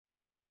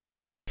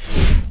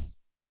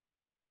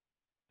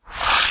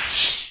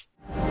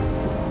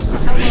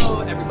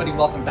everybody,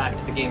 welcome back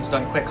to the Games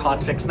Done Quick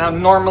Hotfix. Now,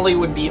 normally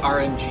would be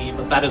RNG,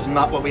 but that is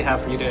not what we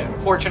have for you today.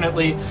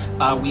 Unfortunately,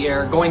 we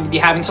are going to be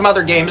having some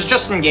other games,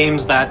 just some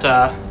games that,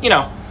 you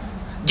know,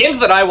 games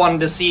that I wanted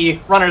to see,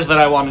 runners that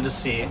I wanted to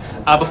see.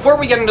 Before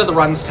we get into the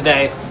runs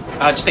today,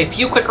 just a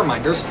few quick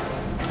reminders.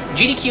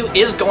 GDQ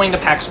is going to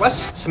PAX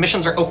West.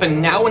 Submissions are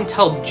open now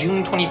until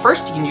June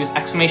 21st. You can use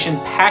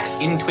 !PAX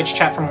in Twitch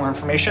chat for more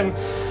information.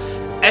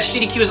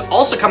 SGDQ is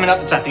also coming up.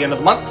 It's at the end of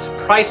the month.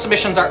 Prize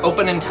submissions are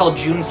open until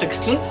June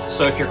 16th,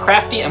 so if you're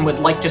crafty and would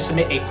like to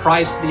submit a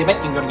prize to the event,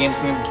 you can go to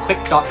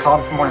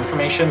gamesdonequick.com for more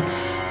information.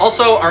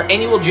 Also, our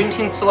annual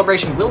Juneteenth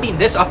celebration will be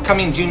this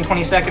upcoming June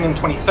 22nd and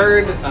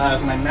 23rd.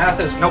 If my math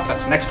is... Nope,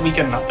 that's next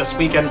weekend, not this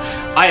weekend.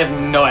 I have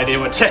no idea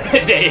what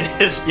day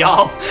it is,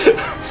 y'all.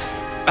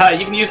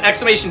 You can use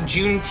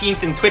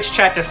 !Juneteenth in Twitch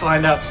chat to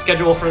find out the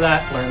schedule for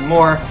that, learn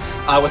more.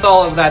 With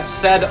all of that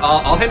said,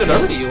 I'll hand it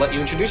over to you, let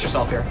you introduce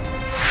yourself here.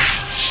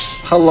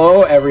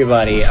 Hello,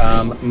 everybody.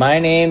 My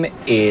name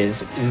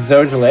is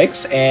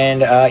Zojalix,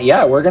 and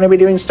yeah, we're going to be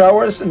doing Star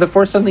Wars The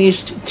Force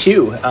Unleashed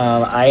 2.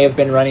 I have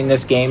been running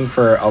this game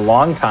for a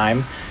long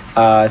time,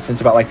 since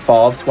about like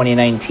fall of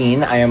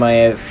 2019. I am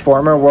a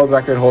former world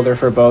record holder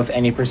for both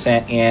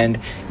Any% and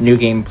New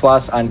Game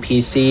Plus on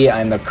PC.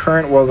 I'm the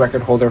current world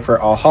record holder for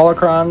all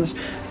holocrons.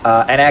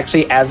 And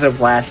actually, as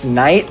of last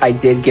night, I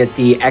did get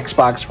the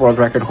Xbox world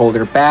record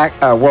holder back,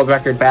 world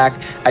record back.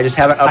 I just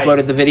haven't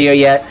uploaded the video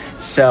yet,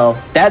 so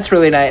that's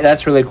really nice.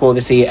 That's really cool to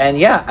see. And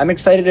yeah, I'm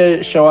excited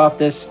to show off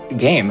this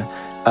game.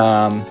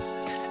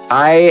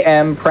 I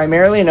am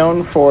primarily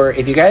known for,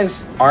 if you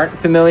guys aren't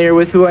familiar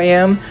with who I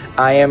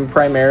am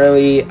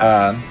primarily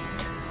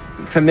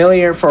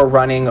familiar for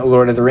running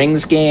Lord of the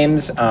Rings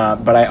games,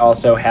 but I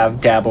also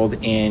have dabbled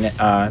in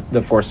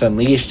The Force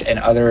Unleashed and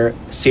other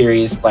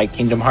series like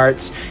Kingdom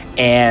Hearts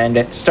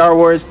and Star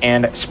Wars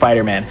and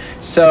Spider-Man.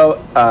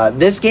 So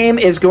this game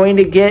is going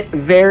to get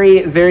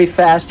very, very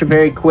fast,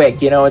 very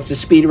quick. You know, it's a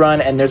speed run,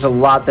 and there's a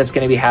lot that's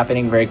going to be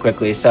happening very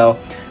quickly. So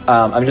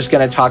I'm just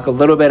going to talk a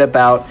little bit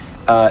about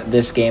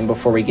this game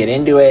before we get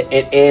into it.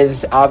 It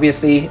is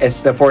obviously,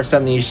 it's The Force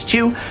Unleashed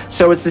 2,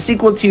 so it's the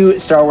sequel to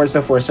Star Wars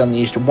The Force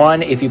Unleashed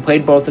 1. If you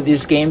played both of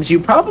these games, you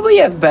probably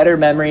have better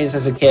memories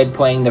as a kid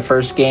playing the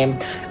first game.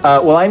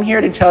 Well, I'm here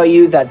to tell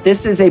you that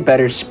this is a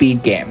better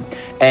speed game,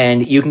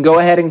 and you can go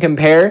ahead and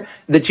compare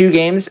the two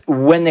games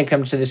when they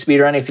come to the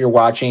speedrun if you're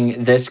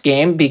watching this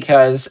game,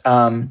 because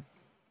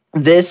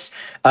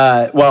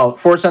well,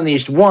 Force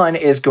Unleashed 1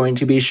 is going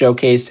to be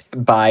showcased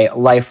by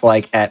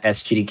Lifelike at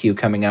SGDQ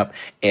coming up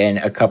in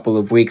a couple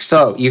of weeks.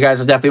 So you guys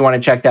will definitely want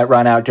to check that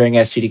run out during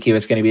SGDQ.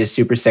 It's going to be a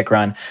super sick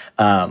run.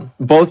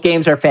 Both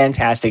games are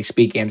fantastic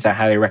speed games. I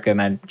highly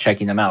recommend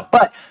checking them out.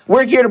 But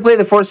we're here to play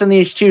The Force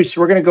Unleashed 2, so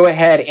we're going to go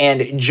ahead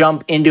and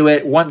jump into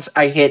it. Once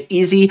I hit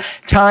easy,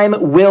 time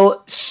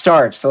will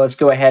start. So let's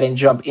go ahead and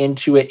jump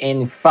into it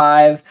in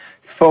 5,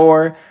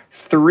 4,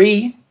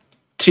 3,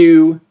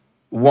 2,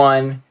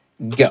 1...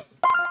 go.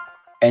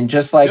 And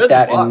just like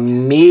that,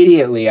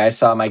 immediately I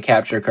saw my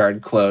capture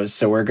card close.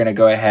 So we're going to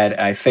go ahead.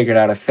 I figured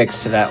out a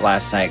fix to that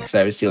last night because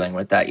I was dealing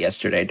with that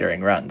yesterday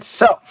during runs.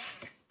 So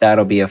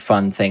that'll be a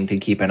fun thing to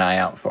keep an eye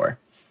out for.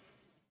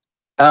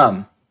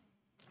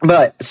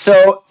 But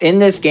so in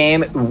this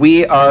game,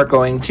 we are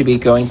going to be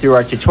going through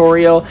our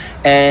tutorial,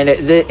 and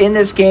in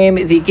this game,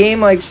 the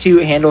game likes to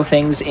handle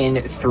things in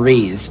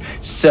threes.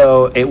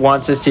 So it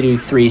wants us to do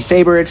 3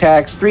 saber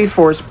attacks, 3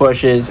 force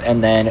pushes,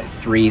 and then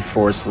 3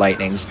 force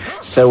lightnings.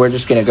 So we're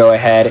just going to go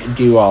ahead and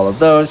do all of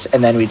those,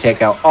 and then we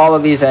take out all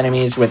of these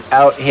enemies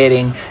without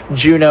hitting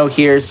Juno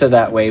here, so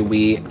that way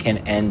we can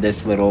end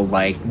this little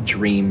like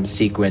dream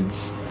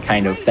sequence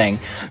kind of thing.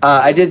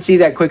 I did see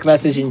that quick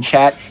message in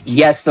chat.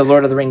 Yes, the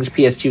Lord of the Rings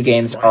PS2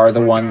 games are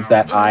the ones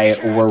that I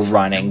were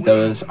running.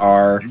 Those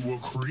are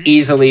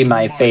easily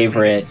my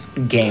favorite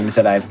games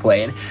that I've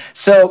played.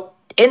 So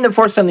in The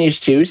Force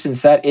Unleashed 2,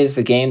 since that is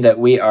the game that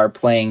we are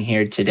playing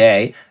here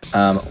today,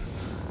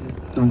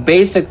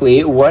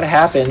 basically what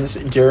happens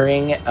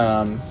during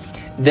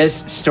this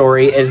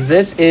story is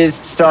this is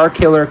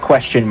Starkiller ?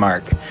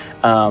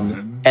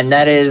 And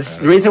that is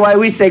the reason why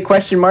we say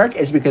question mark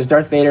is because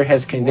Darth Vader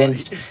has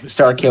convinced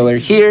Starkiller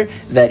here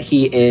that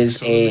he is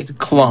a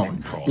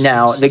clone.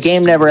 Now, the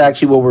game never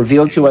actually will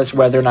reveal to us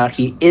whether or not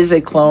he is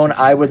a clone.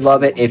 I would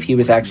love it if he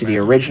was actually the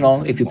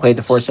original. If you played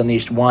The Force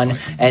Unleashed 1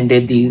 and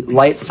did the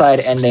light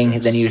side ending,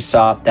 then you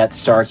saw that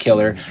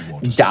Starkiller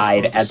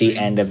died at the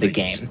end of the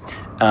game.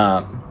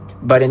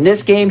 But in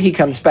this game, he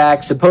comes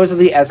back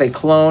supposedly as a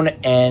clone,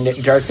 and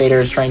Darth Vader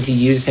is trying to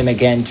use him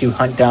again to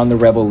hunt down the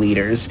rebel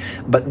leaders.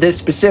 But this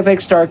specific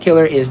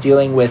Starkiller is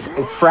dealing with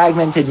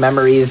fragmented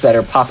memories that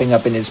are popping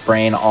up in his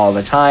brain all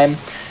the time.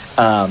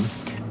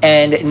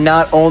 And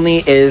not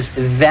only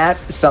is that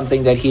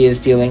something that he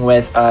is dealing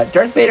with,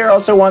 Darth Vader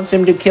also wants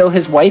him to kill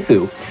his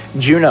waifu,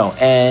 Juno.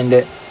 And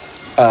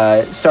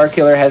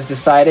Starkiller has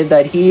decided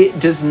that he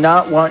does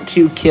not want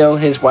to kill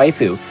his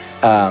waifu.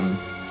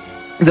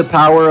 the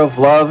power of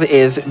love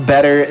is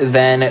better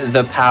than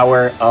the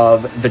power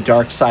of the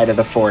dark side of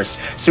the Force.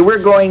 So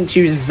we're going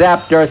to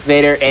zap Darth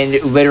Vader and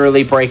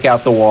literally break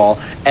out the wall.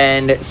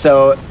 And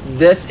so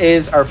this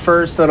is our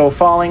first little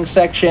falling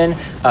section.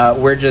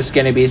 We're just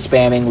going to be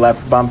spamming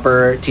left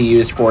bumper to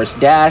use Force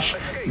Dash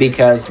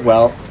because,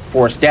 well,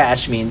 Force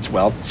Dash means,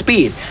 well,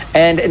 speed.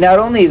 And not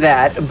only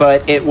that,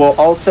 but it will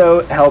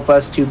also help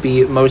us to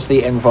be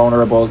mostly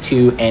invulnerable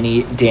to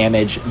any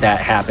damage that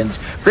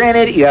happens.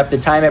 Granted, you have to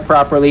time it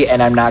properly,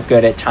 and I'm not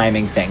good at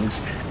timing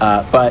things.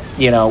 But,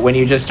 you know, when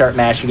you just start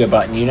mashing a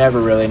button, you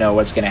never really know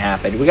what's going to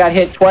happen. We got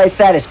hit twice.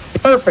 That is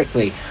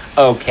perfectly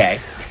okay.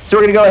 So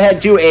we're going to go ahead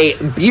and do a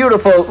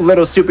beautiful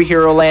little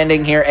superhero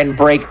landing here and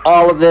break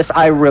all of this.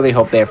 I really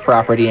hope they have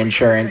property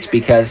insurance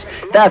because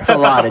that's a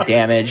lot of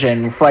damage,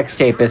 and flex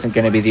tape isn't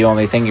going to be the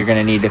only thing you're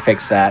going to need to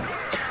fix that.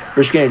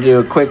 We're just going to do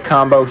a quick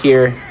combo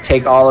here,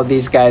 take all of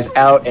these guys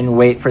out, and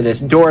wait for this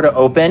door to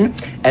open.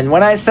 And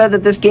when I said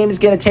that this game is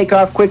going to take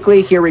off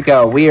quickly, here we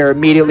go. We are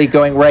immediately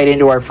going right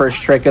into our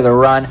first trick of the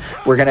run.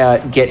 We're going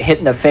to get hit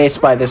in the face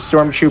by this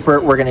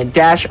stormtrooper. We're going to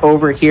dash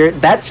over here.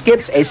 That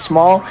skips a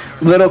small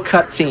little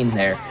cutscene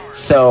there.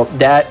 So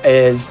that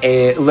is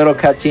a little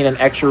cutscene and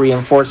extra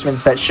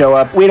reinforcements that show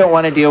up. We don't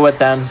want to deal with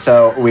them,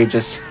 so we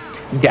just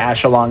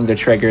dash along the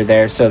trigger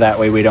there so that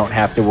way we don't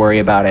have to worry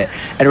about it.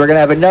 And we're going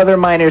to have another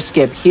minor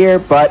skip here,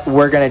 but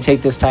we're going to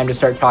take this time to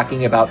start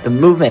talking about the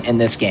movement in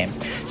this game.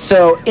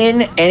 So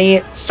in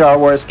any Star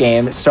Wars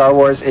game, Star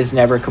Wars is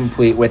never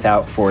complete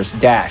without Force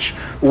Dash.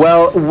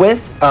 Well,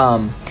 with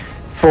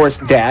Force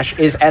Dash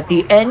is at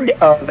the end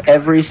of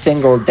every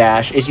single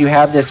dash is you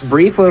have this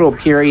brief little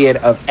period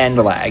of end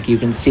lag. You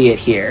can see it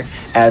here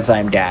as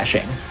I'm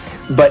dashing.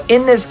 But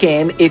in this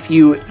game, if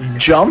you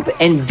jump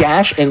and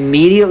dash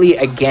immediately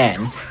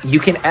again, you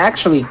can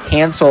actually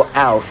cancel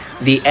out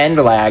the end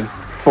lag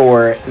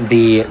for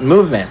the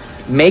movement,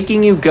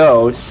 making you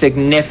go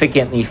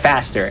significantly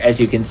faster, as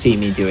you can see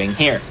me doing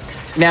here.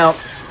 Now,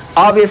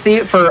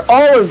 obviously, for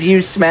all of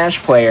you Smash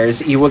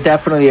players, you will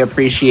definitely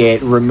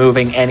appreciate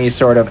removing any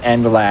sort of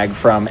end lag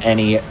from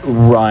any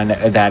run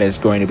that is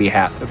going to be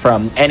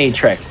from any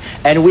trick.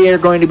 And we are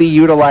going to be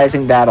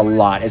utilizing that a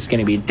lot. It's going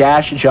to be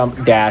dash,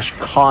 jump, dash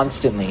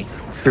constantly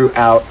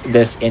throughout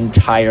this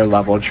entire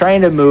level,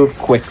 trying to move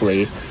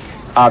quickly,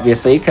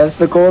 obviously, because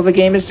the goal of the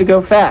game is to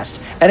go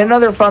fast. And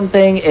another fun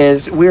thing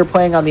is we're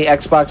playing on the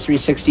Xbox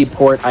 360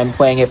 port. I'm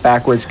playing it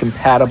backwards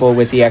compatible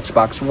with the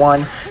Xbox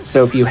One.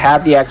 So if you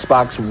have the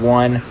Xbox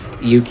One,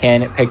 you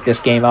can pick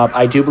this game up.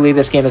 I do believe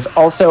this game is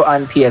also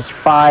on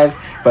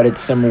PS5, but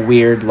it's some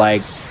weird,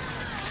 like,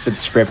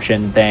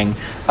 subscription thing.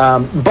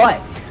 But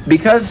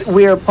because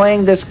we are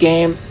playing this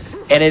game,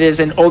 and it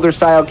is an older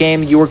style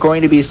game, you are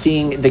going to be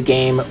seeing the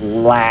game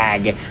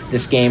lag.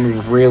 This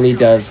game really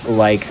does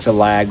like to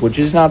lag, which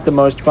is not the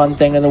most fun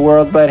thing in the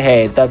world, but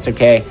hey, that's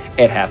okay.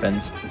 It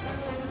happens.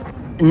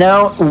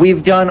 Now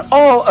we've done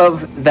all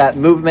of that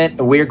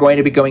movement. We're going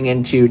to be going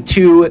into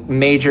two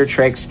major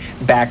tricks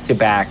back to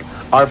back.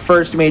 Our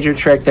first major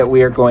trick that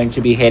we are going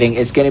to be hitting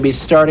is going to be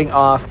starting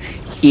off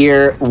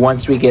here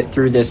once we get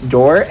through this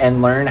door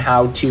and learn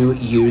how to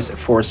use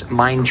Force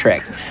Mind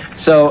Trick.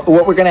 So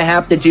what we're going to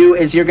have to do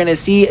is you're going to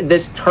see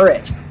this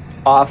turret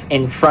off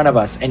in front of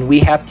us, and we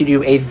have to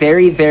do a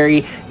very,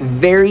 very,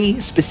 very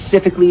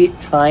specifically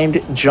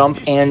timed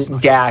jump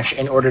and dash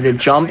in order to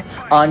jump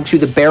onto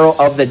the barrel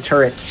of the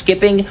turret,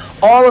 skipping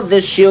all of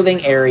this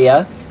shielding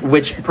area,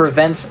 which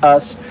prevents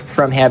us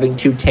from having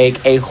to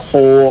take a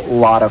whole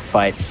lot of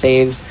fights.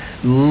 Saves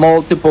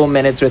multiple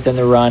minutes within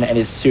the run and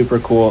is super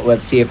cool.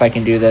 Let's see if I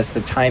can do this.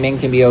 The timing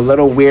can be a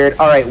little weird.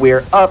 All right,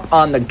 we're up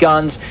on the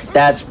guns.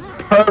 That's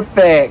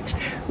perfect.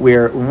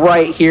 We're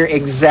right here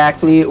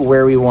exactly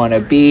where we want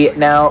to be.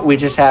 Now we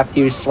just have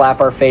to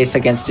slap our face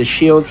against a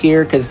shield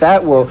here because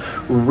that will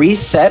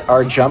reset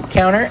our jump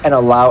counter and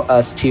allow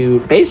us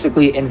to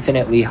basically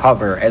infinitely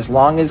hover. As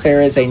long as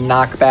there is a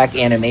knockback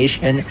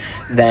animation,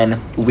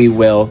 then we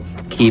will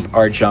keep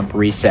our jump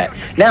reset.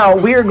 Now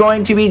we're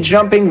going to be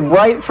jumping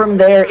right from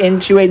there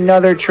into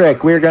another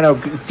trick. We're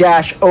going to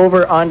dash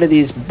over onto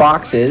these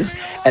boxes,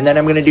 and then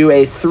I'm going to do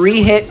a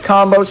 3-hit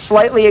combo,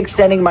 slightly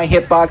extending my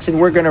hitbox, and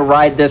we're going to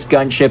ride this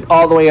gunship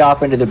all the way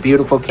off into the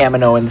beautiful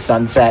Kaminoan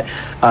sunset.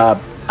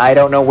 I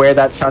don't know where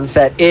that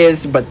sunset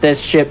is, but this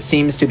ship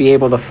seems to be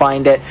able to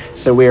find it,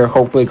 so we are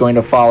hopefully going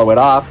to follow it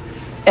off.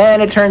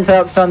 And it turns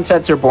out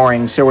sunsets are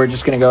boring, so we're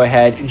just going to go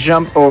ahead,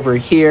 jump over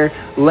here,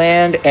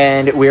 land,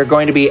 and we're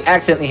going to be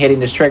accidentally hitting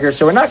this trigger.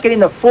 So we're not getting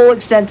the full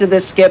extent of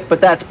this skip, but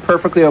that's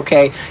perfectly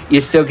okay.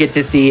 You still get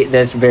to see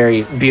this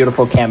very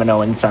beautiful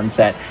Kaminoan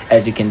sunset,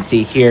 as you can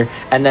see here.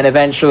 And then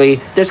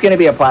eventually, there's going to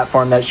be a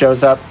platform that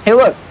shows up. Hey,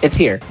 look, it's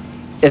here.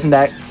 Isn't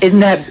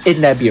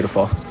that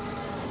beautiful?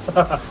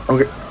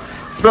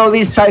 Throw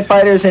these TIE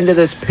fighters into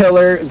this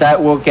pillar.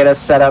 That will get us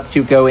set up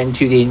to go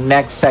into the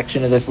next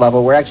section of this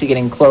level. We're actually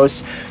getting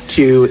close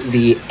to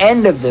the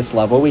end of this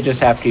level. We just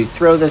have to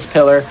throw this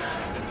pillar,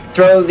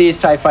 throw these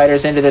TIE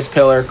fighters into this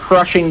pillar,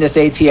 crushing this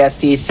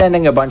ATST,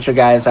 sending a bunch of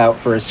guys out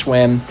for a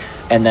swim.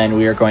 and then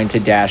we are going to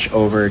dash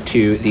over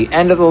to the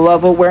end of the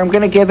level, where I'm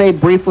going to give a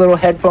brief little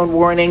headphone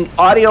warning.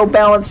 Audio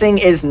balancing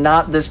is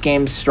not this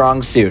game's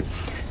strong suit.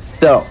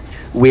 So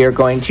we are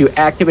going to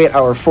activate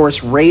our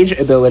Force Rage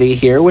ability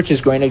here, which is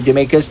going to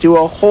make us do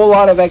a whole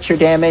lot of extra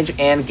damage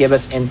and give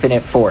us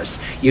infinite force.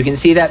 You can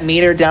see that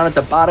meter down at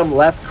the bottom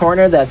left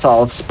corner. That's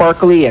all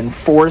sparkly and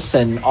force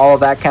and all of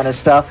that kind of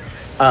stuff.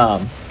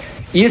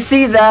 You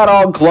see that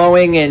all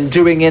glowing and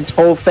doing its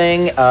whole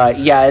thing.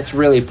 Yeah, it's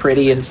really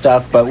pretty and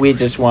stuff, but we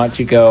just want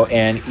to go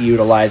and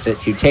utilize it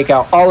to take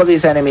out all of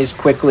these enemies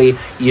quickly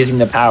using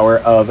the power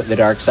of the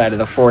dark side of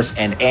the Force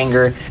and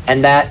anger,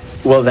 and that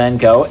will then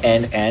go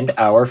and end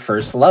our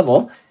first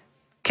level,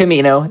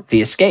 Camino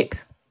the Escape.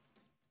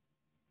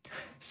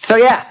 So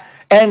yeah,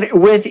 and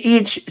with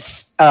each,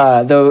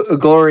 the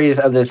glories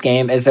of this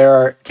game is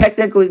they're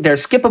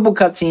skippable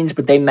cutscenes,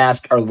 but they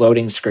mask our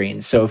loading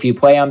screens. So if you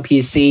play on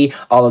PC,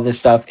 all of this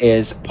stuff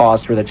is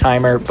paused for the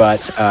timer,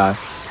 but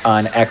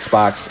on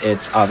Xbox,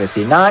 it's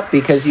obviously not,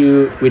 because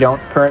we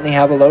don't currently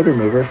have a load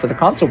remover for the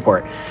console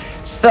port.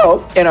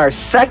 So in our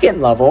second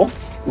level,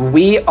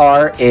 we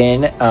are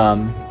in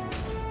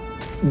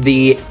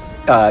the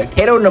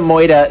Cato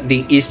Nemoida,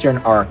 the Eastern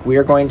Arc. We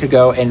are going to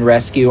go and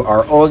rescue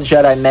our old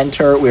Jedi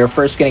mentor. We are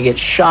first going to get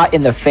shot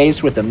in the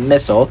face with a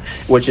missile,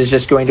 which is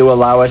just going to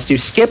allow us to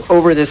skip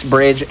over this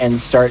bridge and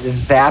start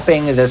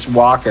zapping this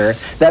walker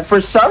that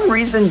for some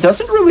reason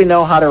doesn't really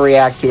know how to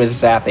react to us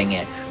zapping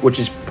it, which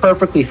is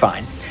perfectly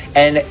fine.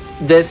 And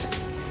this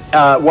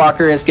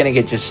walker is going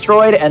to get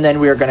destroyed, and then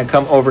we are going to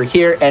come over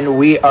here and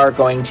we are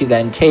going to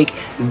then take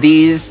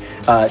these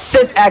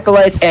Sith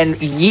acolytes and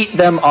yeet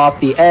them off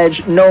the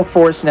edge. No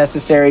force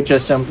necessary,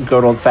 just some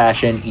good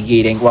old-fashioned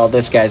yeeting. Well,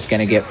 this guy's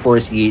going to get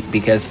force yeet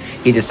because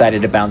he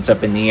decided to bounce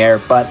up in the air,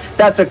 but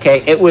that's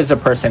okay. It was a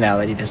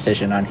personality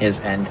decision on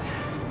his end.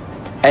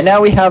 And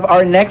now we have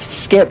our next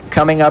skip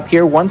coming up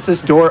here. Once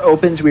this door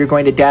opens, we are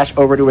going to dash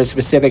over to a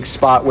specific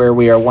spot where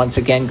we are once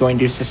again going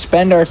to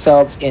suspend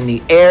ourselves in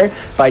the air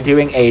by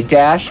doing a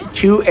dash,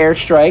 2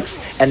 airstrikes,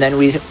 and then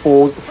we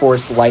hold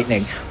Force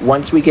Lightning.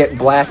 Once we get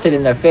blasted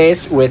in the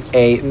face with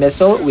a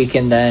missile, we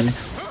can then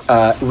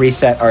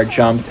reset our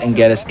jumps and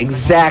get us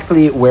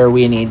exactly where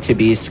we need to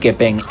be,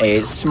 skipping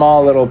a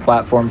small little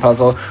platform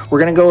puzzle. We're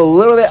going to go a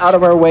little bit out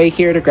of our way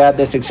here to grab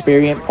this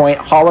experience point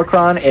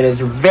holocron. It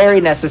is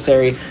very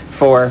necessary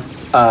for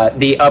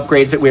the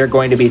upgrades that we are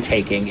going to be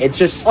taking. It's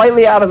just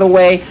slightly out of the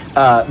way,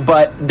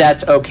 but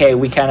that's okay.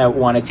 We kind of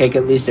want to take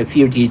at least a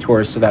few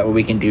detours so that way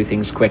we can do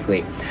things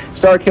quickly.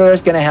 Starkiller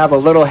is going to have a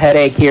little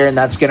headache here, and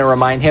that's going to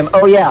remind him,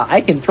 oh yeah,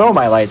 I can throw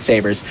my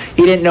lightsabers.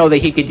 He didn't know that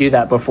he could do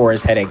that before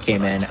his headache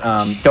came in.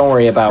 Don't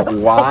worry about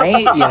why.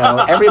 You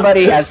know,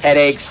 everybody has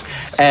headaches,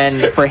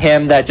 and for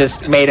him, that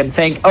just made him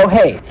think, oh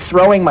hey,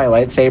 throwing my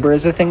lightsaber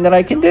is a thing that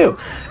I can do.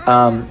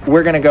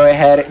 We're going to go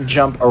ahead and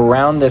jump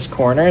around this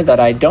corner that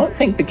I don't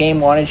think the game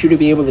wanted you to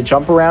be able to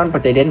jump around,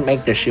 but they didn't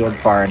make the shield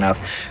far enough.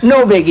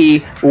 No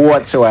biggie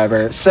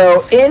whatsoever.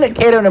 So in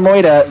Cato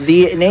Nemoida,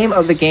 the name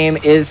of the game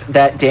is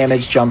that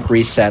damage jump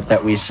reset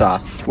that we saw.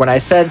 When I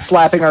said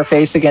slapping our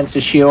face against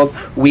a shield,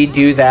 we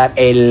do that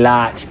a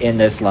lot in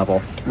this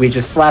level. We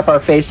just slap our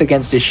face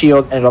against a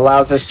shield, and it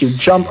allows us to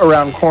jump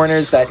around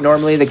corners that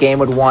normally the game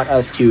would want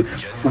us to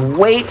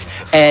wait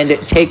and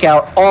take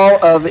out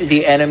all of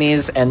the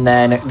enemies and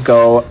then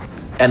go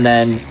and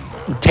then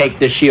take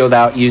the shield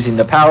out using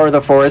the power of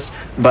the Force,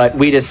 but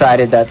we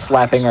decided that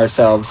slapping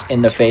ourselves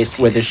in the face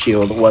with a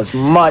shield was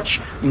much,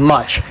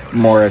 much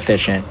more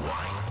efficient.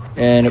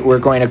 And we're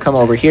going to come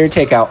over here,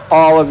 take out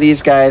all of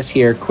these guys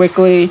here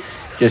quickly,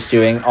 just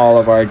doing all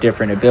of our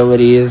different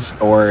abilities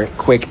or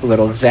quick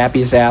little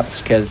zappy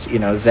zaps, because, you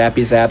know,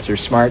 zappy zaps are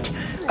smart.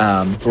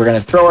 We're going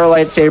to throw our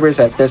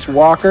lightsabers at this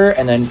walker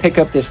and then pick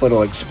up this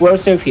little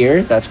explosive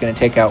here. That's going to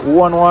take out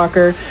one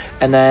walker.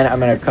 And then I'm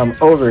going to come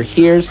over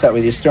here so that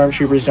way these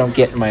stormtroopers don't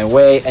get in my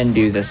way and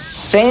do the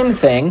same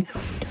thing.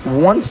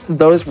 Once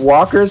those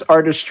walkers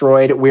are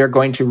destroyed, we are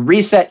going to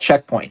reset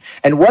checkpoint.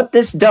 And what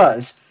this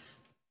does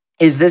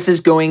is this is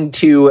going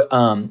to,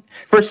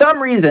 for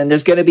some reason,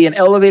 there's going to be an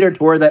elevator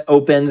door that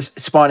opens,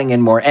 spawning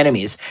in more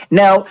enemies.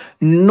 Now,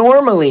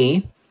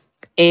 normally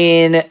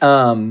in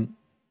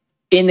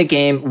the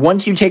game,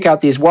 once you take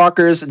out these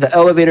walkers, the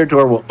elevator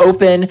door will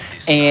open,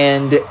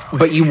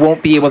 but you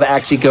won't be able to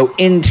actually go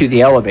into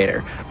the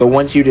elevator. But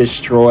once you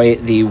destroy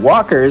the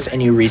walkers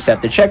and you reset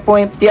the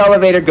checkpoint, the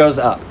elevator goes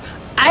up.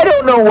 I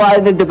don't know why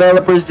the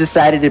developers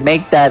decided to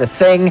make that a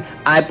thing.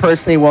 I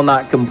personally will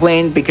not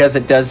complain because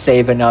it does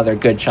save another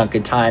good chunk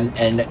of time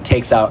and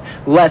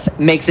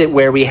makes it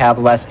where we have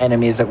less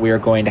enemies that we are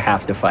going to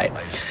have to fight.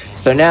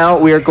 So now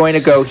we are going to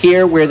go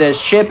here where the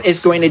ship is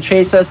going to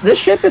chase us. This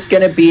ship is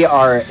going to be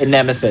our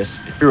nemesis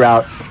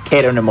throughout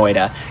Cato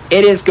Nemoida.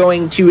 It is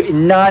going to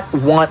not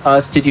want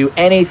us to do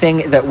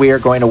anything that we are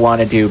going to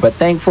want to do. But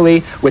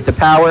thankfully, with the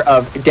power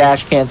of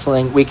dash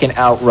canceling, we can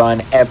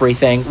outrun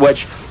everything,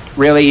 which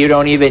really, you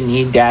don't even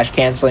need dash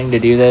canceling to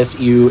do this.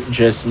 You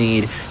just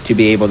need to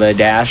be able to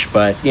dash.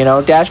 But, you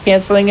know, dash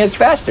canceling is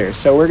faster,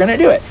 so we're going to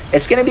do it.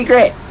 It's going to be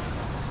great.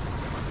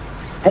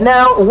 And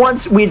now,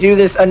 once we do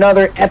this,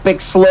 another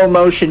epic slow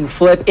motion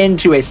flip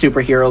into a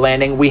superhero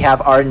landing, we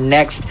have our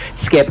next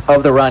skip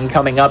of the run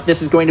coming up.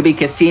 This is going to be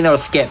Casino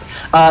Skip.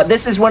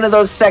 This is one of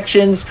those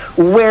sections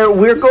where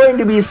we're going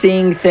to be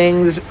seeing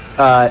things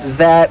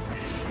that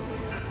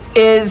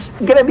is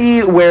going to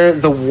be where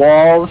the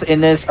walls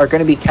in this are going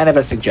to be kind of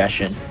a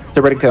suggestion.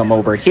 So we're going to come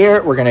over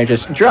here. We're going to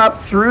just drop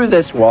through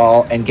this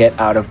wall and get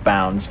out of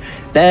bounds.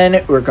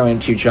 Then we're going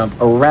to jump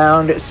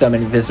around some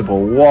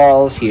invisible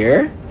walls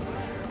here.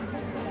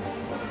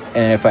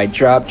 And if I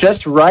drop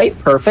just right,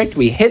 perfect.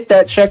 We hit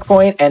that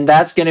checkpoint, and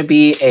that's going to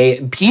be a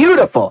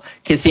beautiful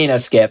casino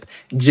skip.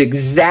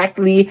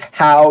 Exactly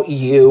how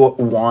you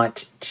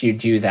want to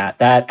do that.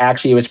 That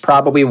actually was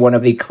probably one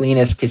of the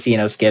cleanest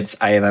casino skips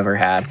I have ever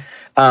had.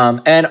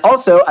 And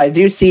also, I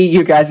do see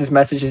you guys'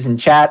 messages in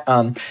chat.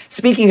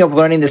 Speaking of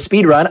learning the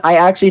speedrun, I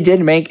actually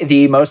did make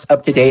the most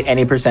up-to-date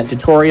any %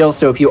 tutorial.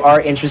 So if you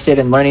are interested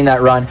in learning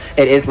that run,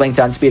 it is linked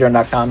on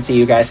speedrun.com so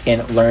you guys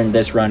can learn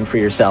this run for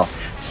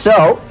yourself.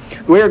 So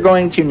we're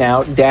going to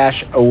now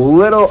dash a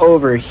little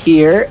over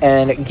here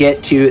and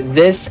get to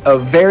this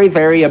very,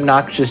 very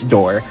obnoxious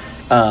door.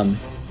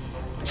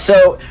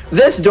 So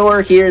this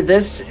door here,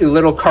 this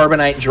little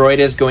carbonite droid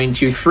is going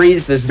to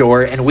freeze this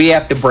door, and we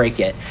have to break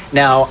it.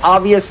 Now,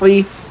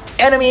 obviously,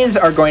 enemies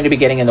are going to be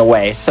getting in the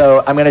way,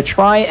 so I'm going to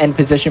try and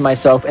position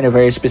myself in a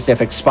very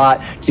specific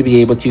spot to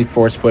be able to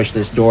force push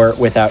this door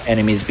without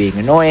enemies being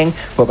annoying.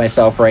 Put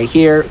myself right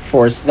here,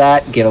 force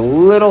that, get a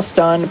little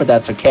stunned, but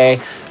that's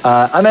okay.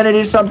 I'm going to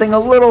do something a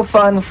little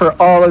fun for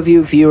all of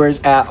you viewers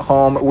at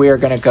home. We're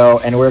going to go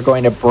and we're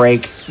going to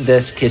break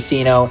this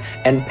casino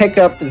and pick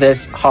up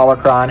this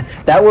holocron.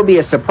 That will be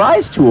a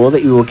surprise tool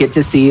that you will get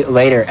to see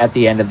later at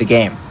the end of the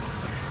game.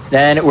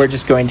 Then we're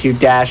just going to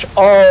dash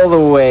all the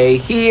way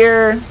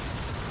here.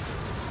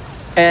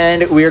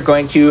 And we're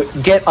going to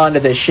get onto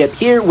this ship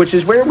here, which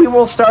is where we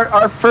will start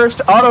our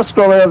first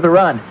auto-scroller of the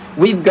run.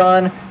 We've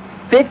gone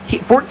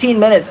 14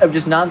 minutes of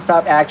just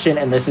non-stop action,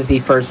 and this is the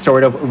first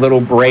sort of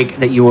little break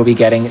that you will be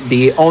getting.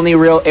 The only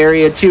real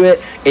area to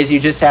it is you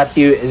just have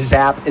to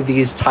zap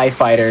these TIE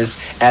fighters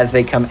as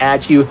they come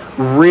at you.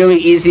 Really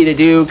easy to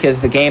do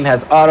because the game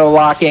has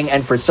auto-locking,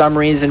 and for some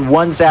reason,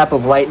 one zap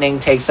of lightning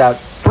takes out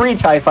 3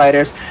 TIE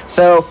fighters.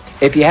 So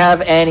if you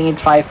have any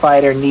TIE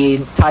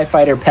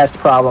fighter pest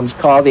problems,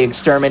 call the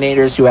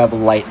exterminators who have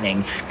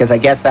lightning, because I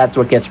guess that's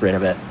what gets rid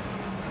of it.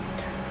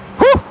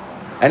 Whew!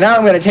 And now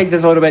I'm going to take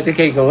this a little bit to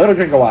take a little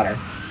drink of water.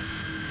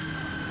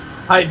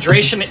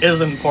 Hydration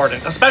is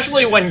important,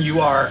 especially when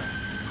you are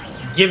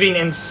giving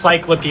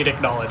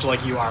encyclopedic knowledge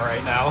like you are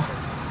right now.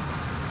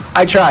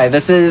 I try.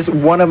 This is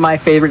one of my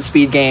favorite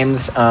speed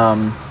games.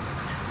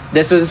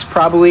 This was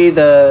probably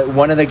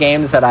one of the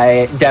games that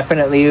I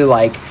definitely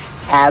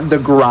had the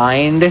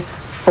grind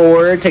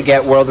for to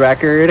get world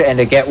record and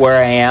to get where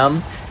I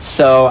am.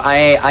 So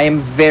I am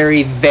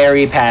very,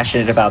 very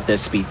passionate about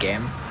this speed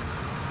game.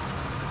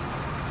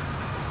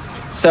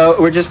 So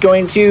we're just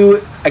going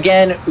to,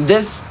 again,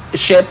 this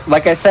ship,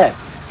 like I said,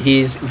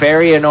 he's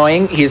very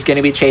annoying. He's going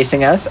to be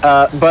chasing us,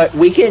 but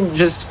we can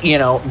just,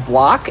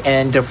 block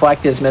and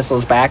deflect his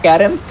missiles back at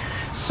him.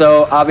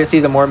 So obviously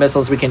the more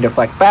missiles we can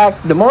deflect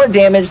back, the more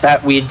damage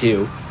that we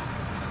do.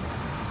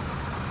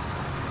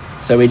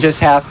 So we just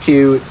have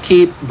to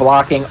keep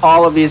blocking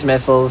all of these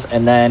missiles,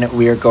 and then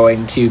we are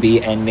going to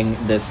be ending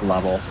this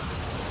level.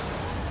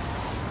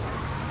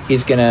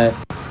 He's going to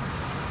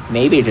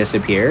maybe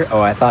disappear.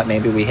 Oh, I thought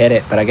maybe we hit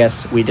it, but I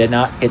guess we did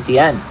not hit the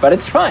end, but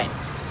it's fine.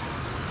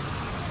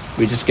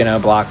 We're just gonna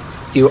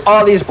do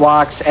all these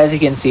blocks. As you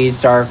can see,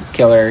 Star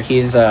Killer,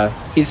 he's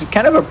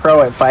kind of a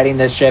pro at fighting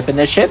this ship, and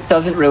this ship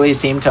doesn't really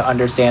seem to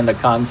understand the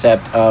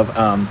concept of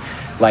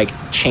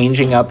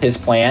changing up his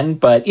plan,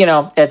 but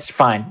it's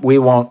fine. We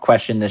won't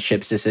question this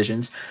ship's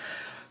decisions.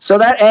 So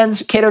that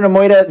ends Cato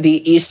Nemoida,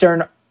 the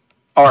Eastern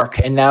arc,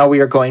 and now we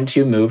are going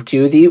to move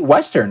to the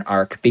Western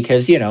arc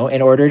because,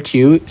 in order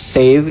to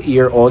save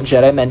your old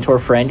Jedi mentor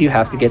friend, you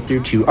have to get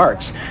through 2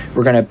 arcs.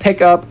 We're going to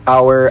pick up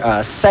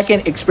our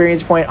second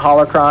experience point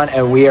holocron,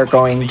 and we are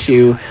going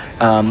to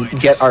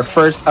get our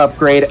first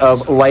upgrade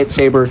of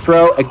lightsaber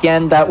throw.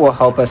 Again, that will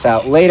help us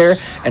out later,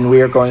 and we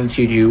are going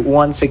to do,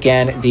 once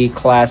again, the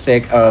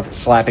classic of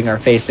slapping our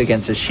face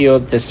against a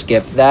shield to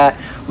skip that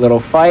little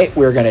fight.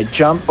 We're going to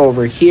jump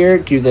over here,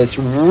 do this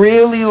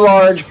really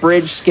large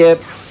bridge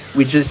skip.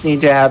 We just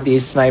need to have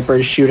these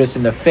snipers shoot us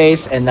in the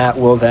face, and that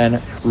will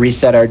then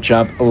reset our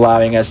jump,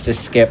 allowing us to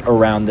skip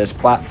around this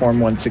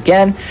platform once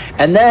again.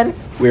 And then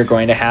we're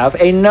going to have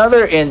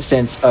another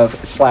instance of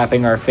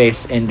slapping our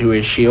face into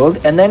his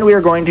shield, and then we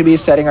are going to be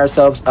setting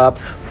ourselves up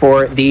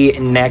for the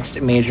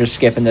next major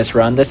skip in this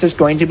run. This is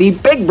going to be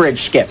Big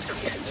Bridge Skip.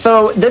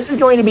 So this is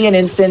going to be an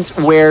instance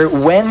where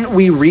when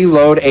we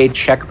reload a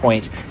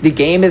checkpoint, the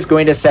game is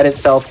going to set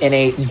itself in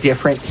a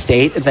different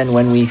state than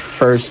when we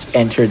first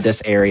entered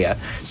this area.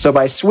 So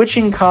by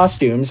switching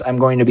costumes, I'm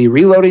going to be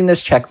reloading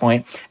this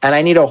checkpoint, and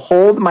I need to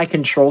hold my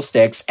control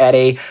sticks at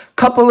a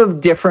couple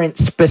of different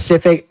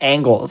specific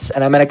angles.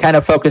 And I'm going to kind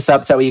of focus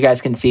up so you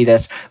guys can see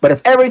this. But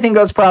if everything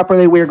goes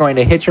properly, we're going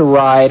to hitch a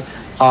ride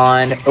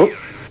on... Oh,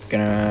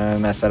 Gonna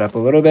mess that up a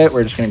little bit.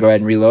 We're just gonna go ahead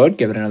and reload,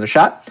 give it another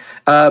shot.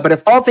 But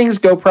if all things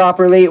go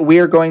properly, we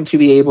are going to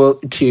be able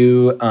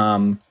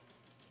to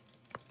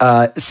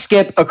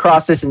skip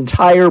across this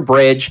entire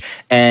bridge,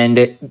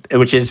 and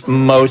which is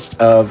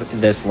most of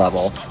this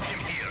level.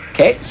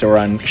 Okay, so we're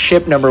on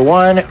ship number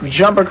 1.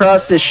 Jump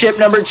across to ship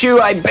number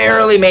 2. I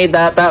barely made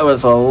that. That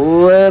was a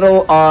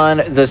little on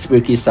the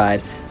spooky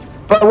side,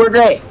 but we're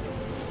great.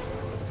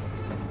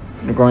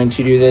 We're going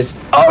to do this.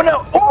 Oh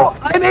no! Oh,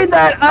 I made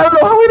that! I don't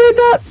know how we made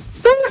that!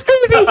 That was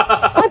crazy!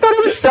 I thought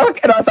I was stuck,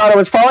 and I thought I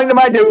was falling to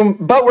my doom,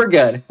 but we're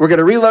good. We're going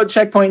to reload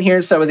checkpoint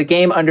here so the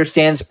game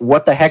understands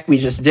what the heck we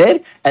just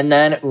did, and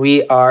then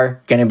we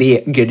are going to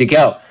be good to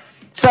go.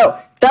 So,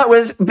 that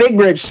was Big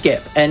Bridge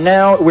Skip, and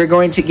now we're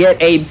going to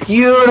get a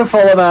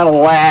beautiful amount of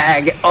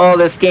lag. Oh,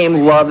 this game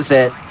loves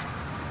it.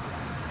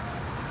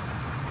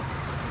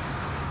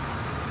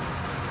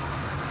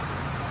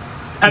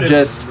 That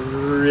is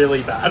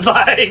really bad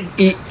lag.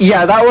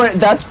 Yeah,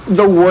 that's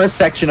the worst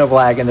section of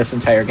lag in this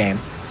entire game.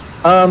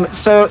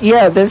 So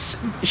yeah, this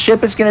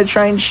ship is gonna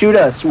try and shoot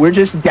us. We're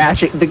just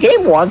dashing. The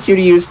game wants you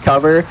to use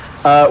cover.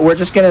 We're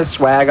just gonna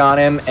swag on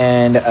him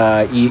and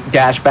you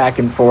dash back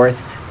and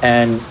forth,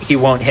 and he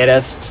won't hit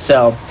us.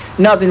 So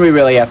nothing we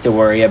really have to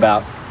worry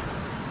about.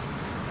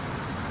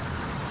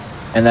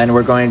 And then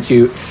we're going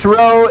to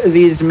throw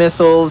these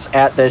missiles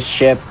at this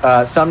ship.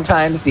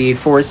 Sometimes the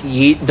force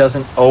yeet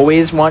doesn't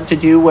always want to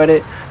do what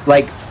it,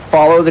 like,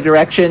 follow the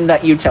direction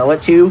that you tell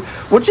it to,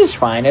 which is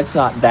fine. It's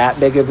not that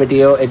big of a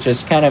deal. It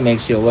just kind of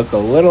makes you look a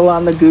little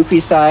on the goofy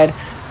side.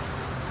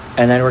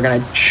 And then we're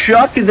going to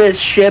chuck this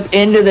ship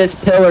into this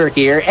pillar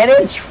here, and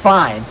it's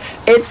fine.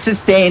 It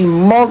sustained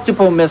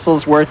multiple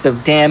missiles worth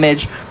of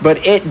damage,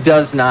 but it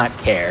does not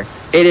care.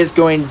 It is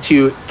going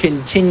to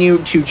continue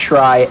to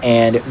try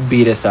and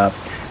beat us up.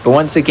 But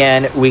once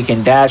again, we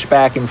can dash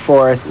back and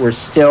forth. We're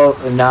still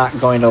not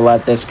going to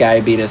let this guy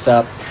beat us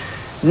up.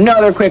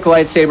 Another quick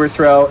lightsaber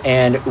throw,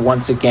 and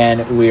once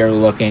again, we are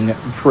looking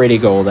pretty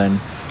golden.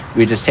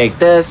 We just take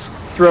this,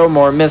 throw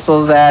more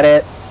missiles at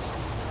it,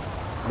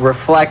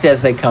 reflect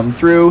as they come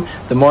through.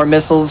 The more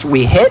missiles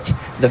we hit,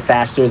 the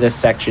faster this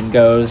section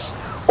goes.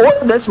 Or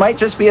this might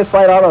just be a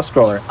slight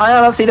auto-scroller. I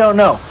honestly don't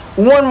know.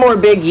 One more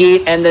big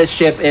yeet, and this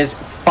ship is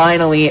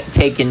finally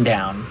taken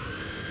down.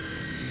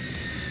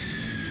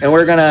 And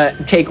we're gonna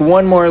take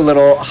one more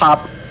little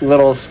hop,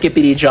 little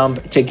skippity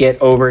jump to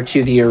get over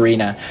to the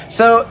arena.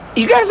 So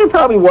you guys are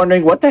probably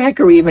wondering, what the heck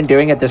are we even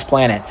doing at this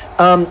planet?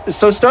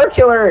 So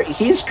Starkiller,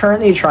 he's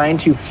currently trying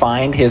to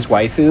find his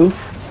waifu.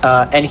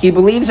 And he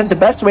believes that the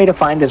best way to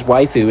find his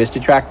waifu is to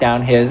track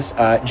down his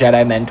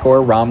Jedi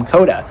mentor, Ram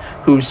Koda,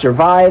 who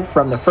survived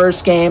from the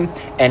first game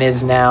and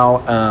is now...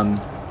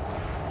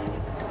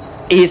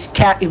 he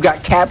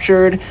got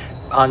captured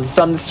on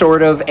some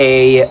sort of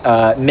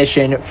a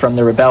mission from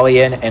the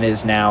rebellion and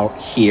is now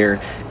here.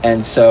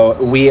 And so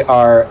we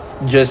are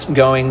just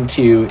going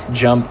to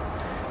jump.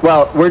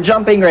 Well, we're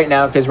jumping right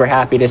now because we're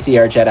happy to see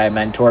our Jedi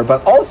mentor,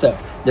 but also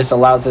this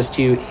allows us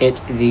to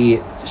hit the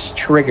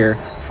trigger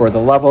for the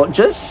level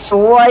just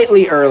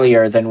slightly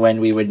earlier than when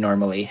we would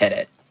normally hit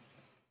it.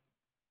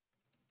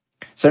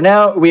 So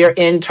now we are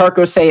in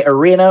Tarkosay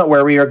Arena,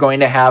 where we are going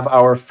to have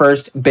our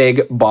first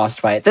big boss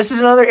fight. This is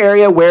another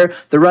area where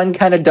the run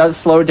kind of does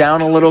slow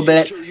down a little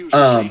bit.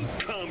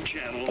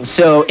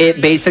 So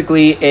it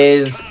basically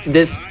is,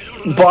 this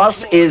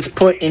boss is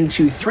put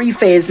into 3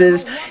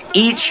 phases.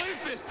 Each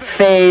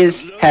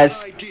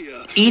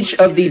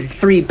of the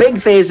 3 big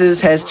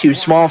phases has 2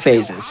 small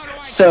phases.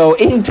 So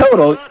in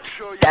total,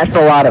 that's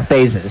a lot of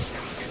phases.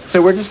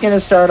 So we're just going to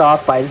start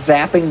off by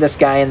zapping this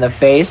guy in the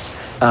face.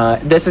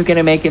 This is going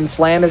to make him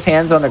slam his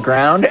hands on the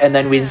ground, and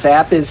then we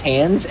zap his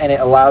hands, and it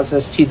allows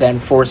us to then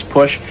force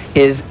push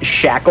his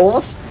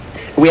shackles.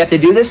 We have to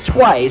do this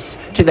twice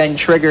to then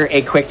trigger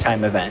a quick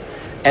time event.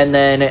 And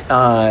then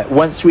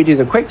once we do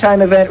the quick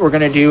time event, we're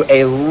going to do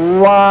a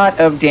lot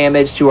of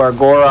damage to our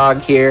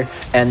Gorog here,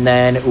 and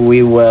then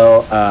we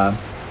will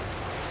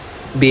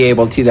be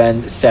able to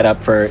then set up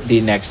for the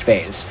next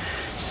phase.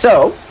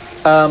 So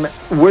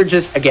we're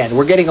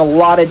getting a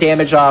lot of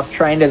damage off,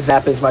 trying to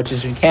zap as much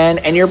as we can.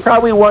 And you're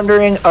probably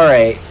wondering, all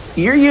right,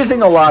 you're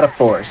using a lot of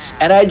force,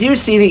 and I do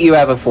see that you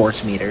have a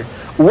force meter.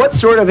 What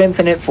sort of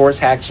infinite force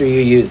hacks are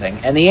you using?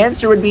 And the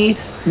answer would be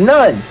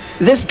none.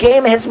 This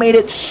game has made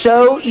it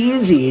so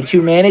easy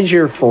to manage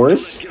your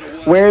force,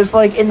 whereas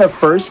like in the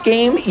first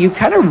game, you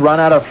kind of run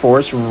out of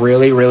force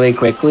really, really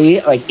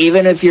quickly. Like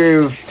even if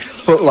you've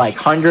put like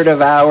 100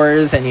 of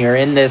hours and you're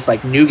in this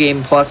like new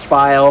game plus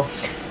file,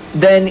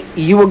 then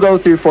you will go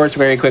through force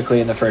very quickly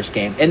in the first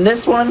game. In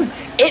this one,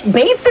 it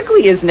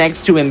basically is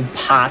next to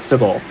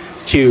impossible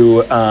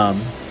to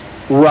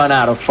run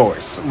out of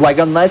force. Like,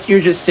 unless you're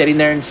just sitting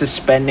there and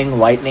suspending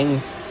lightning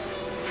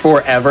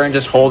forever and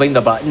just holding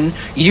the button,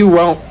 you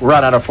won't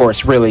run out of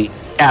force really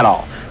at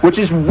all. Which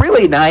is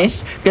really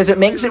nice, because it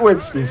makes it where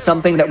it's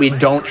something that we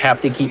don't have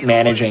to keep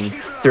managing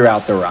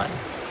throughout the run.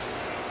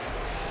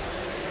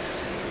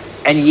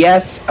 And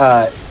yes,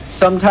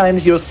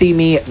 sometimes you'll see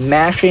me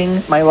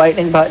mashing my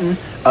lightning button.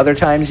 Other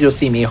times you'll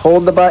see me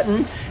hold the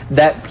button.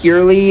 That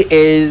purely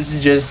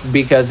is just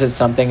because it's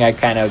something I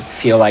kind of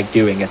feel like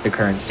doing at the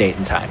current state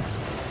and time.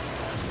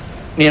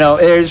 You know,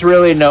 there's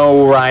really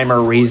no rhyme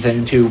or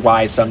reason to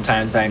why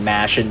sometimes I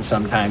mash and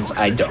sometimes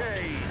I don't.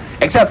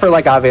 Except for,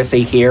 like,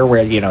 obviously here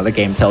where, you know, the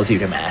game tells you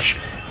to mash.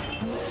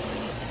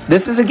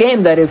 This is a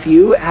game that if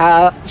you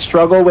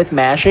struggle with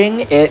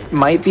mashing, it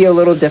might be a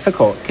little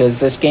difficult, because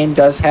this game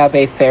does have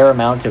a fair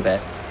amount of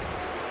it.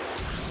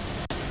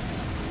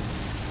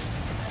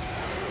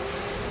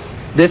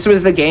 This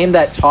was the game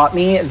that taught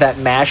me that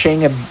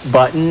mashing a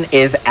button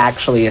is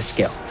actually a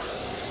skill.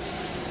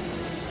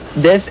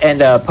 This and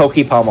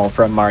Pokey Pummel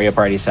from Mario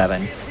Party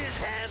 7.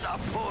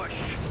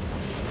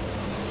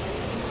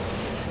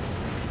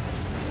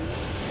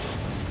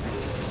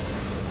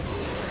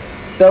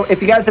 So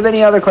if you guys have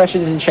any other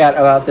questions in chat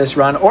about this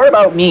run or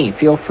about me,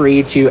 feel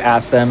free to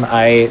ask them.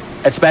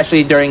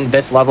 Especially during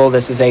this level,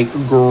 this is a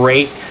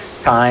great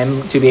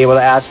time to be able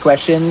to ask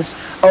questions.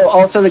 Oh,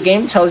 also the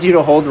game tells you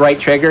to hold right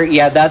trigger.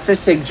 Yeah, that's a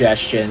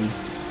suggestion.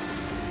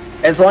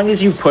 As long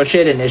as you push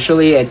it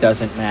initially, it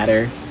doesn't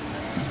matter.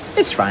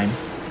 It's fine.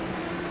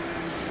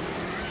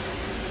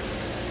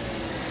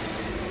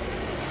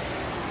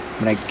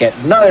 I'm gonna get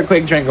another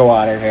quick drink of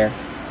water here.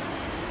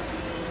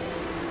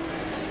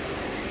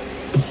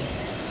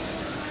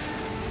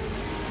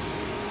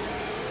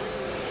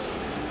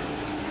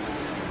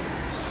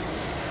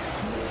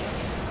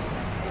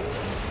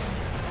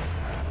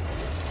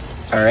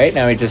 All right,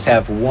 now we just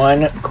have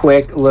one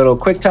quick little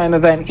quick time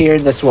event here.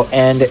 This will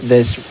end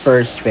this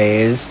first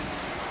phase.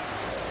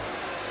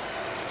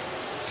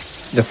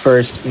 The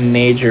first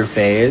major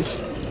phase.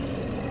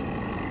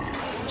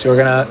 So we're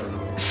gonna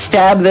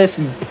stab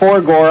this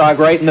poor Gorog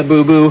right in the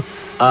boo-boo.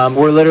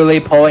 We're literally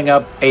pulling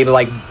up a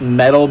like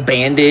metal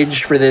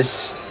bandage for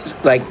this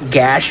like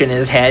gash in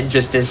his head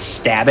just to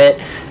stab it.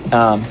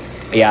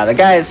 Yeah, the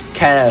guy's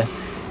kind of...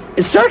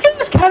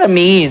 Starkid is kind of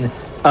mean.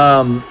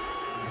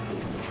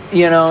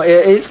 You know,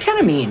 it's kind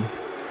of mean.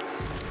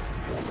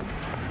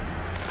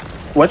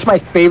 What's my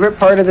favorite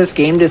part of this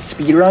game to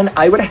speedrun?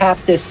 I would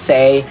have to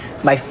say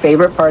my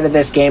favorite part of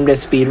this game to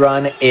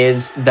speedrun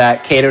is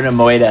that Kato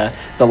Nemoida,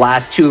 the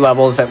last two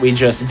levels that we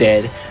just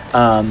did.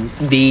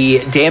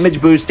 The damage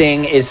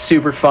boosting is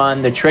super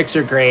fun. The tricks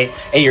are great,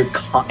 and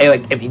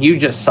you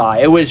just saw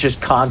it was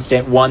just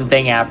constant, one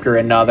thing after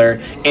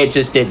another. It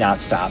just did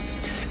not stop.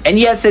 And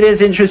yes, it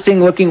is interesting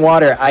looking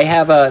water. I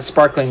have a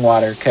sparkling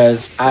water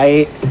because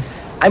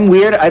I'm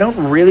weird. I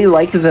don't really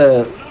like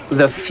the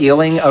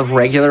feeling of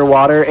regular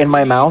water in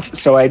my mouth,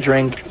 so I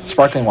drink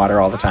sparkling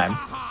water all the time.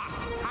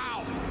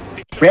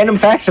 Random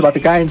facts about the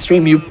guy in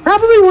stream you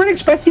probably weren't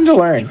expecting to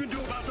learn.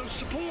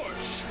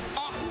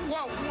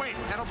 Whoa, wait,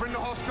 that'll bring the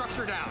whole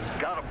structure down.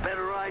 Got a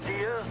better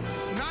idea?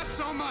 Not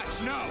so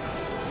much, no.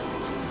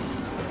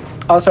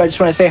 Also, I just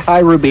want to say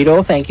hi,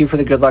 Rubeetle. Thank you for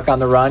the good luck on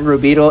the run.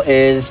 Rubeetle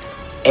is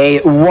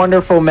a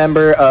wonderful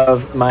member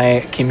of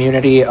my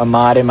community, a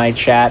mod in my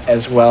chat,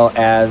 as well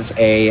as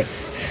a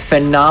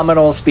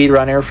phenomenal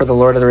speedrunner for the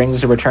Lord of the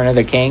Rings: The Return of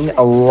the King.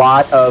 A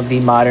lot of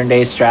the modern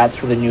day strats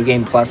for the New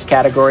Game Plus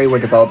category were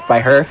developed by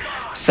her.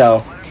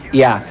 So,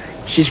 yeah,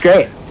 she's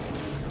great.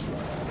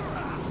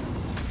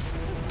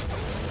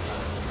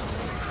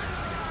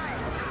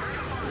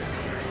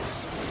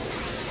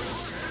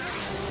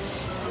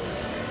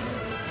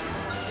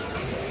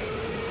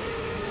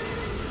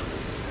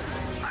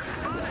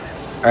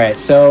 All right,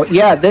 so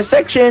yeah, this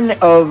section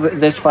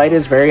of this fight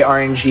is very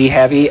RNG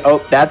heavy. Oh,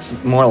 that's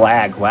more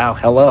lag. Wow,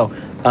 hello.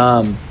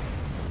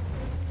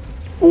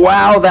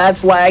 Wow,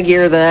 that's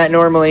laggier than that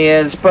normally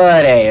is,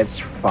 but hey, it's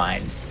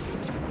fine.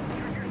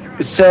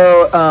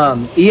 So,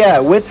 yeah,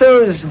 with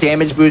those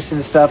damage boosts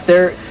and stuff,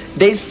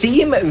 they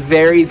seem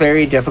very,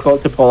 very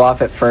difficult to pull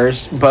off at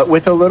first, but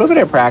with a little bit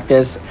of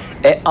practice,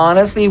 it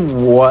honestly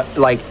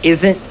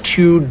isn't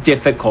too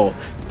difficult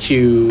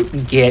to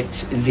get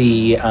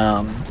the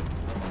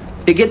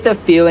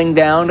feeling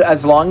down,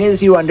 as long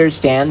as you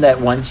understand that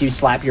once you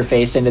slap your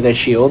face into the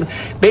shield,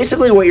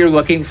 basically what you're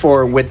looking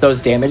for with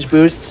those damage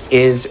boosts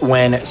is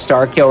when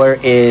Starkiller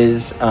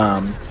is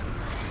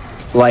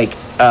when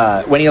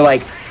he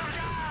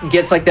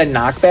gets like the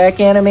knockback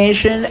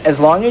animation. As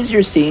long as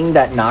you're seeing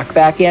that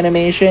knockback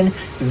animation,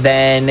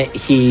 then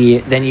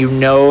you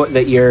know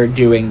that you're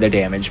doing the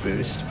damage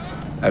boost.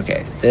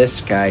 Okay,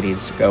 this guy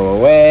needs to go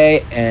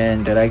away.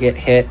 And did I get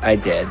hit? I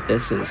did.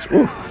 This is...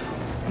 Ooh,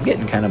 I'm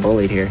getting kind of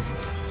bullied here.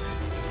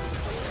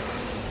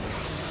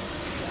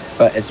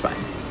 But it's fine.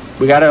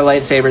 We got our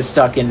lightsabers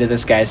stuck into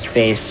this guy's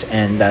face,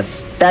 and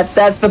that's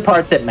the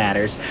part that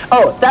matters.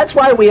 Oh, that's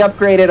why we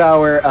upgraded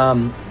our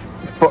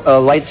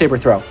lightsaber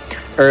throw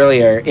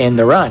earlier in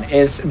the run,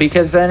 is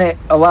because then it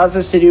allows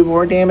us to do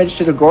more damage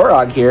to the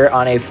Gorog here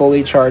on a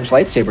fully charged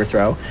lightsaber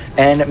throw,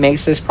 and it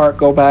makes this part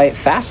go by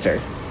faster.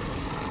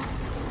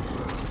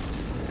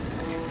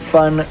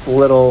 Fun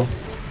little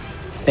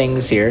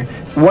things here.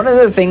 One of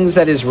the things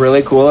that is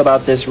really cool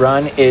about this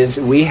run is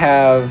we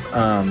have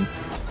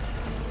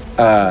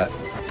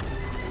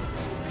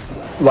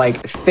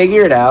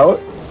figured out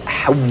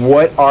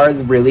what are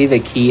really the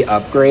key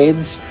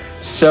upgrades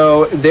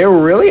So there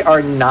really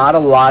are not a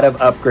lot of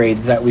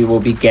upgrades that we will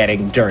be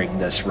getting during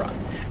this run.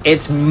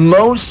 It's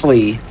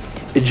mostly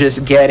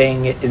just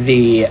getting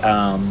the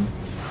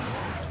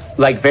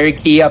like very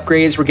key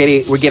upgrades. We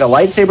get a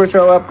lightsaber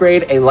throw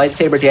upgrade, a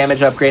lightsaber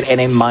damage upgrade, and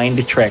a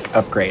mind trick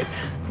upgrade.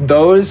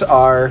 Those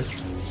are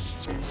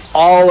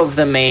all of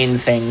the main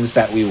things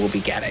that we will be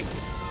getting.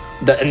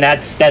 And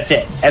that's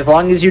it. As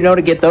long as you know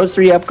to get those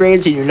 3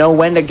 upgrades and you know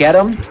when to get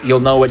them, you'll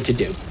know what to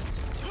do.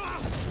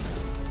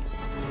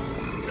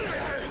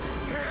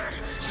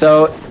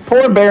 So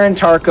poor Baron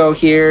Tarko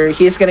here,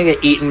 he's gonna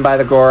get eaten by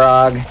the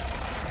Gorog.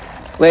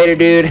 Later,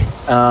 dude.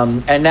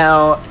 And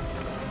now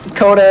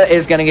Coda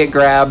is gonna get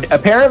grabbed.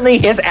 Apparently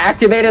his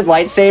activated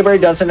lightsaber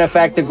doesn't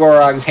affect the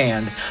Gorog's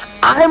hand.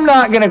 I'm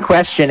not gonna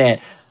question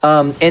it,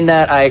 in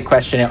that I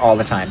question it all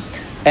the time.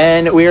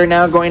 And we are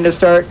now going to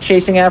start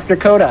chasing after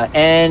Coda.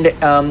 And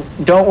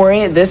don't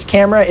worry, this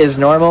camera is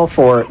normal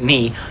for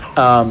me.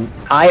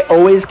 I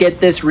always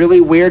get this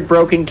really weird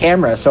broken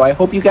camera, so I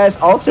hope you guys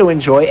also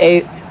enjoy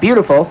a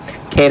beautiful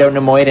Kato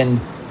Nemoidan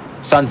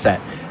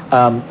sunset.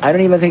 I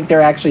don't even think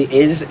there actually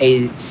is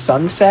a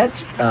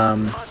sunset.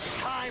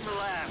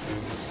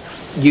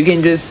 You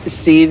can just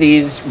see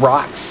these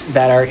rocks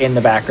that are in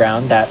the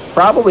background that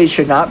probably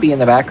should not be in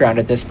the background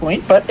at this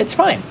point, but it's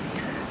fine.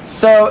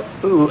 So,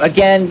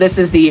 again, this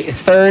is the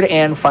 3rd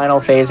and final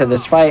phase of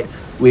this fight.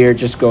 We are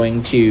just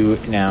going to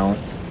now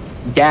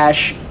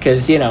dash,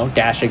 because, you know,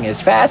 dashing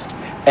is fast,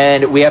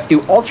 and we have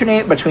to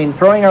alternate between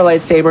throwing our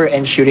lightsaber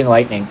and shooting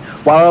lightning.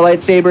 While our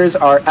lightsabers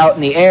are out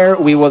in the air,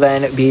 we will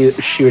then be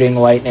shooting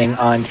lightning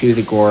onto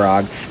the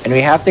Gorog. And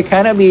we have to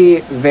kind of be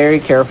very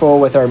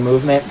careful with our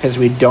movement, because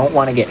we don't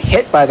want to get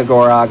hit by the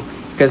Gorog,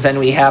 because then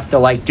we have to,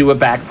 like, do a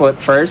backflip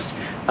first.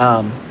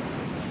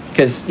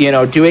 Because, you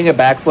know, doing a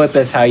backflip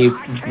is how you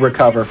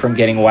recover from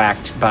getting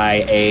whacked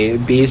by a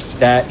beast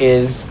that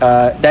is,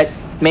 that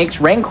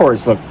makes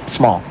Rancors look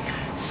small.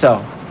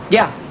 So,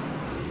 yeah.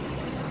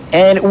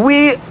 And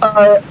we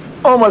are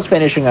almost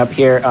finishing up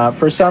here.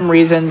 For some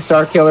reason,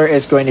 Starkiller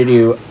is going to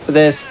do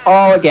this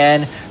all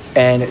again,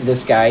 and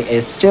this guy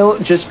is still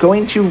just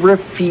going to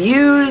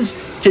refuse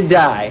to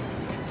die.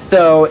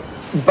 So,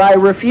 by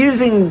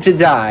refusing to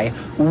die,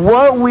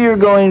 what we're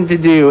going to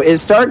do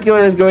is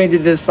Starkiller is going to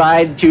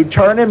decide to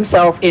turn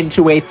himself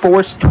into a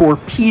force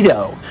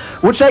torpedo,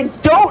 which I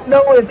don't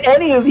know if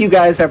any of you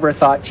guys ever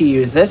thought to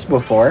use this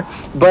before,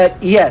 but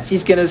yes,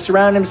 he's going to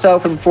surround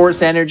himself in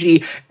force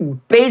energy,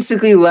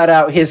 basically let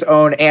out his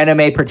own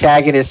anime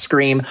protagonist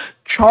scream,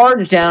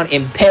 charge down,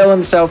 impale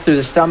himself through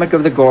the stomach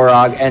of the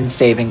Gorog, and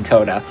saving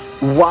Coda.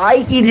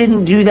 Why he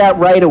didn't do that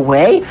right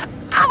away,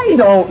 I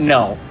don't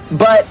know.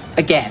 But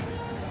again,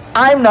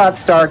 I'm not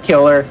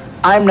Starkiller.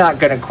 I'm not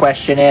going to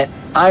question it.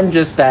 I'm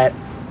just that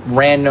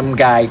random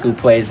guy who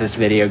plays this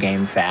video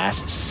game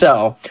fast.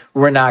 So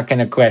we're not going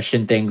to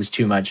question things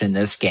too much in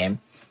this game.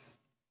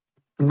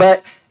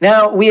 But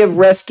now we have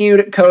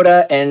rescued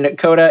Coda, and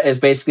Coda is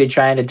basically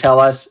trying to tell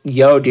us,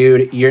 yo,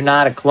 dude, you're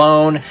not a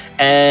clone.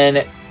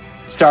 And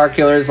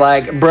Starkiller's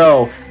like,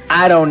 bro,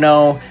 I don't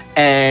know.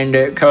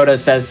 And Coda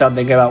says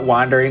something about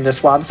wandering the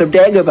swamps of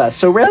Dagobah.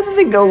 So rather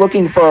than go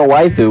looking for a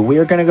waifu, we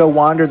are going to go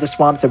wander the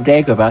swamps of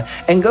Dagobah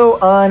and go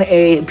on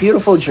a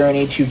beautiful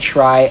journey to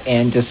try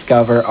and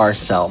discover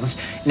ourselves.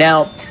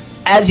 Now,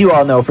 as you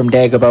all know from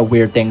Dagobah,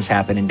 weird things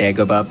happen in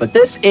Dagobah, but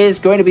this is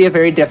going to be a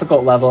very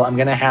difficult level. I'm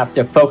going to have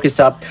to focus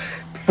up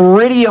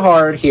pretty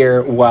hard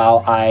here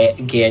while I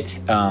get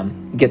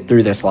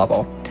through this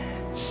level.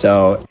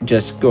 So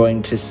just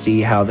going to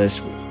see how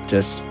this,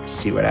 just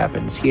see what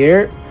happens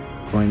here.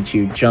 Going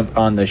to jump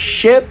on the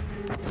ship,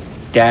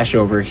 dash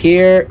over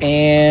here,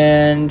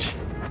 and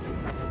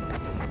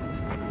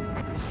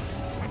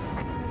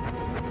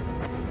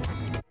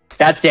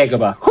that's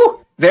Dagobah.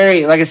 Whew,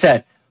 very, like I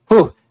said,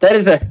 whew, that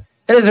is a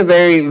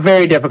very,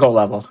 very difficult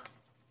level.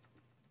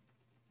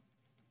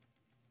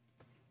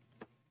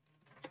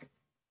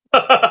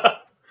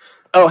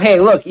 Oh, hey,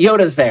 look,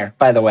 Yoda's there,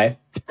 by the way.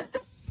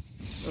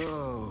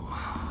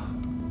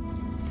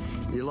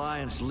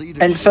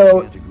 And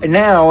so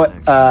now,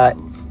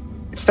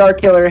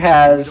 Starkiller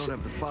has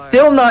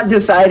still not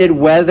decided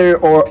whether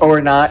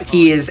or not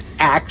he is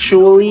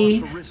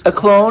actually a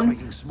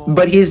clone,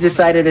 but he's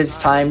decided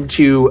it's time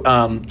to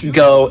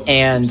go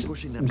and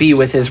be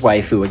with his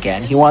waifu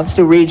again. He wants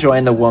to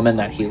rejoin the woman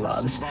that he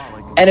loves.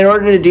 And in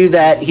order to do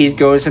that, he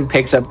goes and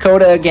picks up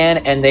Coda again,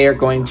 and they are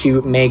going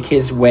to make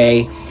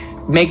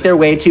their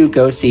way to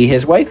go see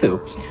his waifu.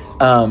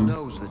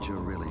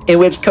 In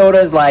which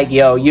Coda's like,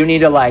 yo, you need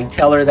to, like,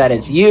 tell her that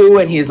it's you.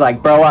 And he's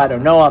like, bro, I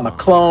don't know, I'm a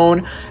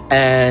clone.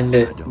 And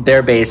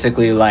they're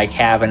basically, like,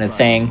 having a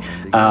thing.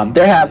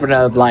 They're having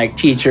a, like,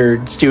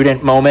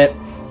 teacher-student moment.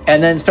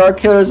 And then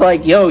Starkiller's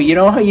like, yo, you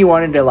know how you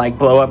wanted to, like,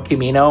 blow up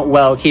Kamino?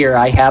 Well, here,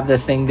 I have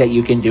this thing that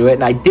you can do it.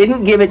 And I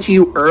didn't give it to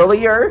you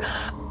earlier.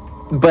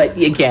 But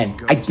again,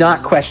 I'm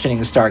not questioning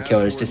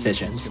Starkiller's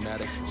decisions.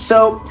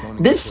 So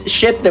this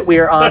ship that we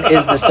are on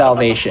is the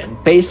Salvation.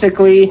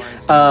 Basically,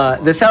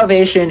 the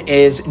Salvation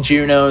is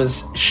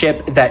Juno's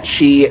ship that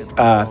she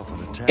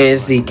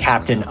is the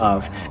captain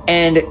of.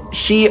 And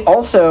she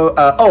also,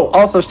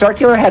 also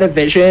Starkiller had a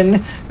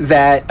vision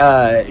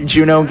that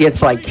Juno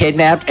gets like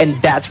kidnapped,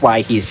 and that's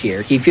why he's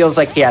here. He feels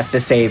like he has to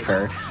save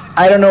her.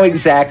 I don't know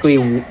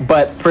exactly,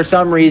 but for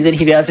some reason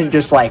he doesn't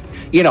just like,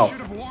 you know,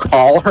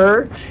 call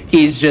her.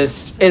 He's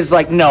just is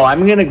like, no,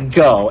 I'm gonna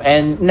go.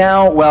 And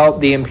now, well,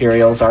 the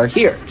Imperials are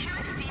here.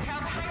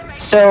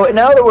 So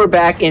now that we're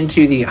back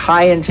into the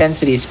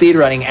high-intensity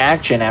speedrunning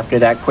action after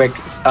that quick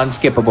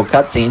unskippable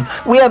cutscene,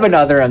 we have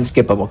another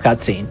unskippable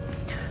cutscene.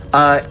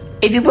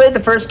 If you played the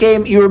first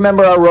game, you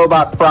remember our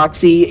robot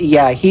Proxy.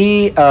 Yeah,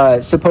 he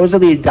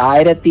supposedly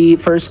died at the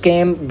first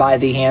game by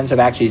the hands of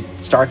actually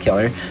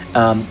Starkiller.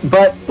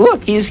 But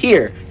look, he's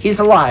here.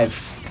 He's alive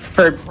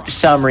for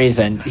some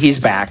reason. He's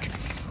back.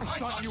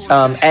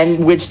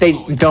 And which they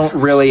don't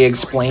really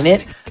explain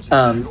it.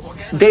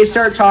 They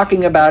start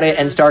talking about it,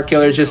 and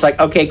Starkiller's just like,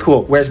 okay,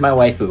 cool, where's my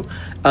waifu?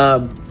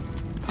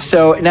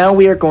 So now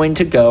we are going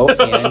to go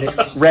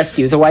and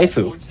rescue the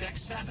waifu.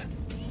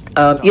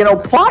 You know,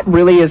 plot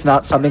really is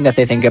not something that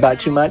they think about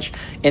too much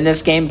in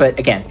this game, but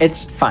again,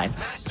 it's fine.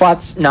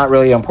 Plot's not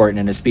really important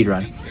in a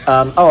speedrun.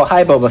 Oh,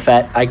 hi, Boba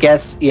Fett. I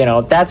guess, you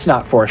know, that's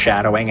not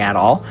foreshadowing at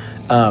all.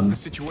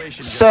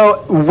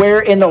 So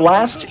where in the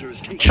last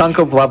chunk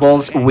of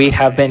levels we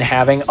have been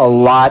having a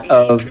lot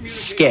of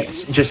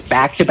skips, just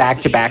back to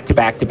back to back to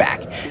back to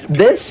back.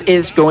 This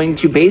is going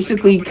to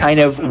basically kind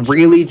of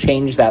really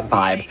change that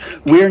vibe.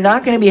 We're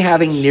not going to be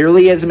having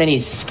nearly as many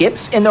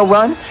skips in the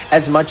run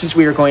as much as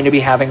we are going to be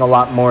having a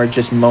lot more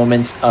just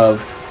moments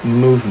of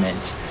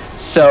movement.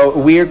 So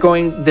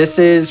this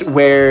is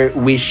where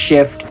we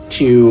shift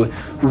to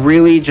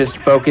really just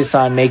focus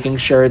on making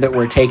sure that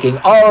we're taking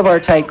all of our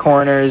tight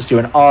corners,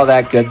 doing all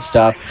that good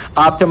stuff,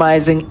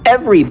 optimizing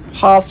every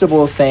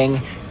possible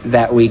thing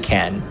that we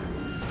can.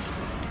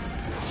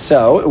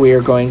 So we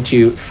are going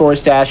to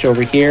force dash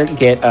over here,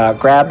 get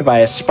grabbed by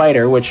a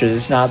spider, which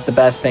is not the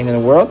best thing in the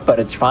world, but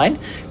it's fine,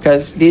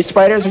 because these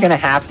spiders are going to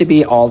have to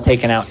be all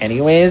taken out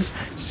anyways.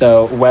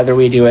 So whether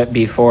we do it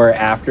before or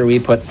after we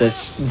put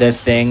this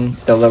thing,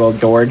 the little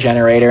door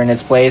generator in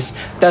its place,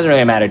 doesn't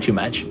really matter too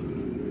much.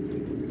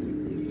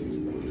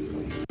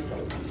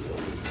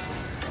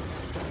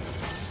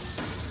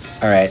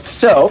 All right,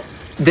 so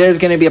there's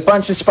going to be a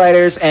bunch of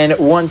spiders, and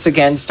once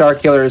again,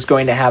 Starkiller is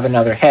going to have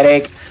another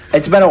headache.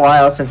 It's been a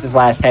while since his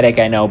last headache,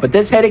 I know, but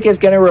this headache is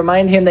going to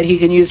remind him that he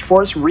can use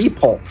Force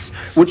Repulse,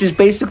 which is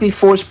basically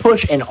Force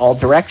Push in all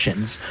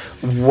directions.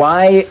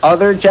 Why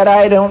other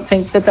Jedi don't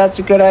think that that's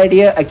a good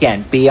idea?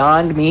 Again,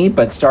 beyond me,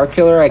 but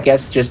Starkiller, I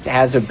guess, just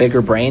has a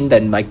bigger brain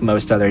than, like,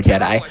 most other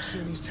Jedi.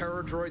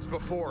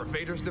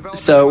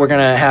 So we're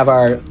going to have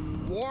our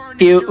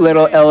cute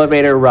little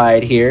elevator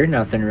ride here.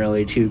 Nothing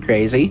really too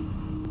crazy.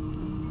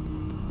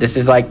 This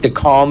is like the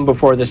calm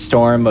before the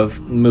storm of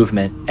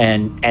movement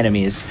and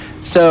enemies.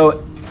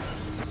 So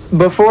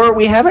before,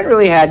 we haven't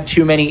really had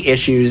too many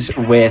issues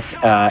with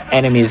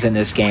enemies in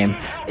this game.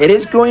 It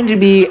is going to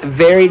be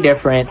very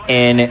different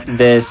in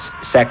this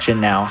section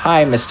now.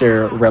 Hi,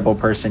 Mr. Rebel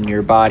person.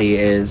 Your body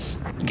is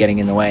getting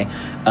in the way.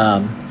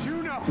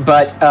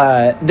 But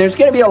there's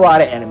going to be a lot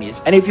of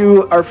enemies. And if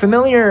you are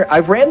familiar,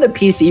 I've ran the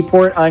PC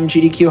port on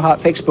GDQ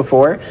Hotfix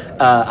before.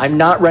 I'm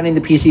not running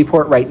the PC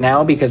port right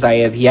now because I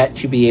have yet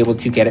to be able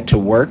to get it to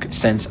work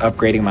since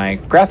upgrading my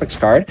graphics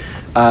card.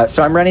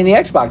 So I'm running the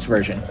Xbox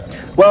version.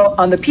 Well,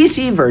 on the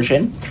PC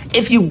version,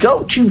 if you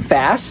go too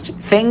fast,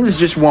 things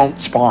just won't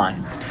spawn.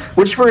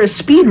 Which for a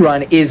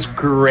speedrun is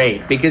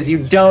great because you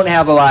don't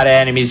have a lot of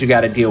enemies you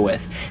got to deal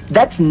with.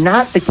 That's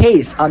not the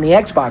case on the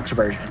Xbox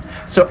version.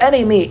 So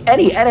any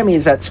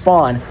enemies that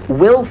spawn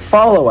will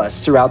follow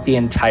us throughout the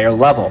entire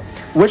level,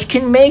 which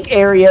can make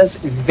areas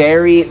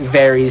very,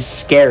 very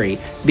scary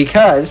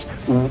because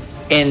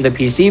in the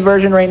PC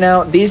version right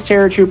now, these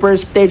Terror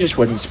Troopers, they just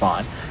wouldn't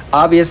spawn.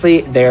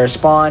 Obviously, they're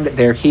spawned,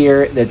 they're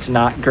here, that's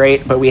not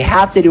great, but we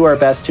have to do our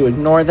best to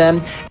ignore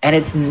them, and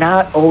it's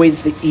not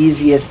always the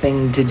easiest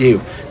thing to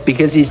do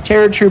because these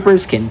Terror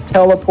Troopers can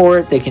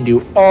teleport, they can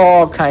do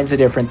all kinds of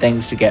different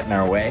things to get in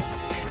our way.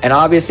 And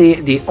obviously,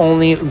 the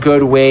only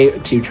good way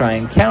to try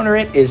and counter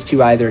it is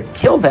to either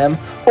kill them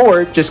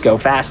or just go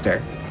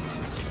faster,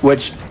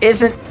 which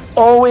isn't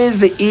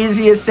always the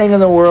easiest thing in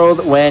the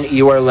world when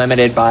you are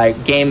limited by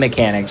game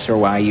mechanics or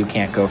why you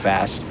can't go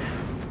fast.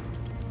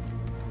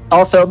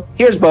 Also,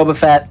 here's Boba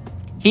Fett.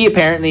 He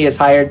apparently is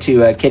hired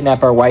to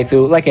kidnap our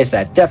waifu. Like I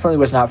said, definitely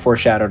was not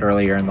foreshadowed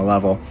earlier in the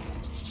level.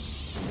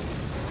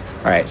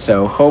 Alright,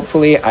 so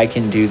hopefully I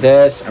can do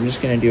this. I'm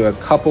just going to do a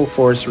couple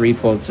force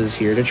repulses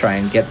here to try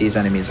and get these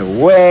enemies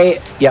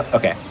away. Yep,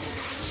 okay.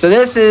 So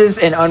this is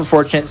an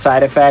unfortunate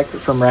side effect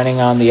from running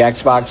on the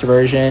Xbox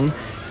version,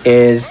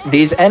 is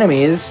these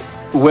enemies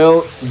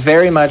will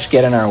very much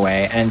get in our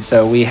way, and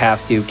so we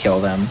have to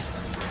kill them,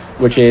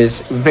 which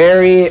is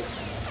very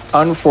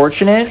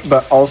unfortunate,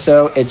 but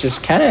also it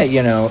just kind of,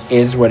 you know,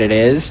 is what it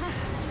is.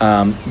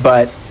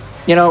 But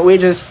you know, we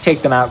just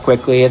take them out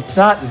quickly. It's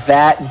not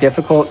that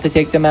difficult to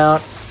take them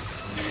out,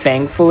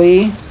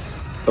 thankfully.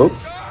 Oh,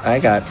 I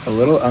got a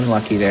little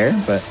unlucky there,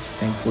 but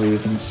thankfully we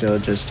can still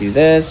just do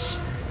this.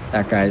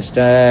 That guy's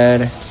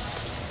dead.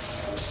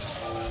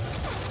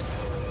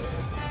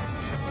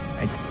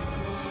 I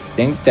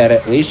think that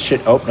at least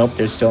should... Oh, nope,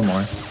 there's still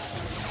more.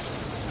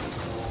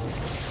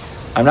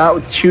 I'm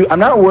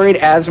not worried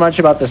as much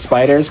about the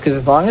spiders, because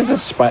as long as the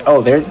spider...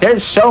 Oh,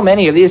 there's so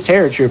many of these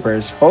terror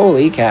troopers.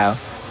 Holy cow.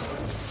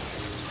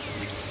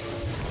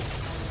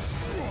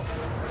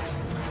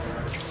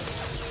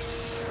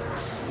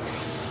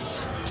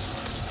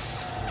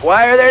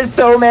 Why are there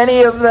so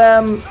many of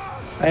them?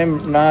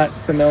 I'm not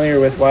familiar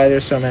with why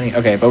there's so many.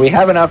 Okay, but we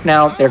have enough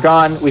now. They're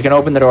gone. We can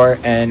open the door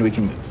and we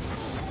can move.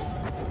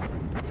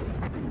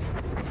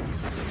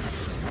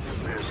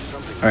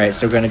 All right,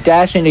 so we're going to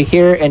dash into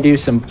here and do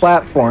some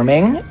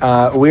platforming.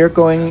 We're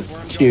going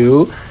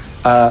to...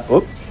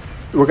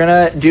 we're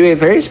going to do a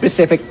very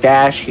specific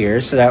dash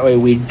here, so that way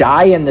we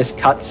die in this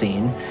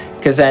cutscene,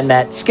 because then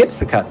that skips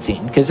the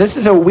cutscene. Because this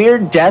is a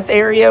weird death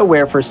area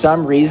where for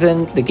some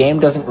reason the game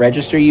doesn't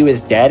register you as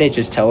dead. It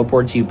just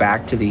teleports you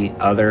back to the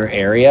other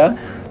area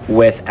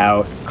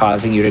without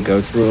causing you to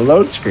go through a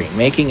load screen,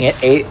 making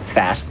it a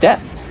fast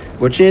death,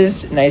 which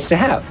is nice to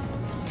have.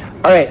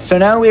 All right, so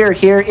now we are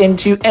here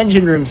into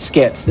engine room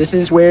skips. This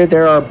is where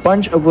there are a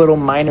bunch of little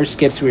minor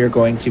skips we are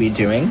going to be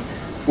doing,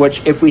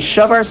 which if we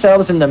shove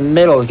ourselves in the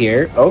middle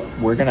here,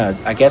 we're gonna,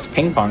 I guess,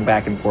 ping pong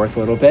back and forth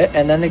a little bit,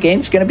 and then the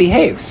game's gonna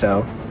behave,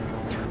 so.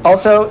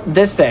 Also,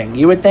 this thing,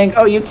 you would think,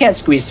 oh, you can't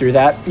squeeze through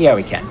that. Yeah,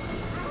 we can.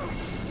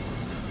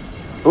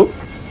 Oop,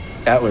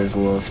 that was a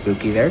little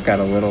spooky there. Got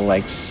a little,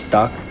 like,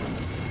 stuck.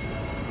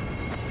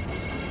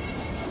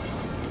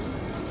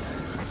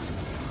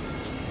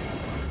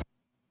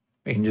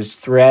 We can just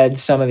thread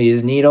some of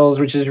these needles,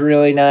 which is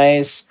really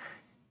nice.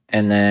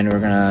 And then we're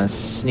gonna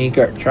sneak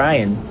or try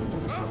and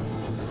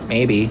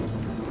maybe.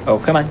 Oh,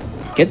 come on.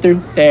 Get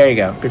through. There you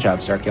go. Good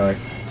job, Star Killer.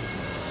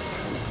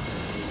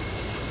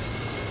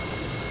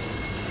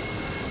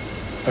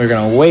 We're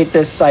gonna wait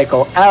this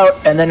cycle out,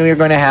 and then we're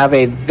gonna have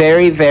a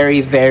very,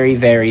 very, very,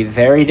 very,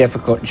 very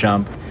difficult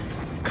jump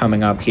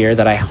coming up here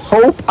that I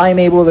hope I'm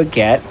able to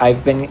get.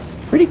 I've been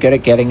pretty good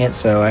at getting it,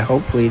 so I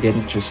hopefully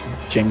didn't just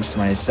jinx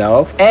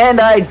myself. And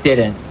I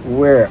didn't.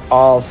 We're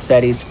all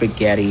setty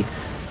spaghetti.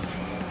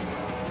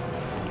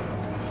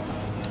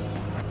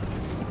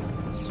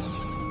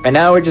 And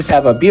now we just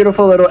have a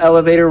beautiful little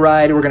elevator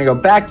ride. We're going to go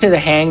back to the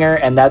hangar,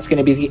 and that's going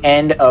to be the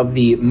end of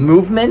the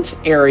movement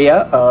area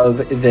of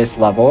this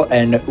level.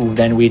 And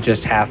then we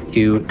just have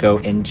to go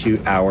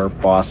into our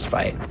boss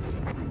fight.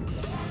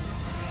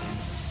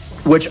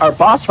 Which our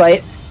boss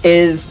fight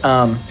is,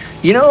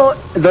 you know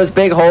those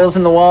big holes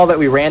in the wall that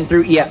we ran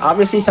through? Yeah,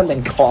 obviously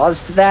something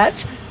caused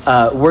that.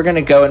 We're going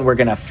to go and we're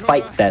going to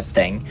fight that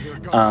thing.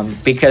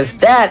 Because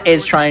that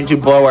is trying to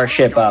blow our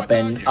ship up,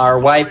 and our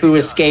waifu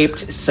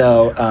escaped,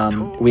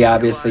 so we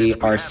obviously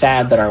are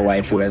sad that our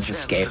waifu has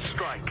escaped,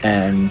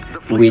 and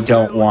we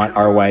don't want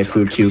our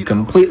waifu to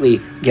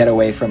completely get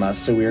away from us,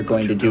 so we're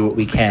going to do what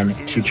we can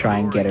to try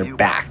and get her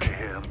back.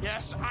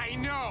 Yes, I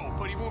know,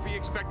 but he won't be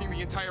expecting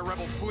the entire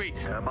rebel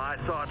fleet. My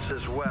thoughts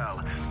as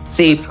well.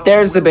 See,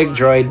 there's the big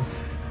droid.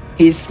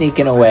 He's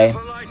sneaking away.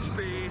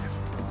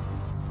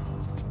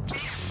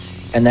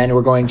 And then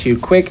we're going to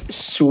quick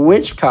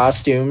switch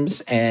costumes,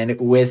 and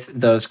with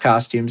those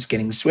costumes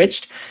getting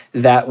switched,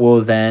 that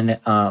will then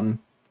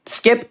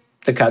skip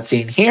the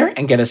cutscene here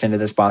and get us into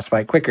this boss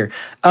fight quicker.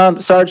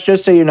 Sarge,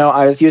 just so you know,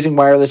 I was using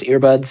wireless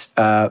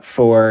earbuds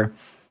for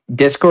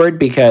Discord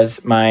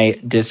because my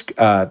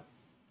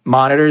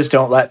monitors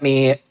don't let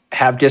me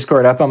have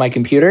Discord up on my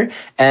computer,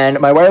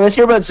 and my wireless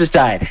earbuds just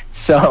died.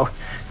 So,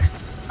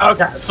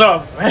 okay,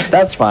 so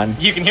that's fun.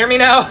 You can hear me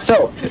now.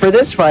 So for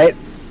this fight,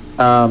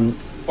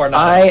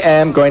 I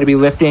am going to be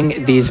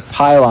lifting these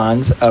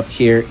pylons up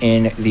here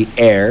in the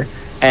air,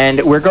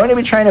 and we're going to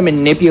be trying to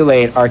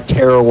manipulate our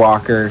Terror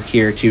Walker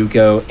here to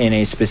go in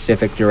a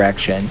specific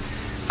direction.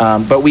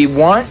 But we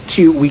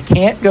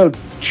can't go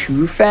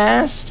too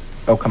fast.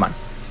 Oh, come on.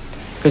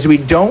 Because we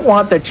don't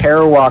want the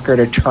Terror Walker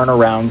to turn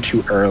around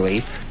too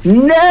early.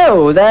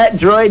 No, that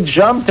droid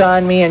jumped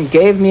on me and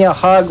gave me a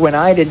hug when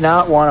I did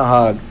not want a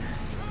hug.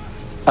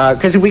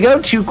 Because if we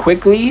go too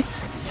quickly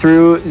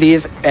through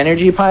these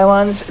energy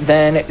pylons,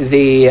 then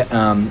the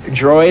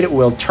droid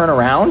will turn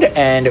around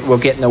and will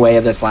get in the way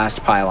of this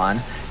last pylon.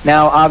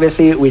 Now,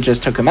 obviously, we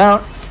just took him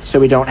out, so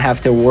we don't have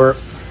to work.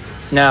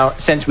 Now,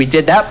 since we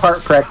did that part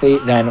correctly,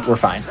 then we're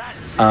fine.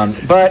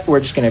 But we're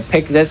just going to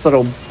pick this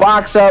little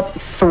box up,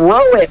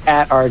 throw it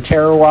at our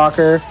Terror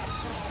Walker,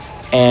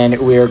 and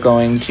we're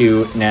going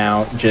to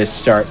now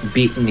just start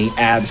beating the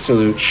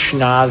absolute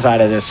schnoz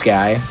out of this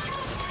guy.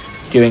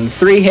 Doing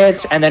 3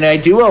 hits, and then I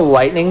do a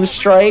lightning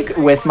strike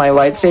with my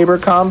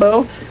lightsaber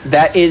combo.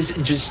 That is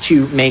just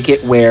to make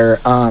it where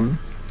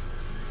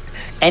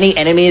any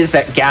enemies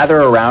that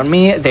gather around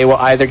me, they will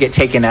either get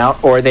taken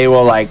out or they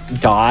will like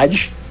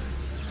dodge.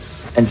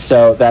 And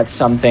so that's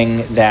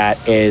something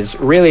that is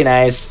really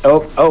nice.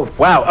 Oh,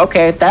 wow,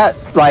 okay,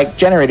 that like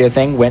generator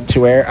thing went to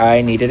where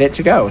I needed it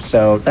to go.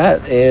 So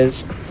that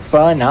is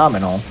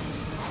phenomenal.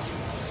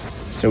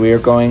 So we are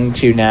going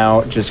to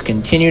now just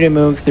continue to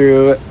move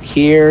through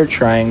here,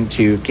 trying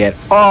to get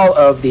all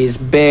of these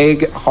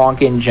big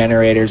honking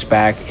generators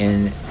back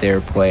in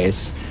their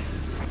place.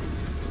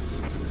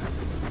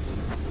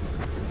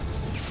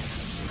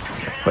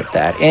 Put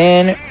that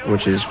in,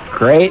 which is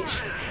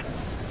great.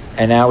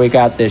 And now we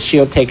got the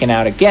shield taken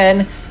out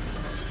again.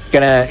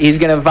 He's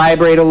gonna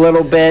vibrate a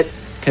little bit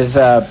because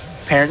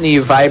apparently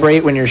you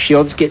vibrate when your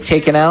shields get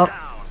taken out.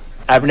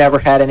 I've never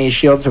had any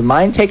shields of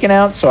mine taken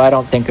out, so I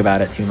don't think about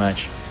it too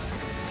much.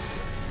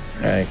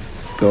 All right,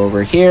 go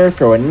over here,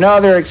 throw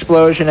another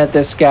explosion at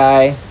this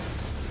guy.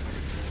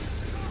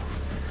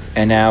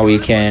 And now we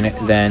can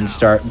then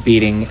start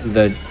beating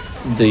the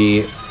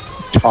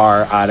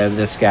tar out of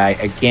this guy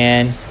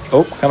again.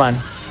 Oh, come on.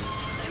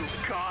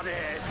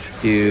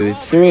 2,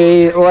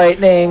 3,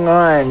 lightning.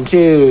 1,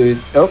 2.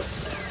 Oh,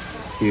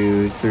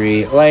 2,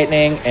 3,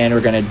 lightning. And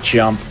we're going to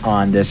jump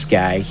on this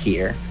guy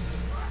here.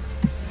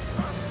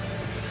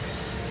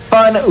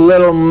 Fun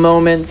little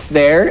moments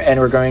there. And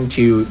we're going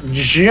to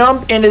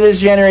jump into this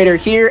generator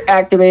here,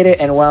 activate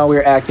it. And while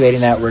we're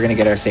activating that, we're going to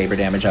get our saber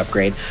damage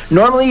upgrade.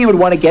 Normally, you would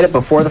want to get it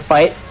before the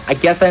fight. I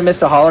guess I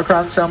missed a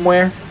holocron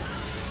somewhere.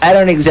 I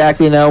don't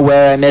exactly know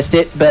where I missed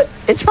it, but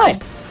it's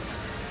fine.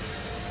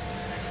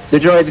 The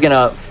droid's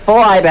gonna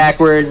fly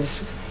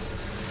backwards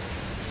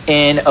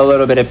in a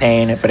little bit of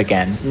pain, but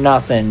again,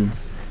 nothing.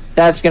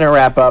 That's gonna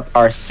wrap up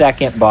our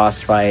second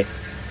boss fight.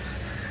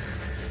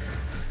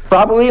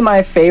 Probably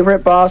my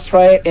favorite boss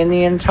fight in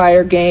the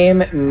entire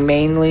game,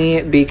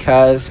 mainly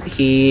because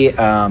he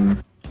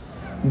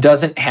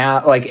doesn't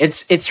have, like,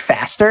 it's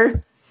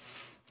faster,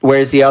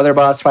 whereas the other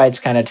boss fights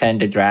kind of tend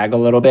to drag a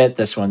little bit.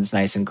 This one's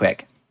nice and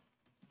quick.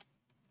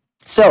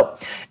 So,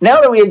 now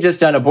that we have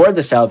just done Aboard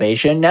the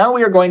Salvation, now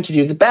we are going to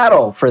do the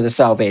battle for the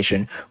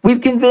Salvation.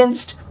 We've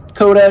convinced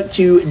Coda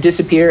to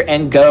disappear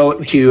and go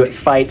to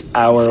fight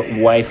our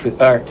waifu,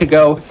 or to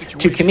go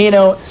to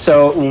Camino,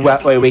 so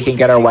that way we can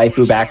get our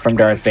waifu back from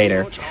Darth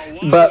Vader.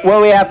 But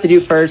what we have to do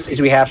first is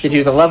we have to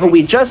do the level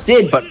we just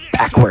did, but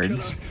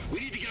backwards.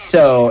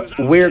 So,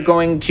 we're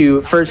going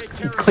to first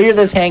clear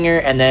this hangar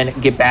and then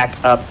get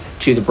back up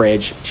to the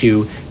bridge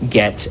to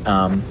get,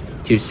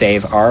 to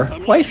save our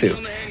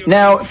waifu.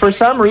 Now, for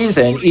some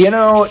reason, you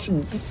know,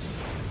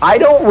 I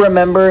don't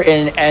remember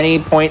in any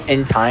point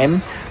in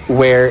time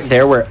where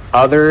there were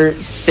other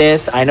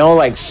Sith. I know,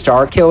 like,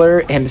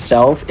 Starkiller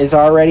himself is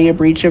already a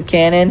breach of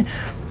canon,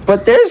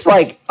 but there's,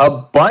 like, a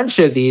bunch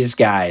of these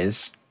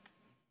guys.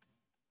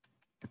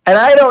 And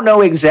I don't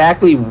know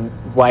exactly,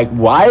 like,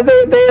 why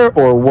they're there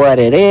or what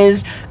it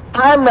is.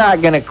 I'm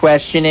not going to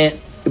question it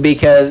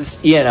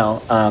because, you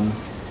know,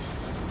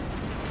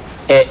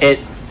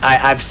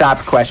 I've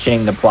stopped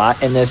questioning the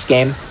plot in this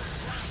game.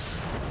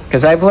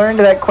 Because I've learned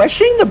that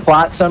questioning the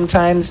plot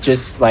sometimes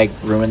just, like,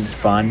 ruins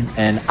fun.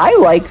 And I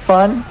like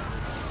fun.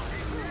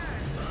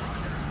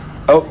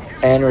 Oh,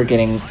 and we're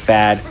getting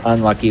bad,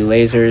 unlucky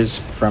lasers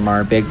from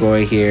our big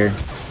boy here.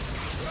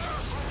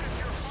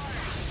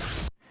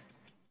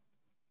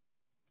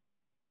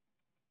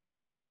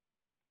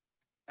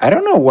 I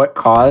don't know what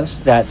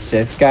caused that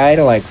Sith guy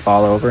to, like,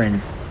 fall over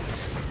and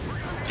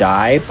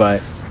die,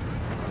 but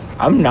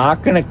I'm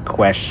not going to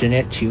question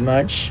it too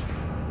much.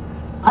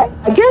 I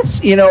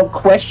guess, you know,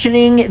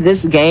 questioning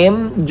this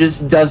game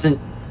just doesn't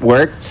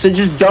work. So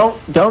just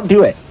don't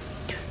do it.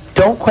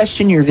 Don't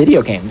question your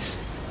video games,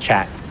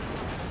 chat.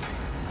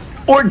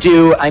 Or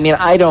do. I mean,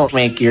 I don't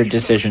make your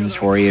decisions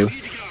for you.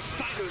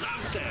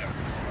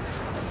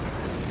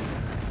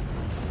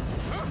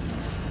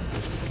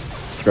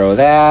 Throw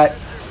that.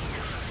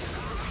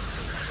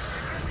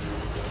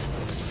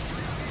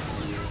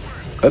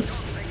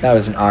 Oops. That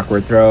was an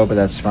awkward throw, but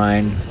that's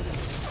fine.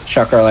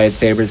 Chuck our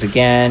lightsabers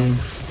again.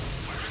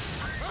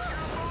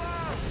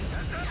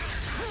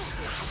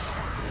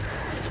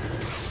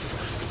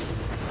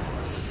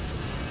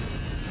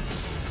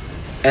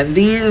 And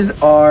these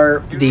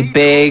are the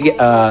big, you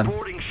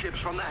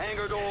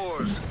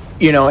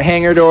know,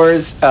 hangar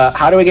doors.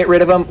 How do we get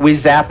rid of them? We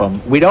zap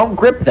them. We don't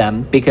grip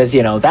them because,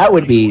 you know, that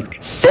would be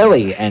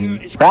silly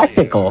and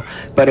practical.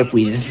 But if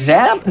we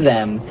zap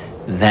them,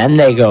 then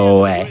they go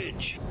away.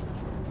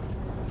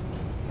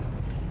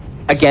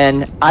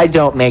 Again, I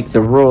don't make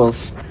the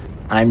rules.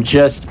 I'm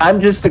just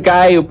the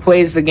guy who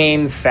plays the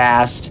game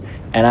fast,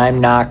 and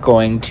I'm not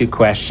going to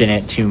question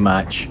it too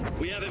much.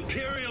 We have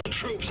Imperial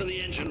troops in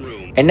the engine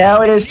room. And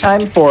now it is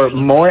time for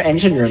more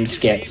engine room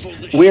skits.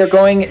 We are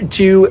going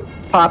to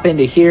pop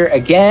into here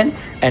again,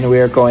 and we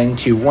are going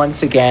to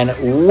once again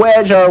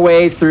wedge our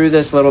way through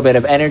this little bit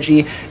of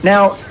energy.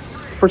 Now,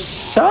 for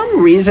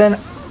some reason,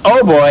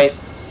 oh boy.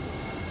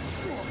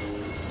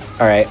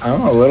 All right,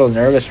 I'm a little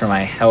nervous for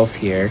my health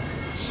here.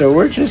 So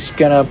we're just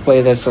gonna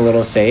play this a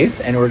little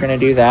safe, and we're gonna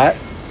do that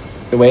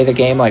the way the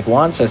game like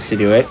wants us to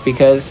do it,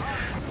 because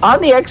on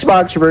the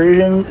Xbox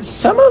version,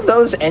 some of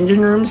those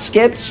engine room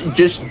skips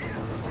just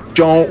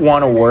don't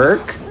want to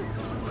work.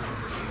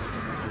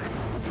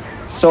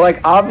 So like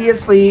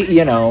obviously,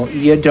 you know,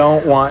 you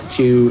don't want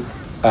to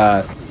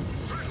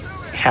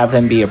have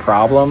them be a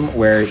problem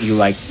where you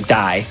like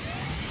die.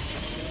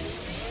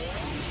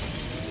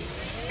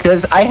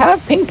 because I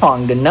have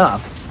ping-ponged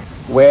enough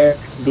where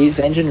these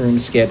engine room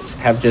skips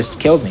have just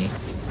killed me.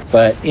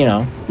 But, you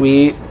know,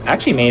 we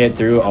actually made it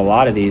through a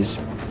lot of these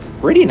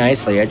pretty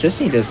nicely. I just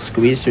need to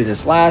squeeze through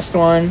this last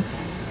one.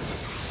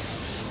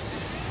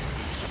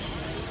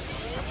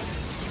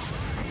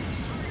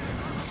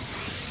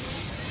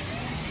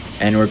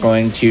 And we're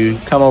going to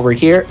come over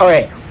here. All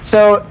right,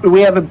 so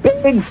we have a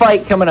big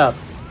fight coming up.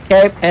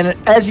 Okay, and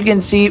as you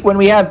can see, when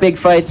we have big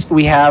fights,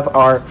 we have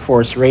our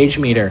force rage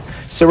meter.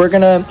 So we're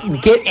gonna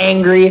get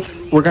angry,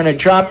 we're gonna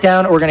drop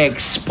down, we're gonna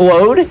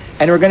explode,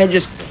 and we're gonna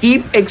just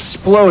keep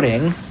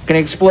exploding. Gonna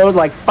explode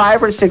like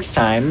 5 or 6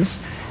 times,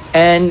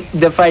 and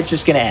the fight's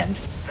just gonna end.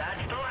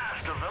 That's the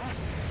last of them.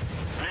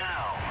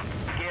 Now,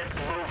 get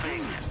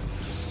moving.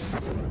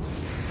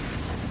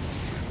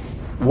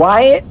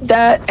 Why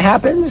that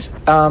happens,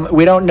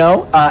 we don't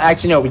know.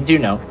 Actually, no, we do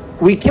know.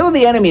 We kill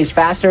the enemies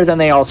faster than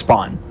they all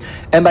spawn.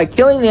 And by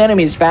killing the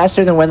enemies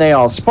faster than when they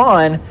all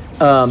spawn,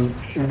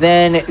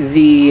 then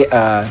the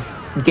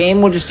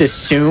game will just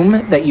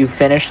assume that you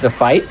finish the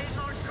fight.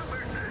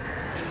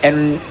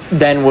 And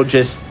then we'll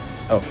just...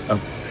 Oh,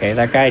 okay,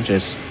 that guy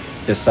just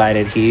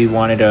decided he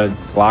wanted to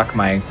block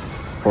my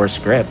horse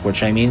grip,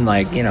 which I mean,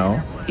 like, you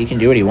know, he can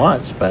do what he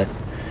wants, but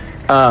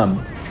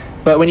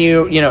when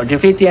you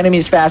defeat the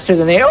enemies faster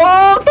than they...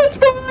 Oh, that's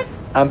fine!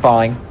 I'm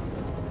falling.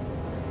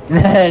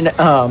 Then,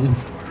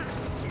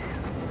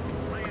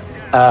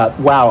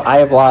 wow, I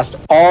have lost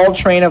all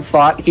train of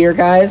thought here,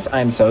 guys.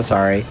 I'm so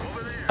sorry.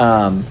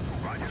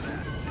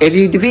 If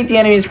you defeat the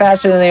enemies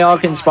faster than they all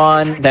can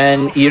spawn,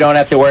 then you don't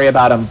have to worry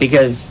about them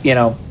because, you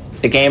know,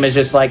 the game is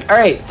just like, all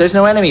right, there's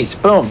no enemies.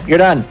 Boom, you're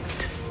done.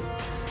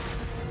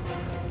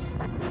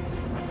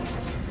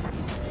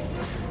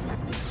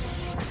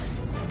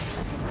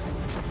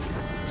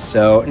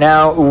 So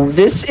now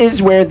this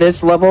is where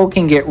this level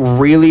can get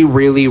really,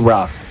 really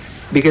rough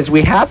because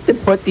we have to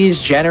put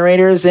these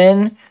generators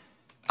in.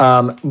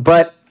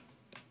 But,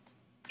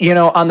 you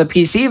know, on the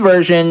PC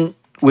version,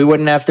 we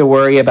wouldn't have to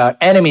worry about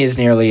enemies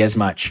nearly as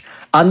much.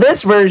 On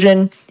this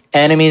version,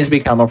 enemies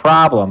become a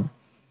problem.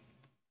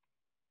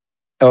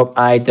 Oh,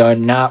 I do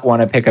not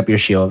want to pick up your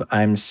shield.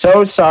 I'm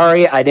so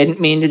sorry. I didn't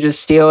mean to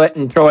just steal it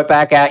and throw it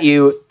back at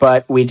you,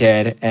 but we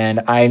did.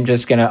 And I'm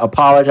just going to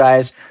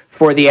apologize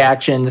for the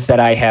actions that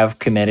I have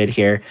committed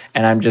here.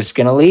 And I'm just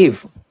going to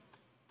leave.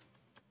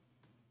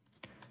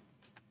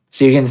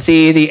 So you can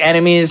see the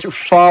enemies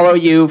follow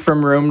you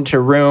from room to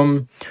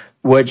room,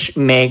 which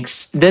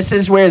makes... This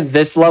is where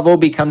this level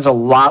becomes a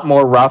lot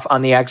more rough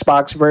on the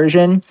Xbox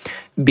version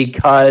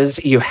because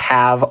you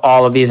have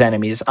all of these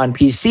enemies. On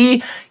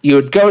PC, you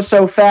would go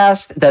so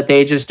fast that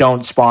they just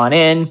don't spawn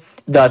in,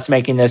 thus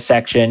making this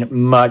section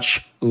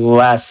much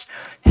less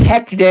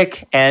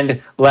hectic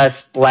and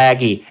less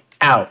laggy.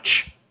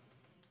 Ouch.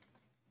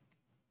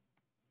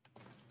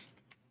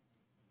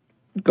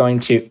 Going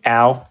to...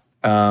 Ow.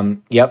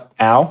 Yep,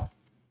 ow.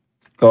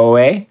 Go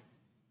away.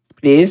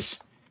 Please.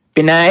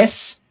 Be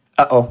nice.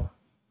 Uh-oh.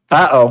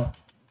 Uh-oh.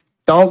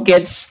 Don't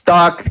get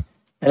stuck.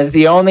 That is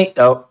the only...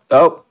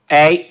 Oh,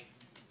 hey.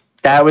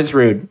 That was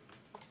rude.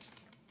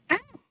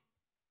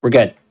 We're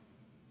good.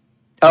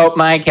 Oh,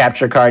 my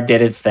capture card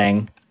did its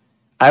thing.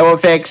 I will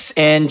fix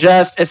in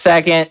just a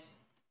second.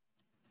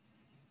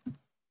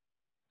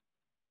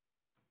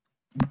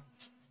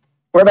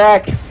 We're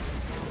back.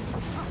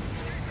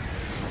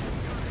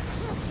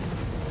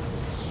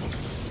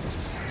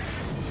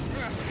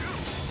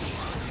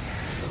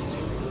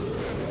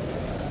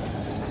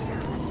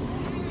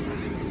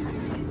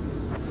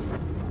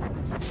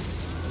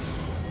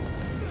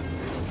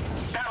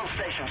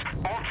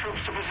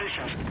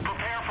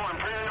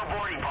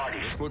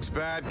 Looks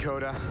bad,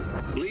 Coda.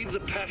 Leave the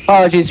passenger.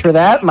 Apologies for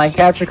that. My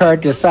capture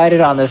card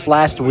decided on this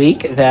last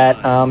week that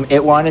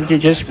it wanted to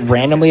just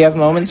randomly have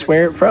moments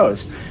where it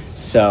froze.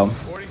 So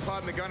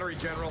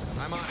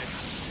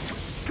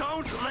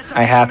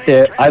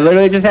I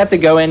literally just have to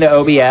go into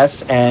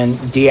OBS and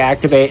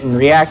deactivate and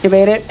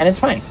reactivate it, and it's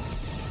fine.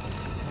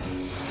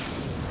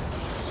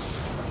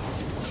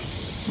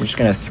 We're just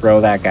gonna throw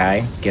that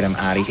guy, get him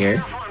out of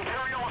here.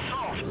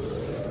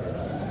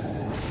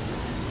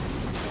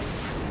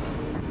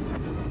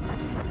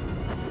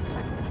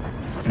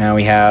 Now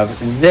we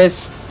have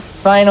this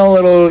final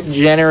little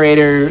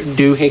generator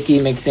doohickey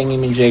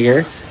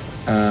McThingy-majigger.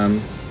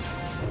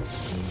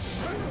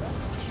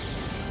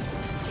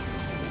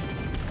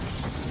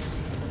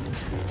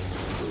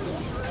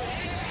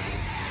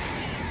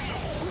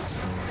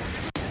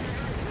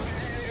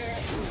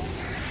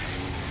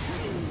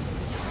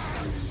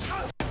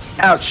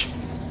 Ouch.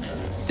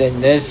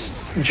 Then this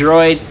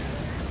droid...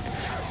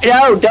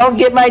 No, don't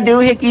get my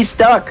doohickey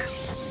stuck.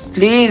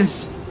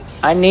 Please.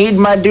 I need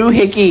my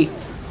doohickey.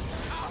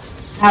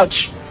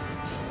 Ouch.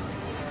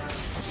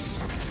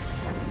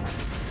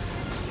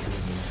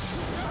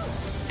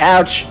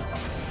 Ouch.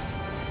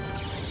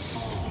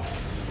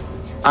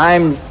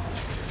 I'm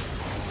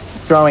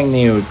throwing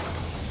you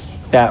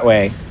that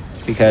way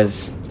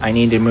because I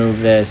need to move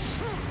this.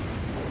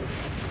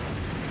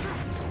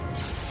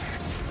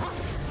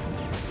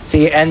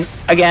 See, and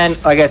again,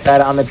 like I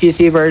said, on the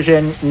PC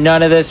version,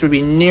 none of this would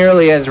be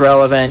nearly as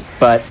relevant,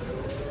 but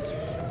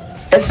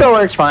it still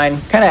works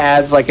fine. Kind of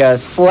adds like a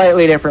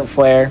slightly different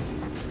flair.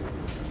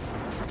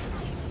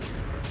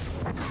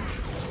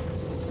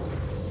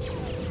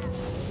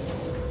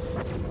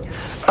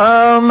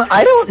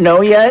 I don't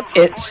know yet.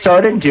 It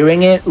started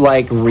doing it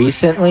like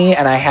recently,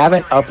 and I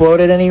haven't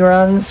uploaded any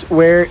runs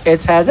where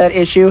it's had that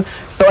issue.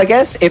 So I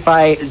guess if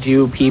I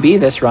do PB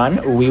this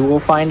run, we will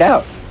find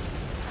out.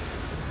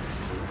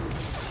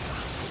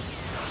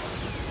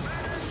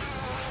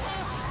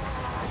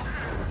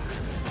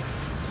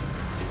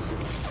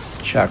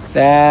 Chuck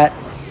that.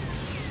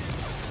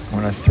 I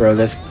want to throw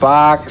this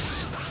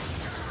box.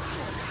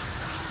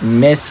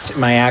 Missed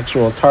my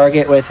actual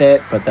target with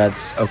it, but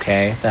that's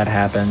okay. That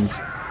happens.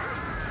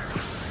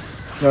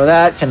 Throw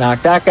that to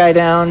knock that guy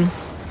down.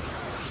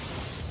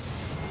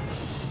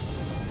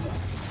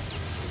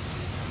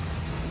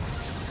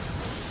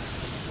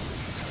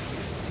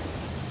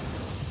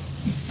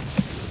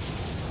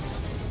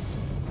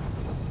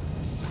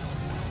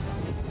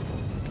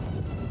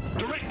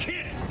 Direct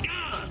hit!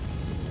 Gone!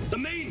 The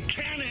main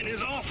cannon is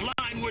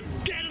offline. We're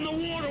dead in the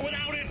water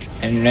without it.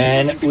 And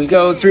then we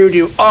go through,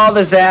 do all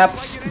the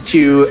zaps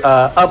to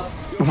up.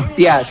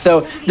 Yeah,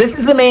 so this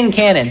is the main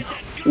cannon.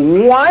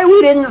 Why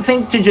we didn't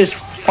think to just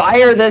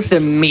fire this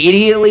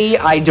immediately,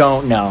 I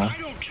don't know. I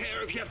don't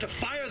care if you have to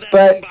fire that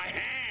But- thing by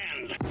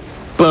hand.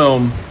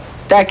 Boom.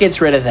 That gets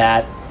rid of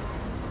that.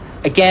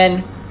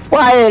 Again,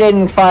 why I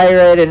didn't fire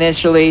it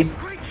initially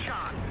Great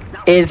shot.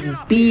 Now is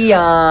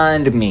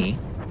beyond me.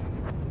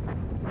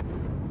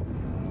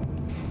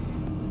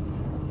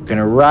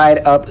 Gonna ride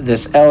up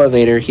this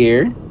elevator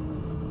here.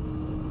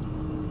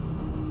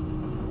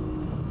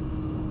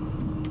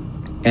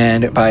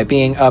 And by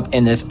being up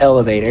in this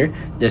elevator,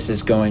 this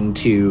is going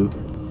to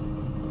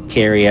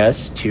carry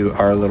us to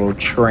our little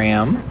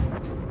tram.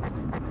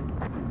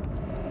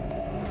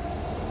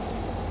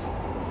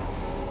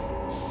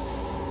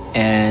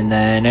 And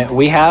then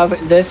we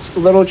have this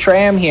little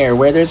tram here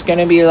where there's going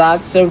to be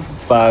lots of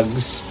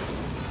bugs.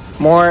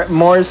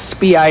 More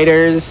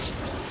spiders.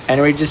 And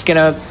we're just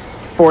going to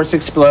force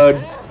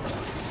explode.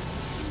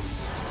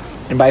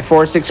 And by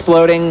force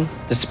exploding,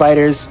 the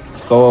spiders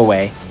go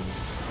away.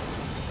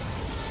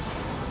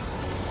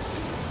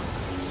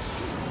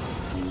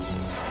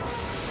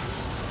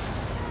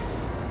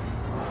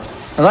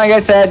 And like I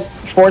said,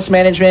 force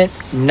management,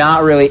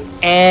 not really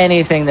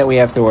anything that we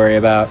have to worry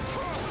about.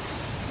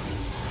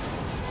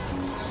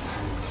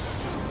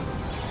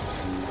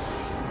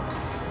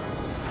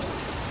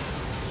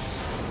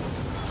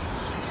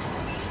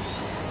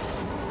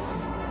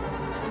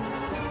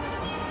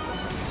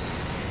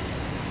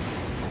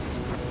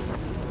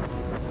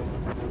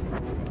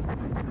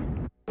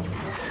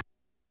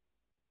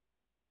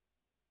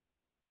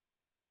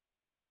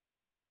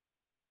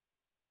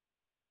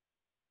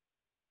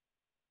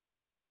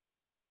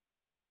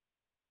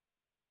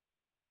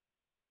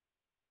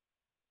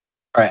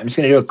 All right, I'm just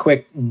going to do a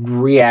quick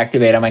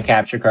reactivate on my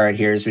capture card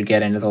here as we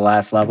get into the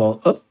last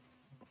level. Oh.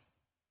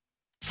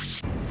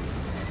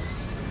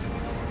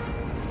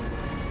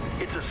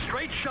 It's a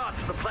straight shot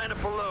to the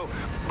planet below,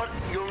 but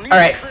you'll need All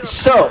right,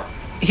 so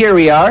here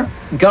we are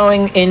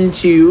going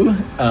into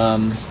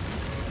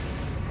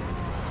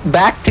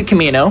back to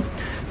Camino.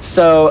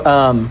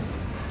 So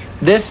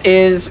this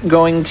is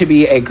going to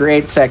be a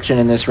great section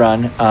in this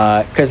run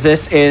because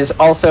this is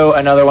also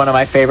another one of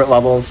my favorite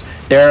levels.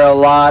 There are a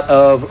lot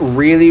of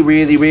really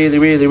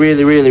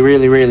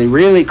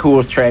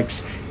cool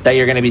tricks that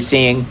you're going to be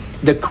seeing.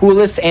 The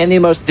coolest and the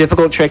most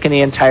difficult trick in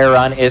the entire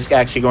run is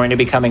actually going to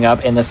be coming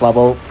up in this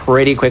level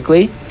pretty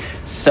quickly.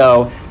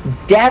 So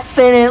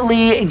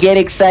definitely get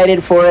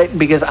excited for it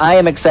because I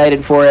am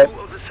excited for it.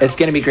 It's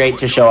going to be great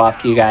to show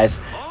off to you guys.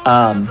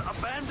 But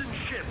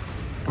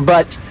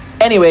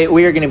anyway,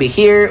 we are going to be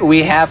here.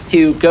 We have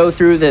to go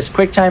through this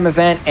QuickTime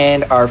event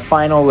and our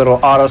final little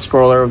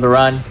auto-scroller of the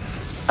run.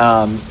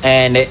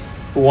 And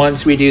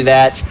once we do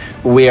that,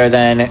 we are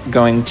then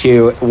going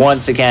to,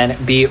 once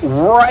again, be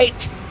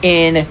right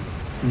in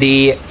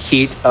the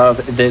heat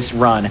of this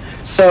run.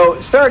 So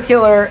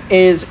Starkiller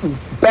is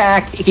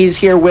back. He's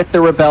here with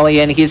the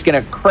Rebellion. He's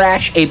going to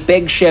crash a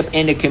big ship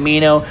into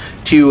Camino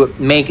to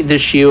make the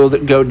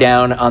shield go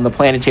down on the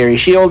planetary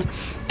shield.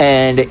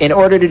 And in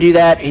order to do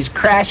that, he's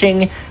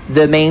crashing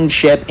the main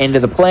ship into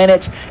the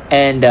planet,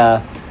 and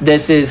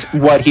this is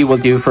what he will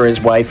do for his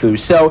waifu.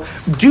 So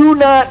do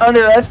not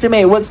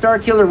underestimate what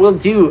Starkiller will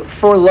do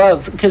for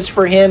love, because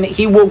for him,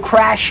 he will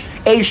crash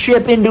a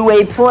ship into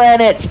a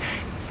planet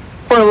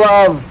for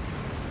love.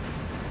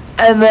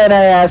 And then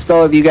I ask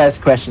all of you guys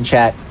a question,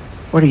 chat.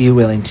 What are you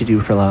willing to do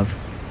for love?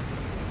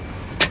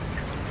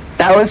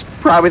 That was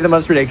probably the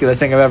most ridiculous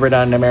thing I've ever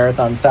done in a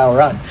marathon-style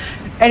run.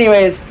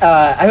 Anyways,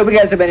 I hope you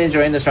guys have been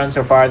enjoying this run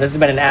so far. This has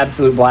been an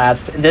absolute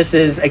blast. This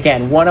is,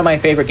 again, one of my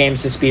favorite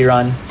games to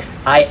speedrun.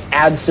 I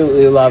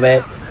absolutely love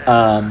it.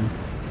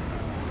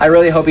 I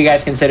really hope you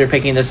guys consider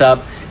picking this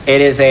up.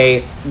 It is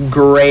a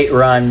great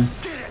run.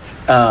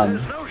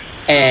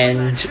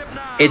 And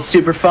It's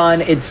super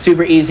fun. It's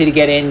super easy to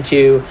get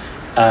into,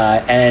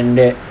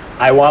 and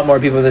I want more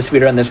people to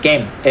speedrun this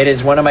game. It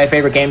is one of my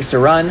favorite games to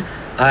run.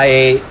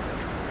 I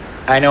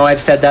know I've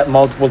said that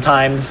multiple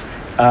times.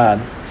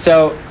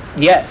 So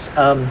yes,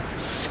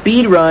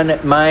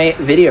 speedrun my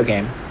video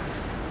game.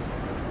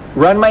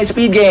 Run my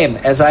speed game,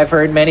 as I've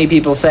heard many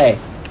people say.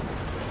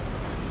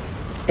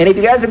 And if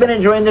you guys have been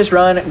enjoying this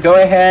run,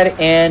 go ahead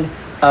and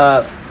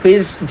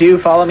please do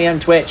follow me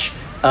on Twitch.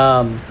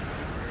 Oddly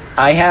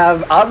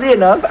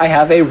enough, I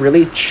have a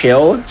really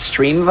chill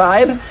stream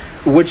vibe,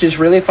 which is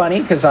really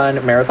funny because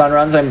on marathon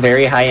runs, I'm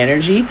very high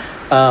energy.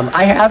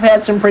 I have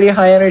had some pretty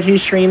high energy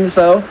streams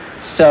though,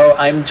 so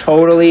I'm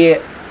totally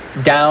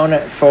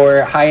down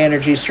for high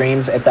energy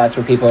streams if that's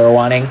what people are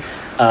wanting.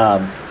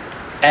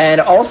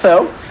 And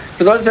also,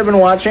 for those that have been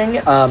watching,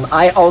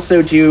 I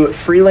also do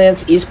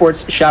freelance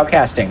esports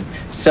shoutcasting.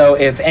 So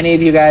if any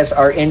of you guys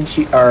are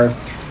into our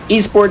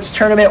esports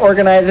tournament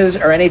organizers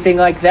or anything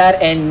like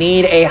that and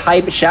need a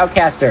hype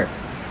shoutcaster,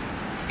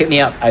 hit me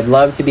up. I'd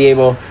love to be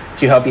able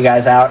to help you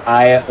guys out.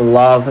 I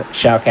love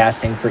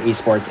shoutcasting for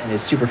esports and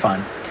it's super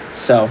fun.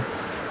 So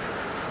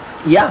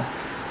yeah.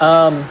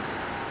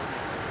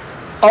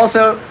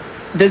 Also,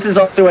 this is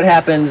also what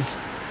happens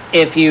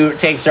if you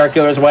take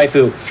Starkiller's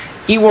waifu.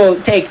 He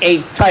will take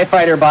a TIE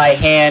fighter by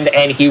hand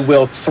and he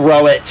will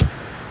throw it.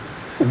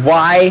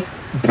 Why?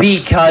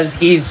 Because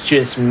he's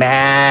just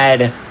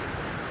mad.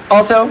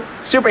 Also,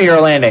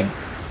 superhero landing.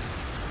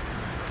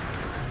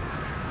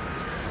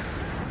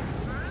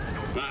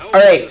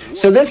 Alright,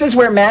 so this is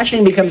where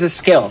mashing becomes a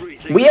skill.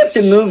 We have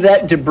to move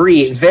that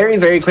debris very,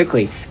 very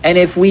quickly. And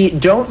if we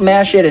don't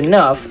mash it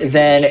enough,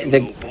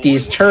 then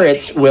these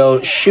turrets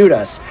will shoot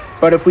us.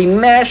 But if we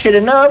mash it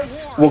enough,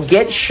 we'll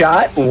get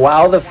shot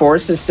while the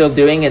force is still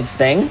doing its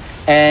thing,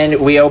 and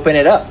we open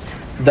it up,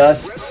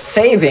 thus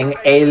saving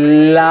a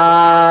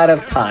lot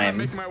of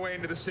time.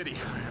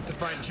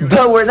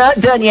 But we're not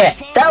done yet.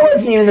 That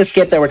wasn't even the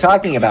skip that we're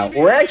talking about.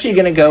 We're actually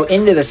going to go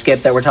into the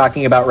skip that we're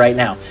talking about right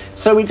now.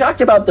 So we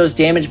talked about those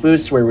damage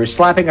boosts where we're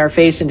slapping our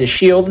face into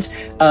shields.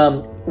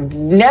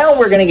 Now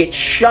we're going to get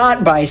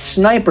shot by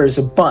snipers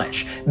a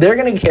bunch. They're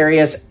going to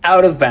carry us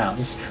out of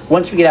bounds.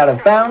 Once we get out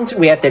of bounds,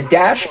 we have to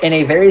dash in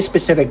a very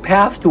specific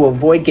path to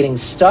avoid getting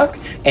stuck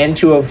and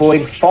to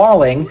avoid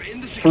falling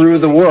through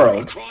the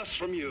world.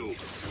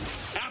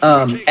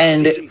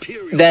 And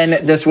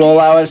then this will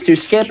allow us to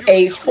skip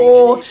a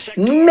whole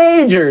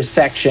major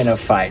section of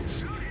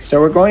fights. So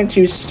we're going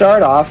to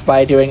start off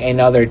by doing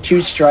another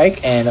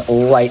 2-strike and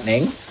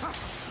lightning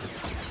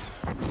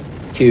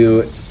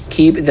to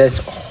keep this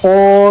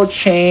whole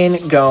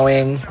chain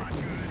going.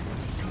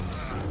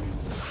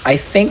 I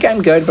think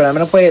I'm good, but I'm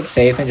going to play it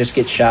safe and just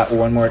get shot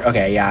one more.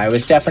 Okay, yeah, I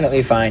was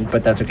definitely fine,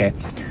 but that's okay.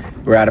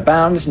 We're out of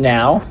bounds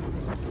now.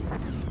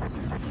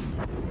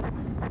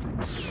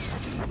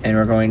 And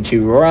we're going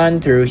to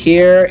run through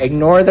here.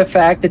 Ignore the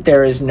fact that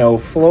there is no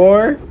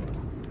floor.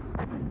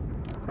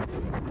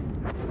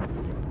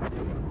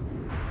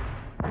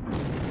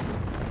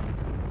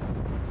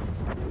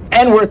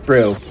 And we're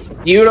through.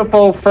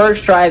 Beautiful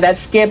first try. That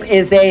skip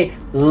is a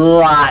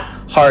lot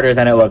harder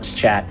than it looks,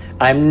 chat.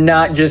 I'm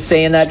not just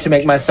saying that to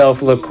make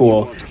myself look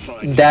cool.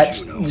 That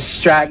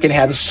strat can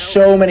have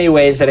so many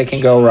ways that it can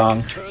go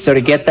wrong. So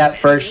to get that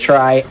first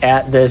try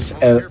at this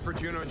on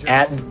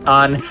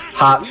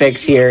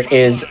Hotfix here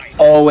is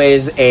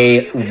always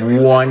a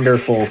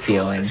wonderful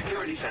feeling.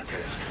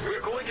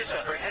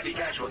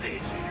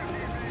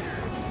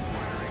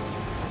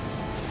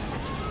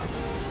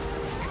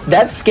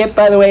 That skip,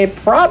 by the way,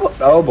 probably...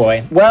 Oh,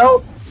 boy.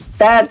 Well,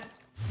 that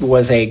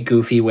was a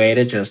goofy way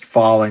to just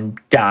fall and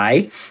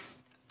die.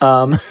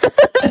 But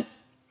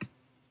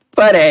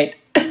hey,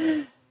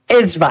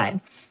 it's fine.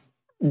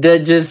 The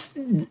just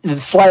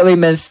slightly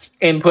missed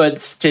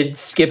inputs to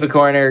skip a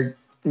corner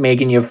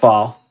making you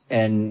fall.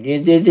 And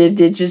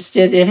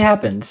it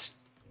happens.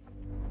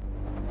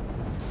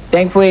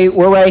 Thankfully,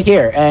 we're right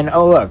here. And,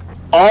 oh, look.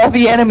 All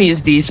the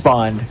enemies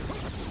despawned.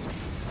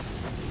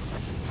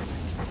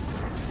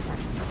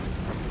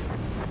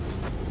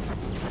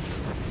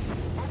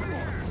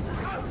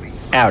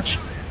 Ouch.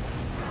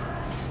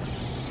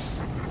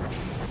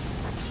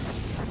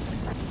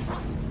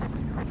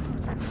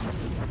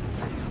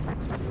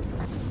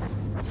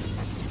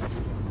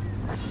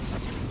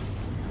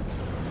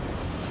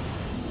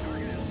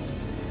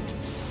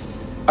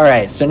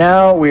 Alright, so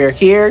now we're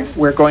here.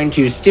 We're going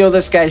to steal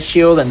this guy's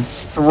shield and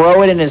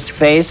throw it in his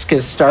face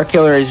because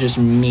Starkiller is just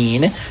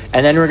mean.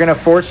 And then we're going to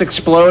force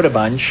explode a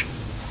bunch.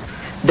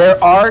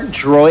 There are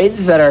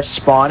droids that are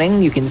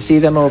spawning. You can see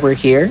them over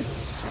here.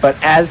 But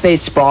as they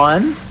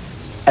spawn,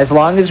 as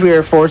long as we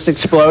are force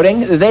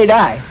exploding, they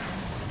die.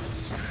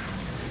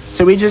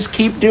 So we just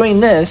keep doing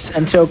this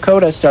until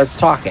Coda starts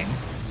talking.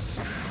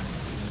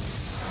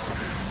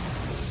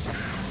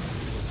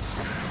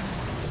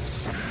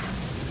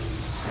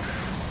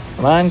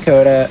 Come on,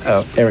 Coda.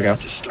 Oh, there we go.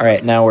 All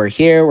right, now we're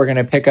here. We're going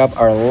to pick up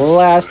our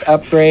last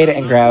upgrade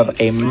and grab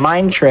a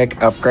Mind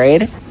Trick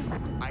upgrade.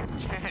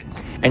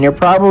 And you're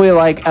probably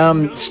like,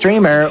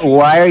 streamer,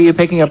 why are you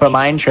picking up a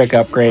mind trick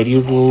upgrade?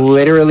 You've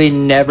literally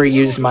never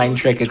used mind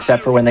trick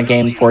except for when the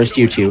game forced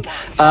you to.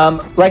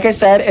 Like I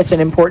said, it's an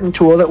important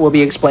tool that will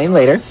be explained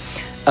later.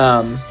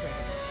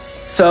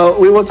 So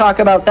we will talk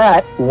about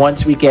that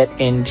once we get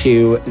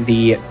into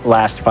the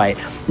last fight.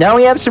 Now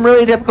we have some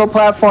really difficult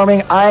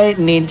platforming. I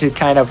need to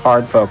kind of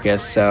hard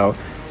focus, so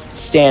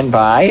stand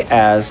by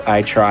as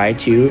I try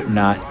to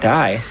not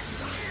die.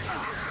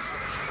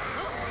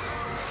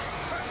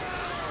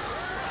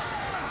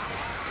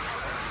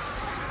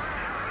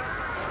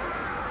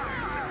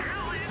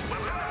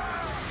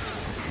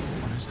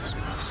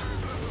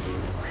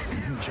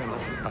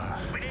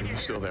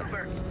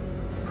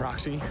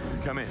 Proxy,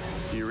 come in.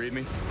 Do you read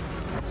me?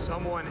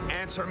 Someone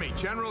answer me.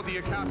 General, do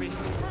you copy?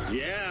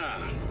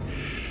 Yeah.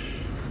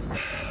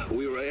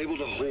 We were able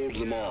to hold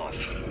them off.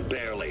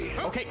 Barely.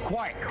 Okay,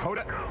 quiet.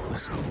 Coda,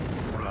 listen.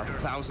 There are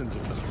thousands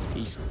of them.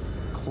 He's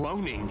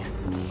cloning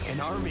an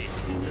army.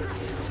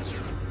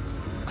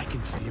 I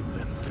can feel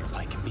them. They're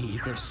like me.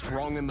 They're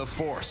strong in the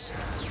Force.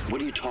 What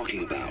are you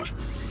talking about?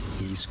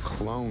 He's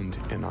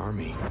cloned an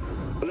army.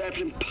 That's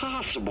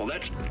impossible.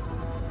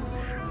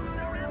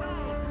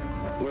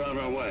 We're on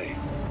our way.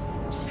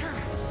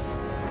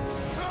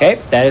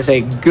 Okay, that is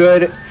a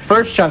good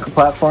first chunk of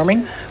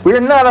platforming.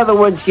 We're not out of the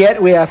woods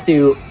yet. We have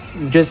to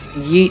just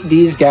yeet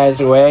these guys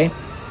away.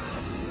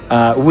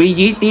 We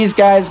yeet these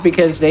guys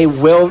because they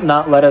will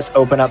not let us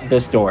open up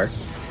this door,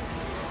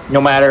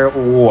 no matter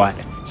what.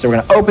 So we're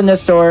going to open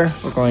this door.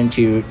 We're going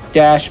to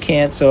dash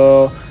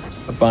cancel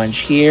a bunch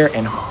here,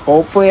 and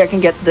hopefully I can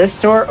get this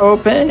door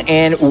open,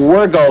 and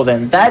we're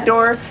golden. That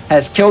door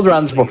has killed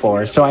runs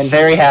before, so I'm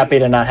very happy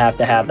to not have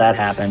to have that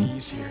happen.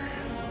 He's here.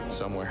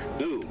 Somewhere.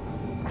 Who?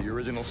 The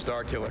original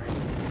Star Killer.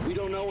 We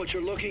don't know what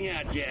you're looking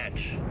at yet.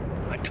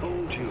 I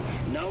told you,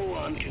 no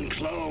one can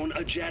clone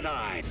a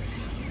Jedi.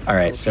 All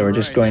right, so we're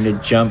just going to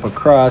jump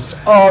across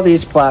all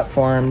these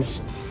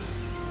platforms.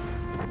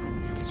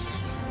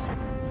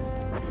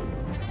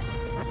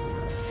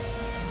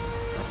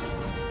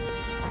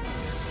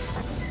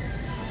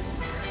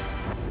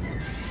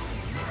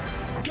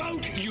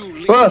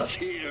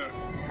 Here.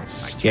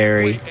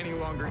 Scary. Any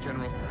longer,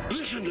 General.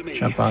 Listen to me.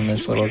 Jump on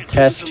this little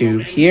test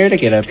tube here to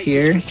get up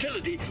here.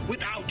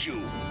 Without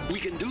you, we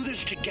can do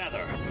this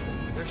together.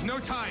 There's no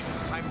time.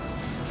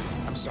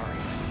 I'm sorry.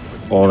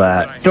 Pull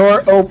that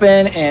door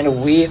open,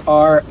 and we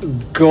are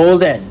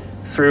golden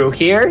through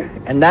here.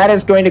 And that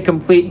is going to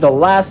complete the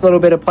last little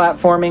bit of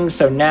platforming.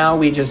 So now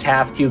we just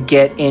have to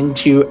get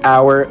into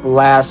our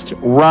last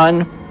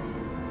run.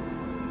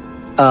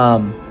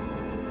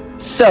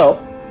 So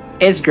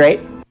it's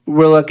great.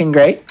 We're looking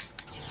great.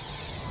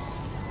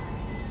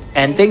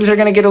 And things are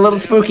going to get a little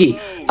spooky.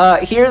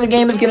 Here the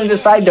game is going to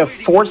decide to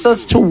force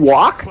us to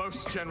walk.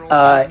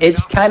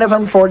 It's kind of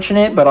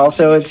unfortunate, but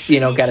also it's,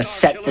 you know, got to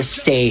set the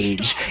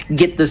stage,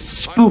 get the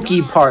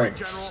spooky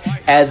parts,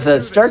 as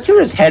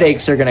Starkiller's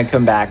headaches are going to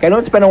come back. I know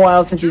it's been a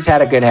while since he's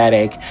had a good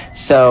headache,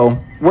 so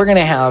we're going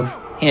to have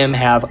him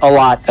have a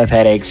lot of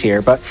headaches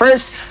here. But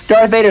first,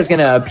 Darth Vader is going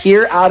to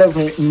appear out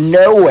of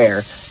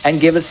nowhere and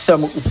give us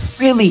some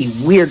really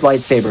weird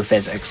lightsaber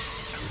physics.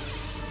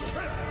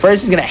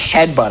 First, he's going to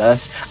headbutt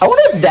us. I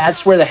wonder if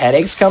that's where the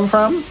headaches come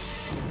from.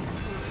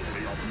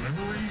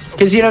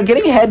 Because, you know,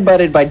 getting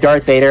headbutted by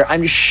Darth Vader,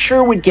 I'm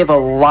sure would give a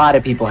lot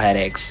of people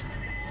headaches.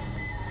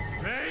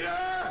 Vader!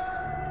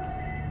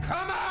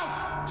 Come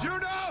out!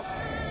 Juno!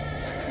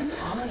 Who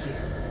are you?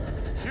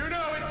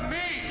 Juno, it's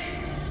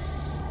me!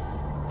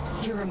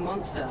 You're a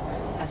monster.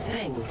 A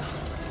thing.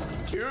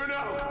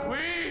 Juno,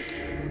 please!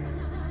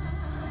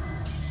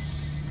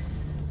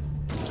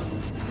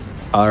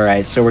 All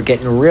right, so we're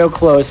getting real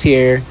close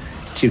here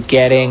to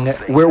getting.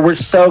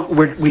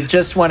 We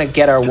just want to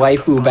get our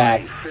waifu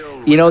back.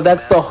 You know,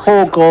 that's the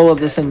whole goal of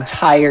this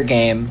entire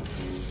game,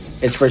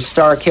 is for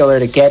Starkiller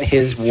to get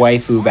his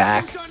waifu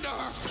back.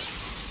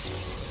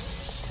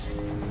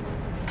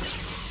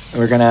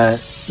 We're gonna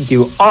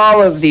do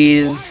all of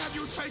these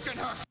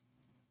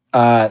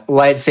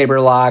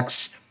lightsaber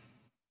locks,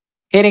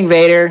 hitting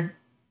Vader,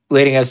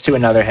 leading us to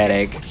another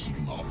headache.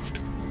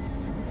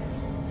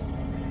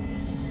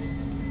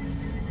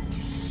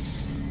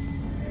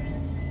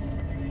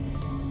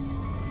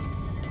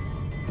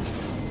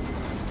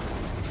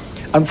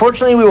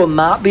 Unfortunately, we will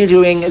not be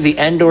doing the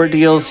Endor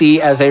DLC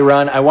as a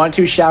run. I want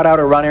to shout out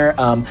a runner,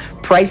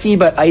 Pricey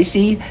but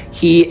Icy.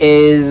 He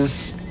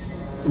is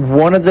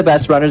one of the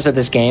best runners of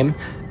this game.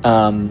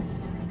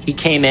 He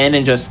came in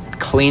and just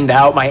cleaned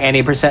out my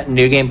any %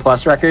 New Game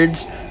Plus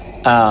records.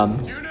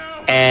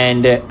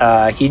 And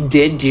he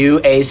did do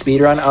a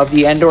speedrun of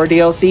the Endor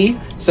DLC.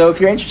 So if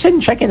you're interested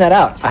in checking that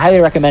out, I highly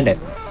recommend it.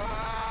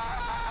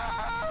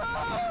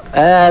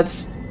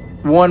 That's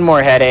one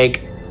more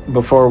headache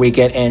before we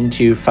get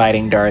into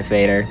fighting Darth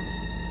Vader.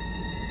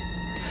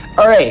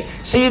 Alright,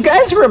 so you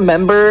guys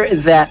remember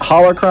that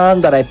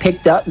holocron that I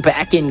picked up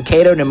back in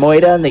Cato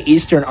Nemoida in the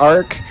Eastern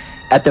Arc?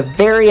 at the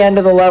very end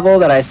of the level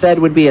that I said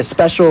would be a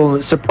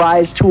special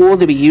surprise tool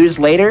to be used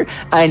later.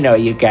 I know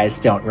you guys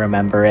don't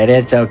remember it.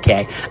 It's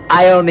okay.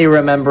 I only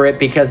remember it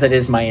because it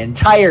is my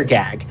entire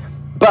gag.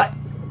 But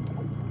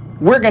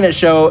we're going to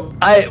show,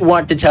 I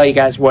want to tell you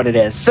guys what it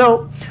is.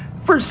 So,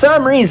 for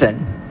some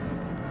reason,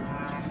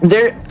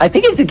 I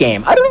think it's a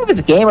game. I don't know if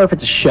it's a game or if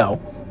it's a show,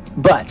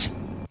 but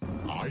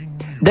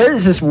there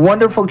is this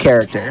wonderful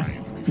character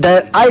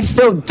that I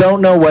still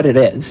don't know what it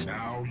is,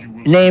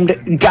 named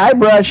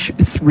Guybrush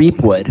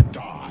Threepwood,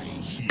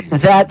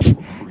 that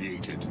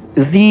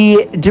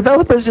the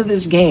developers of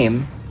this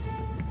game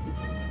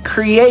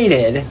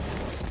created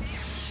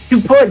to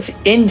put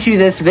into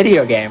this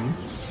video game.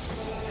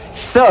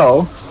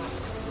 So,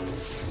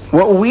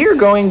 what we're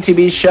going to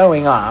be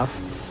showing off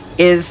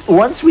is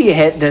once we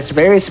hit this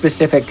very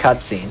specific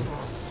cutscene,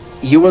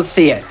 you will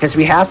see it, because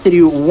we have to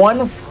do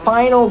one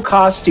final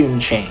costume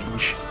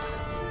change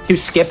to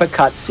skip a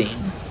cutscene.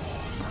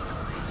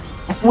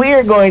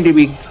 We're going to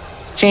be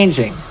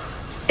changing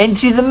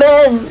into the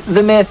man,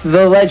 the myth,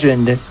 the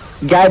legend,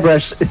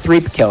 Guybrush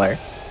Threepkiller.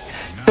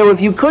 So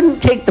if you couldn't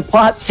take the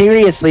plot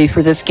seriously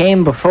for this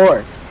game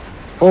before,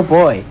 oh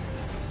boy,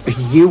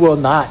 you will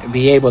not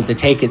be able to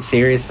take it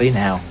seriously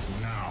now.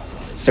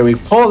 So we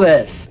pull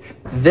this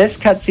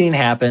cutscene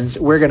happens,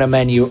 we're going to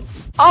menu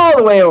all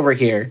the way over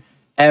here,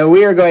 and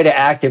we are going to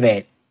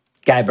activate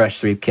Guybrush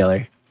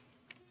Threepkiller.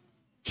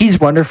 He's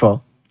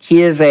wonderful.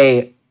 He is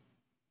a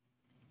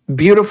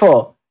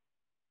beautiful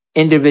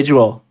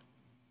individual,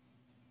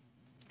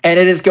 and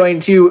it is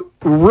going to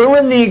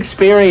ruin the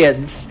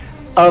experience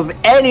of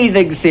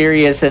anything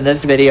serious in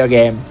this video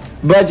game.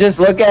 But just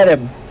look at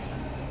him.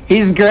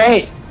 He's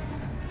great.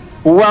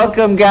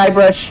 Welcome,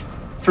 Guybrush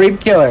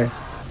Threepkiller.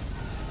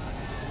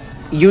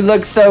 You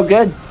look so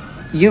good.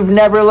 You've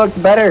never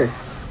looked better.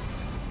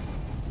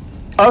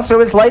 Also,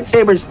 his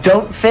lightsabers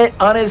don't fit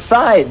on his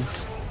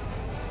sides.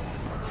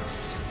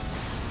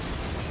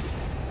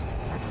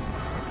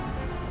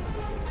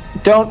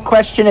 Don't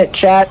question it,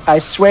 chat. I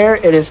swear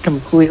it is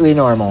completely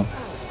normal.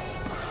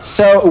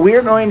 So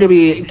we're going to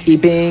be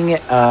keeping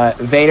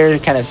Vader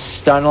kind of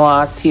stun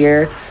locked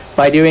here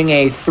by doing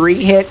a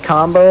 3-hit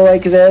combo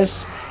like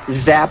this,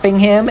 zapping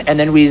him, and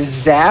then we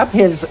zap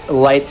his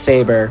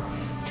lightsaber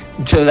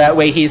so that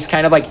way he's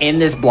kind of like in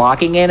this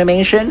blocking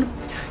animation.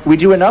 We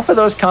do enough of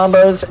those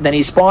combos, then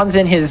he spawns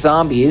in his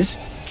zombies.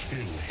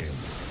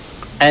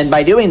 And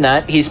by doing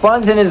that, he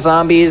spawns in his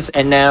zombies,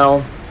 and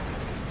now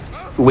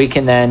we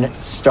can then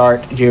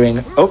start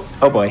doing...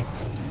 Oh boy.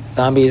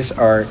 Zombies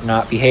are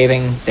not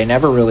behaving. They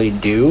never really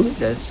do.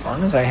 As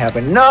long as I have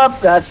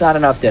enough, that's not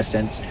enough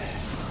distance.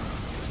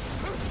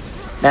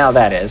 Now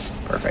that is.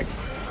 Perfect.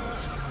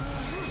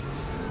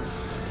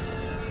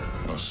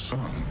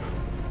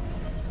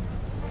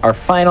 Our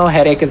final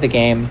headache of the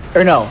game.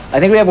 Or no, I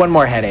think we have one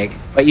more headache.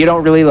 But you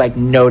don't really, like,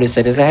 notice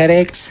it as a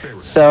headache.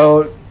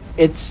 So,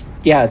 it's...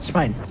 yeah, it's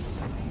fine.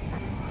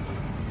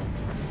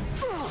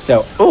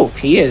 So, oof,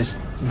 he is...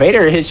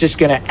 Vader is just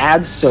gonna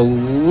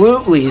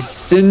absolutely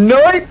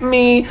snipe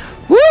me.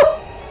 Woo!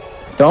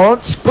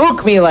 Don't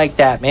spook me like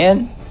that,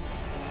 man.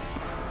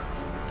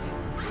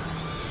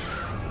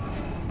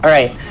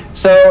 Alright,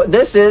 so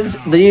this is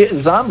the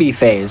zombie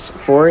phase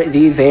for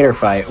the Vader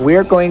fight.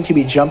 We're going to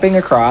be jumping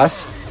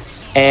across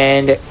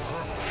and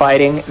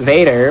fighting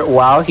Vader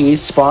while he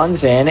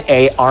spawns in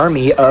an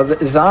army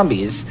of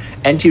zombies.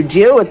 And to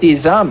deal with these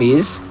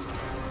zombies...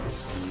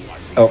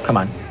 Oh, come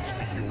on.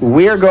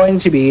 We're going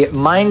to be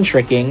mind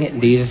tricking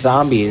these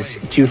zombies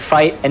to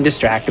fight and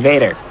distract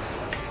Vader.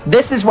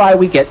 This is why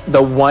we get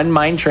the one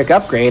mind trick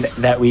upgrade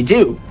that we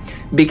do,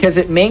 because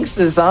it makes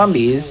the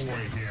zombies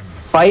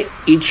fight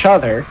each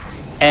other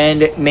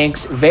and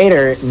makes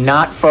Vader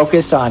not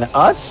focus on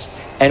us.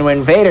 And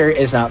when Vader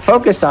is not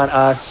focused on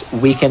us,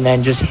 we can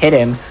then just hit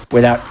him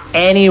without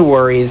any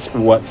worries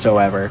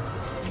whatsoever.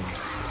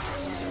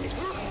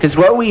 Because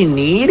what we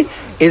need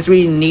is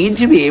we need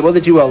to be able to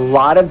do a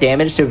lot of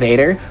damage to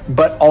Vader,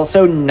 but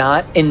also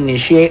not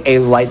initiate a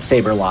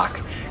lightsaber lock.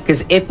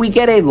 Because if we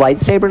get a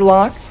lightsaber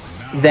lock,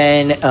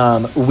 then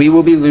we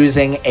will be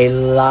losing a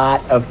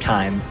lot of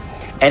time.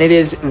 And it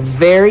is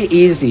very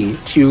easy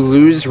to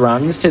lose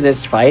runs to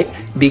this fight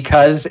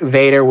because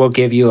Vader will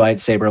give you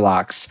lightsaber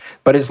locks.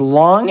 But as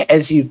long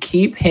as you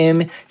keep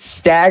him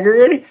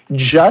staggered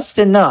just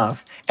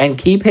enough and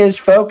keep his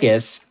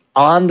focus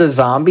on the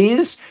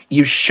zombies,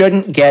 you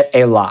shouldn't get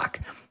a lock.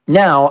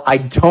 Now, I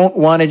don't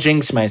want to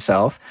jinx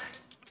myself,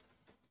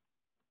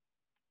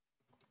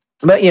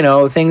 but, you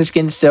know, things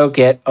can still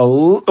get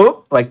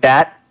like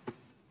that.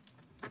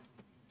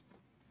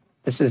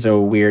 This is a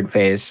weird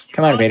phase.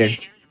 Come on, Vader.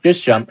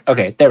 Just jump.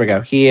 Okay, there we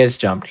go. He is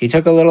jumped. He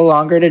took a little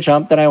longer to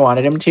jump than I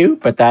wanted him to,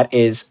 but that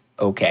is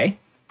okay.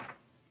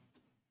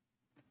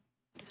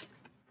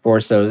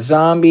 Force those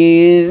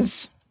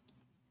zombies.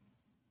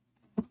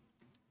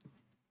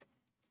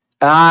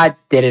 Ah,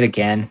 did it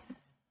again.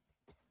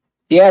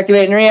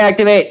 Deactivate and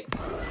reactivate.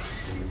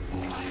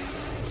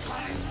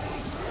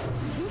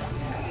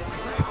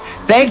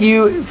 Thank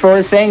you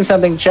for saying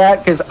something, chat,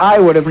 because I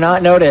would have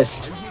not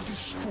noticed.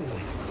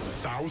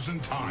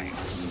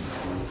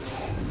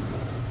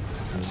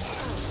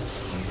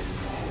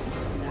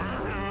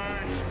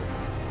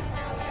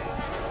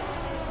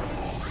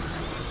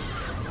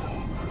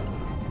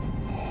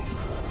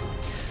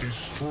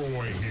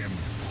 destroy him.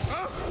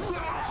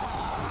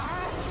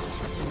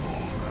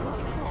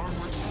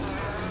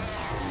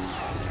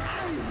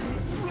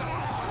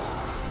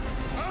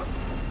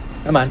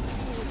 Come on.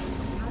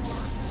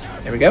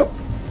 There we go.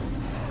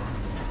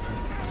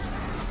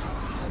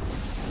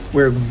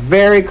 We're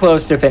very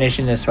close to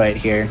finishing this fight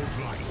here.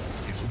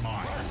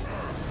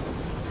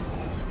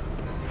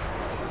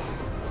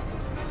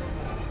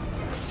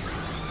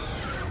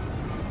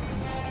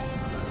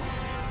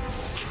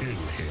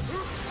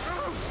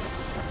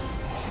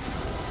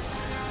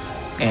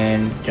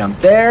 And jump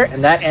there,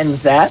 and that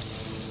ends that.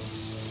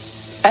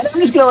 And I'm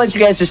just gonna let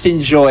you guys just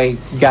enjoy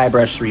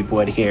Guybrush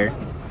Threepwood here.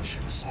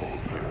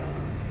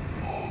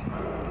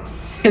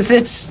 Because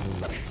it's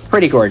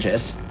pretty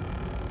gorgeous.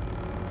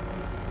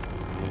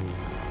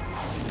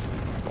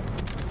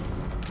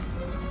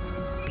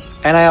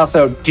 And I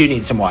also do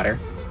need some water.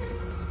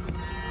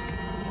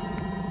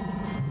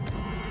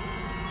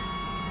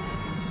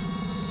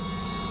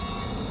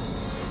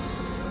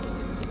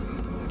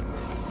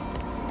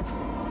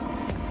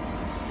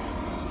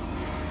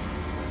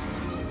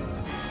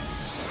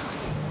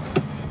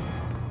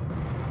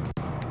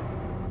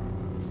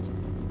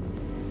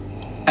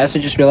 I also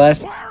just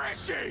realized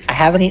I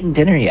haven't eaten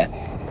dinner yet.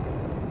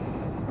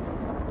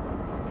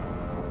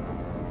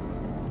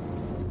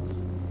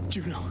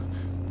 Juno.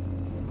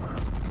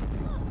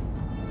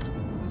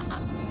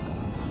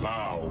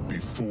 Bow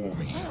before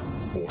me,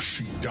 or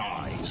she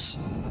dies.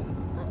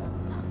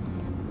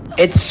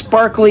 It's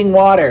sparkling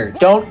water.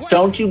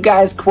 Don't you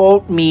guys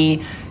quote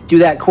me. Do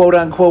that quote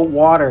unquote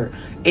water.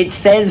 It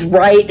says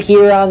right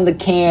here on the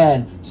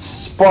can,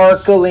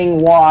 sparkling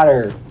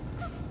water.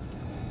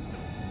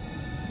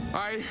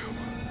 I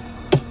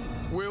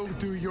will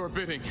do your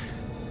bidding.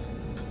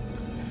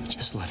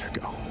 Just let her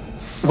go.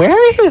 Where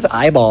are his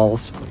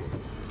eyeballs?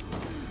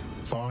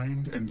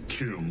 Find and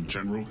kill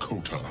General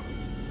Kota.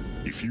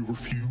 If you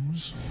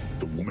refuse,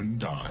 the woman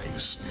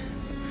dies.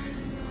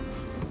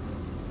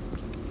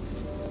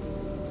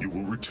 You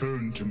will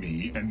return to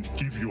me and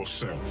give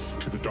yourself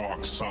to the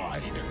dark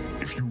side.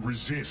 If you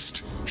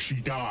resist, she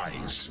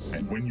dies.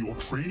 And when your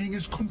training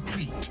is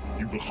complete,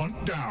 you will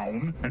hunt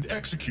down and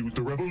execute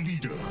the rebel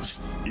leaders.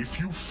 If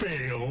you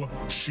fail,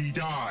 she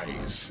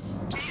dies.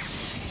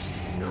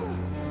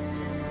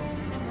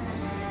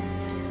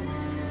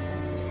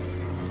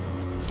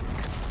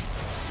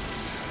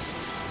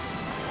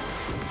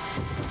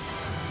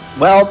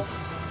 Well,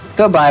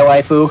 goodbye,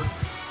 waifu.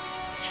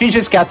 She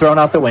just got thrown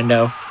out the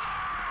window.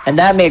 And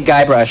that made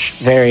Guybrush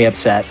very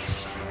upset.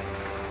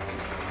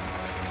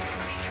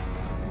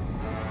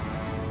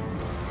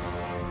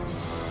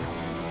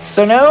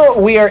 So now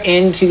we are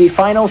into the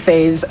final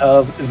phase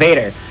of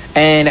Vader.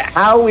 And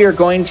how we are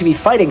going to be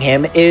fighting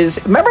him is...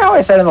 Remember how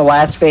I said in the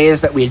last phase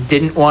that we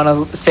didn't want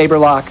to saber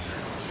lock?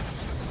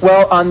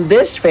 Well, on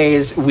this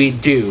phase, we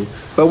do.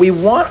 But we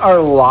want our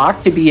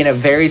lock to be in a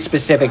very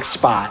specific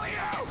spot.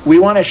 We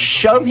want to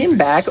shove him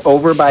back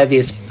over by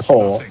this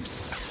pole.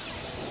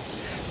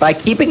 By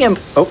keeping him...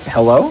 Oh,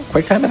 hello?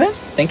 Quick time event?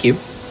 Thank you.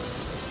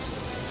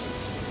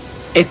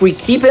 If we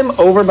keep him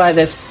over by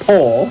this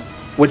pole,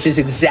 which is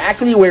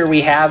exactly where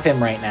we have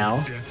him right now...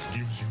 Death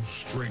gives you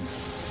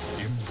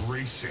strength.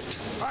 Embrace it.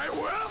 I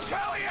will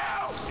tell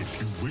you!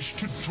 If you wish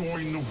to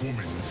join the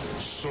woman,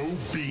 so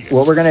be it.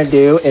 What we're going to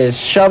do is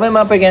shove him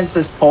up against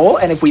this pole,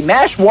 and if we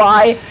mash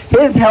Y,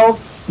 his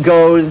health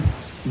goes...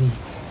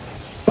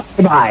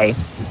 bye-bye.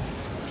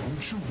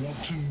 Don't you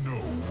want to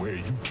know where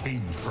you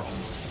came from?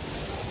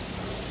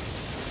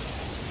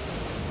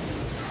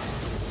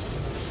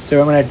 So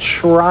I'm going to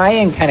try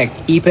and kind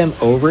of keep him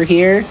over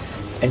here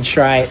and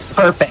try...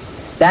 Perfect.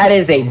 That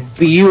is a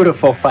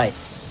beautiful fight.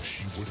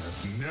 She would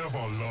have never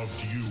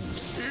loved you.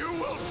 You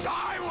will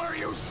die where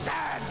you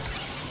stand!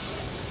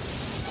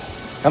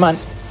 Come on.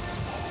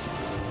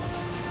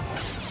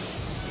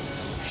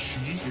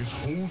 She is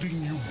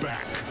holding you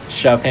back.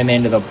 Shove him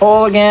into the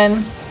pole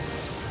again.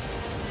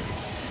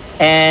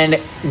 And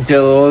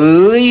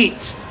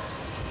delete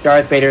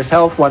Darth Vader's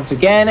health once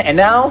again. And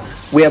now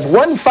we have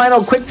one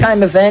final quick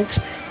time event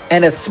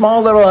and a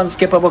small little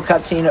unskippable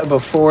cutscene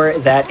before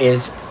that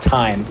is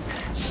time.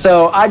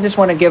 So I just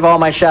want to give all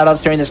my shout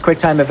outs during this quick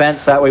time event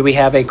so that way we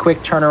have a quick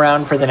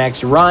turnaround for the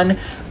next run.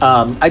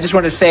 I just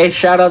want to say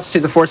shout outs to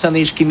the Force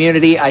Unleashed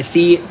community. I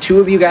see two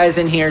of you guys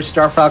in here,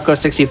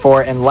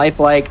 StarFalco64 and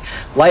Lifelike.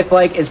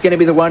 Lifelike is going to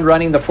be the one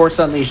running the Force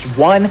Unleashed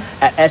 1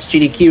 at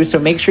SGDQ, so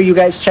make sure you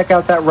guys check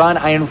out that run.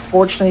 I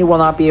unfortunately will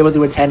not be able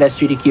to attend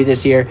SGDQ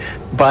this year,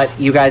 but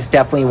you guys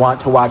definitely want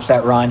to watch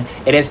that run.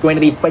 It is going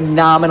to be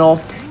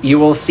phenomenal. You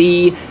will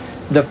see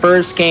the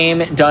first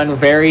game done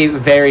very,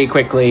 very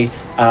quickly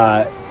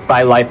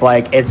by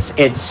Lifelike.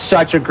 It's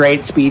such a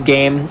great speed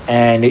game,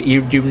 and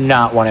you do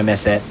not want to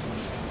miss it.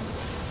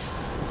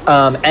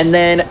 And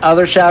then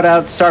other shout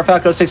outs,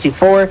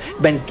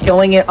 StarFalco64, been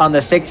killing it on the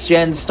 6th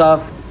gen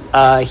stuff.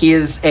 He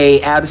is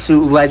a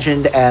absolute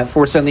legend at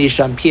Force Unleashed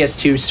on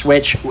PS2,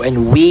 Switch, and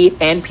Wii,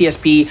 and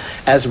PSP,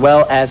 as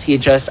well as he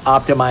just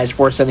optimized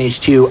Force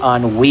Unleashed 2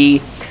 on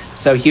Wii.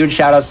 So huge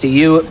shout outs to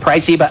you.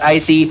 Pricey but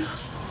icy.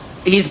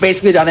 he's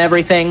basically done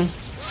everything,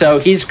 so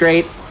he's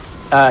great.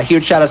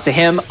 Huge shout outs to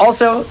him.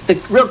 Also,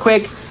 real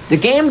quick, the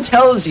game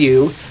tells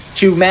you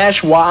to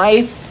mash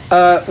Y.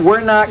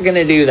 We're not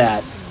gonna do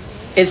that.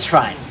 It's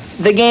fine.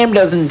 The game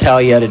doesn't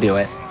tell you to do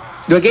it.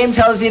 The game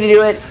tells you to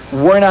do it.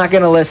 We're not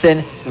gonna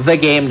listen. The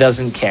game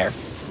doesn't care.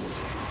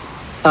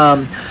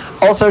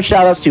 Also,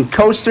 shout outs to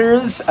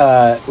Coasters,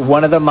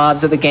 one of the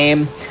mods of the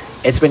game.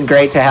 It's been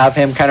great to have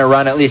him kind of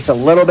run at least a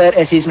little bit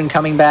as he's been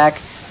coming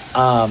back.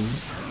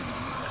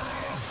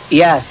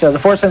 Yeah, so the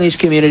Force Unleashed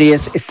community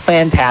is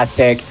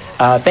fantastic.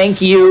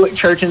 Thank you,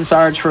 Church and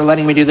Sarge, for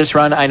letting me do this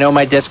run. I know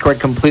my Discord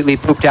completely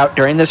pooped out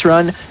during this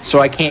run, so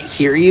I can't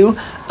hear you.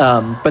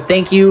 But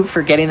thank you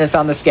for getting this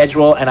on the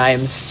schedule, and I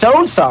am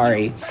so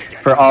sorry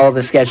for all of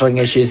the scheduling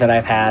issues that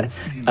I've had.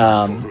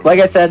 Like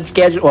I said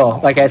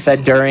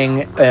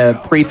during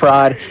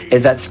pre-prod,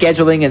 is that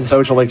scheduling and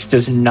Socialix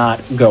does not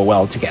go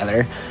well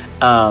together.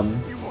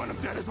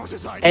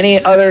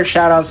 Any other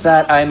shout-outs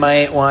that I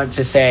might want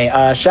to say?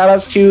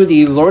 Shout-outs to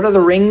the Lord of the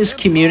Rings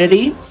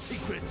community.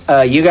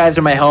 You guys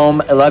are my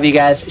home. I love you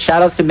guys.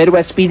 Shout-outs to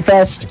Midwest Speed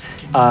Fest.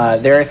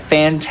 They're a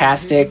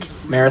fantastic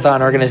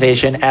marathon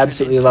organization.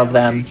 Absolutely love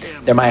them.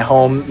 They're my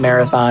home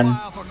marathon.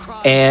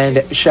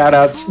 And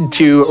shout-outs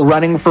to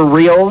Running for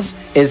Reals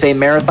is a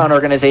marathon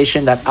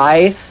organization that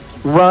I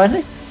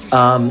run.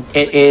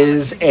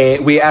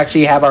 We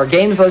actually have our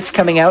games list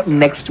coming out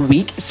next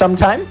week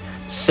sometime.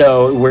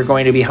 So we're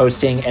going to be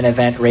hosting an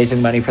event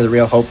raising money for the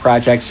Real Hope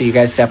Project. So you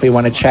guys definitely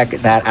want to check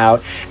that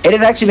out. It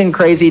has actually been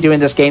crazy doing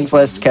this games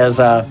list because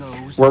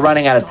we're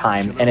running out of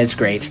time, and it's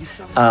great.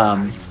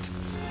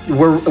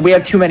 We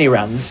have too many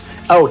runs.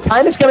 Oh,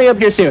 time is coming up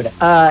here soon.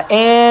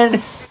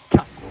 And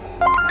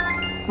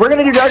we're going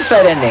to do Dark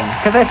Side ending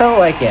because I felt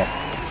like it.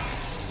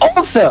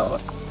 Also,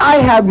 I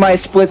had my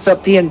splits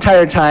up the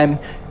entire time.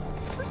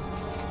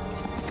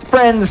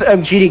 Friends of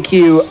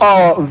GDQ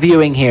all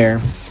viewing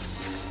here.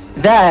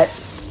 That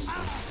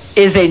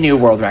is a new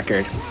world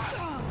record.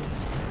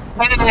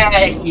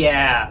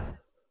 Yeah.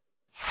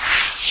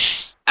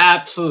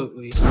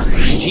 Absolutely.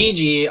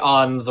 GG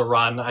on the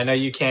run. I know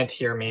you can't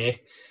hear me.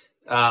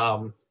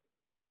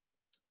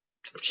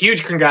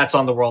 Huge congrats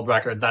on the world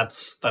record.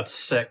 That's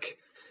sick.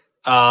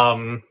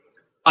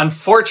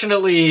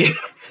 Unfortunately,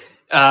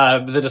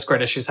 the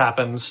Discord issues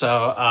happened,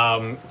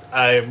 so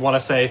I want to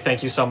say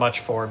thank you so much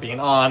for being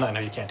on. I know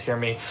you can't hear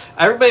me.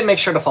 Everybody make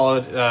sure to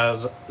follow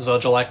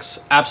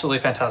Zojilex. Absolutely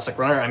fantastic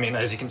runner. I mean,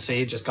 as you can see,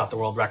 he just got the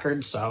world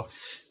record, so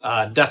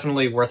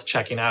definitely worth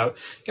checking out.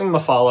 Give him a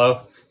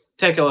follow.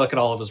 Take a look at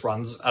all of his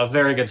runs. A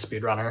very good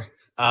speedrunner.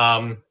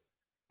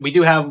 We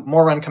do have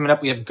more run coming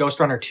up. We have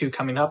Ghostrunner 2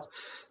 coming up.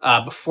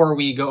 Before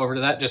we go over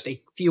to that, just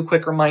a few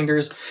quick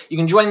reminders. You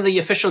can join the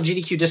official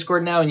GDQ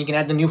Discord now, and you can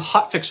add the new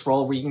Hotfix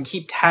role where you can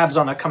keep tabs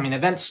on upcoming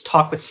events,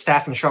 talk with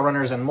staff and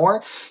showrunners, and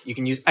more. You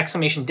can use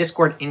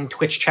 !Discord in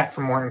Twitch chat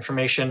for more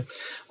information.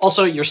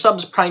 Also, your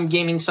subs, Prime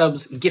Gaming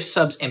subs, gift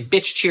subs, and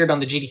bitch cheered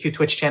on the GDQ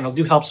Twitch channel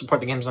do help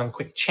support the Games Done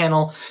Quick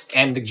channel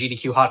and the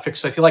GDQ Hotfix.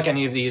 So if you like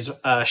any of these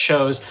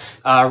shows,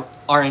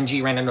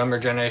 RNG, Random Number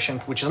Generation,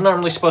 which is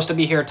normally supposed to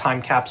be here,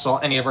 Time Capsule,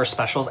 any of our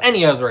specials,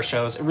 any other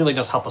shows, it really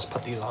does help us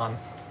put these on.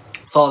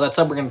 With all that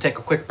said, we're going to take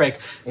a quick break,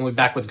 and we'll be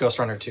back with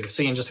Ghostrunner 2.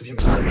 See you in just a few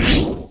minutes,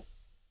 everybody.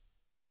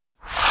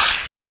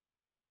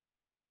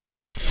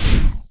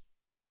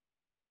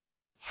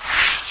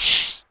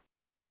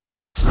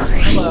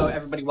 Hello,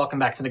 everybody. Welcome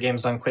back to the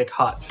Games Done Quick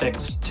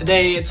Hotfix.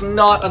 Today, it's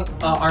not an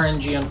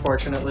RNG,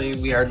 unfortunately.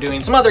 We are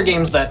doing some other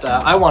games that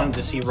I wanted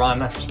to see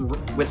run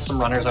with some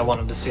runners I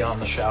wanted to see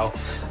on the show.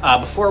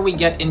 Before we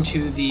get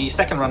into the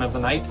second run of the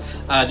night,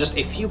 just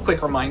a few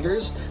quick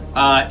reminders.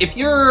 If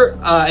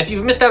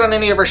you've missed out on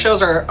any of our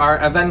shows or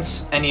our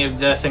events, any of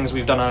the things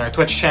we've done on our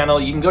Twitch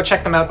channel, you can go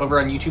check them out over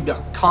on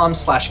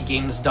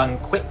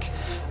youtube.com/gamesdonequick.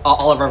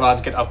 All of our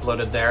VODs get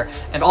uploaded there.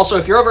 And also,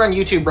 if you're over on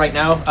YouTube right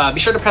now, be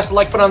sure to press the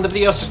like button on the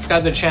video,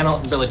 subscribe to the channel.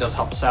 It really does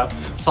help us out.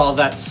 With all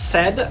that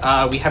said,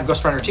 we have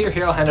Ghostrunner 2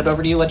 here. I'll hand it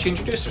over to you, let you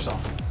introduce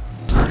yourself.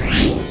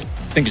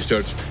 Thank you,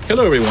 George.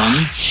 Hello,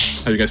 everyone.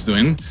 How you guys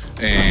doing?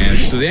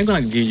 And today I'm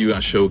gonna give you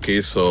a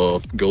showcase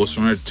of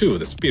Ghostrunner 2,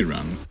 the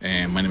speedrun.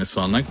 And my name is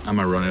Sonic. I'm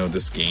a runner of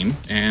this game,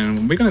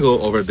 and we're gonna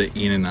go over the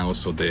in and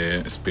outs of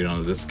the speedrun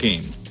of this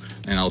game,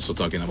 and also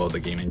talking about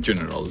the game in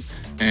general.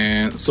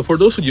 And so for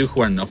those of you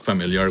who are not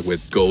familiar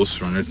with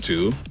Ghostrunner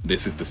 2,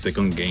 this is the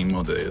second game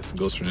of the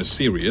Ghostrunner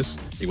series.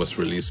 It was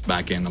released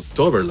back in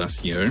October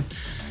last year.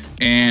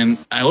 And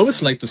I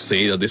always like to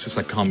say that this is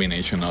a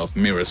combination of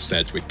Mirror's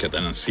Edge with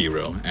Katana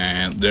Zero.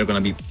 And there are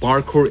going to be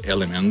parkour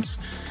elements,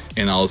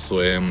 and also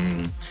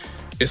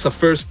it's a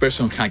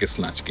first-person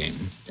hack-and-slash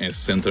game. It's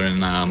centered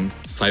in a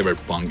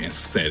cyberpunk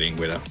setting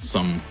with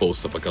some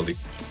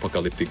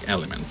post-apocalyptic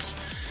elements.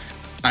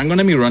 I'm going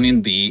to be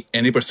running the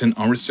 80%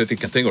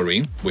 unrestricted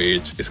category,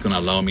 which is going to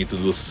allow me to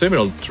do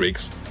several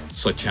tricks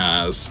such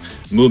as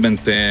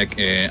movement tech,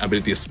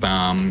 ability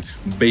spam,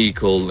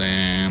 vehicle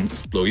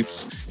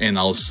exploits, and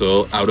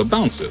also out of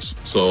bounces.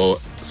 So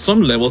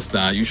some levels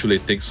that usually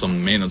take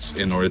some minutes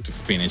in order to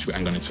finish,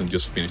 I'm going to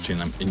just finish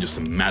in just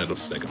a matter of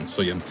seconds.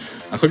 So yeah,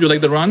 I hope you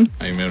like the run.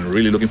 I'm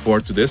really looking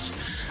forward to this.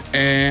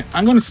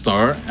 I'm going to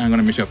start, I'm going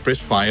to make a fresh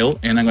file,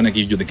 and I'm going to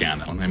give you the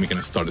countdown, and we're going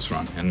to start this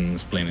run and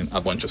explaining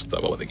a bunch of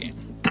stuff about the game.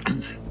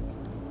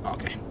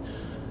 Okay.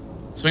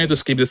 So we need to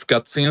skip these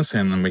cutscenes,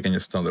 and we can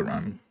just start the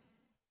run.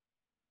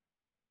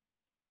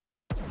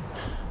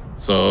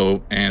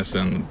 So, as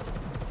in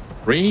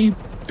 3,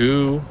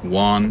 2,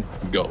 1,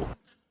 go.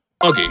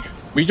 Okay,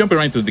 we jump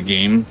right into the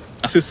game.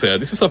 As I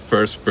said, this is a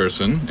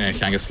first-person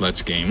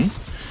hack-and-slash game.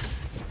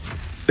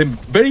 The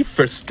very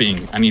first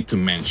thing I need to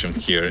mention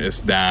here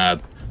is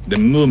that the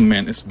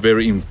movement is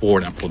very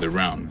important for the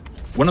round.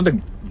 One of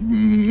the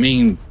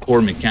main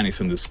core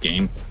mechanics in this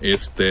game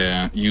is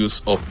the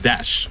use of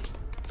dash,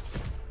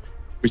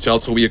 which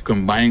also we are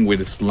combining with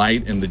the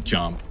slide and the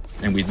jump.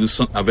 And we do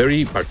a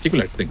very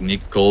particular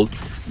technique called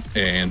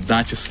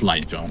dash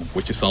slide jump,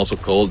 which is also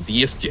called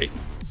DSJ.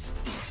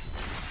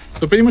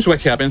 So pretty much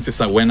what happens is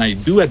that when I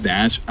do a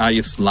dash,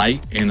 I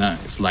slide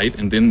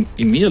and then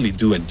immediately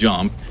do a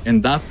jump,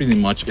 and that pretty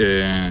much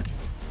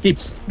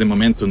keeps the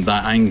momentum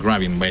that I'm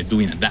grabbing by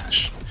doing a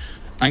dash.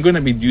 I'm going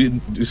to be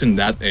using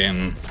that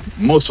in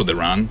most of the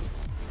run.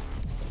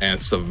 And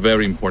it's a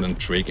very important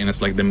trick, and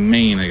it's like the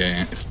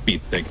main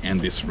speed tech in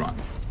this run.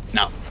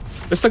 Now,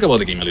 let's talk about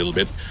the game a little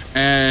bit.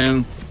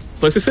 And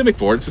so as I said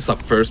before, this is a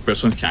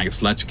first-person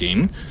hack-and-slash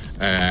game.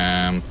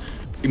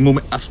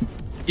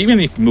 Even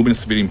if movement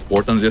is very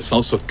important, there's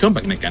also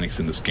combat mechanics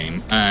in this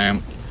game.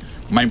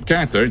 My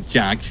character,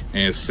 Jack,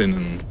 is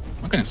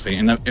what can I say,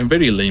 in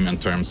very layman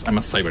terms, I'm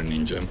a cyber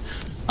ninja.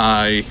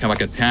 I have a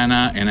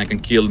katana, and I can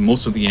kill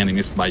most of the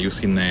enemies by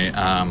using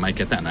my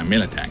katana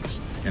melee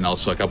attacks, and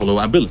also a couple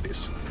of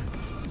abilities.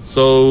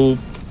 So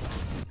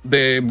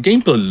the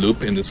gameplay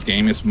loop in this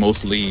game is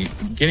mostly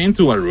getting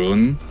into a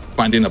room,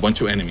 finding a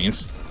bunch of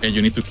enemies, and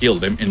you need to kill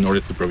them in order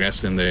to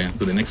progress to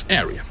the next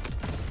area.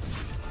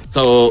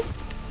 So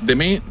the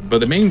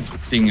main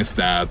thing is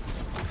that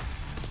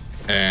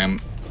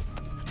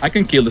I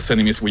can kill these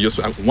enemies with just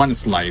one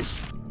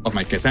slice of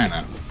my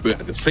katana, but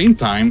at the same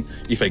time,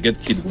 if I get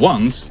hit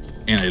once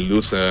and I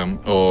lose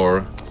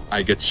or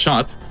I get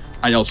shot,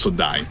 I also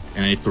die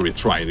and I need to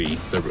retry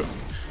the room.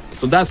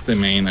 So that's the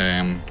main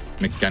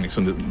mechanics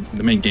and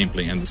the main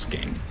gameplay in this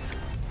game.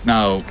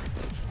 Now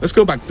let's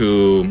go back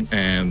to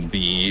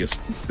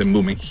the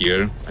movement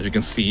here. As you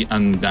can see,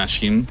 I'm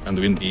dashing and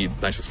doing the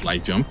dash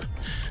slide jump.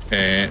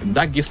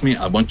 That gives me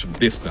a bunch of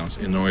distance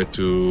in order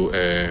to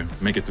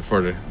make it to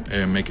further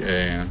make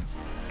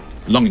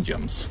long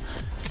jumps.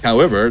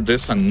 However,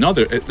 there's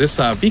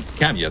a big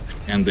caveat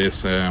in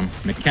this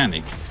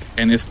mechanic,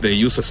 and it's the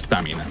use of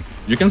stamina.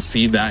 You can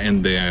see that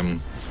in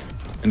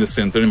the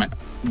center,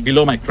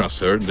 below my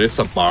cursor, there's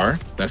a bar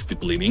that's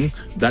depleting.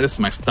 That is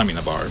my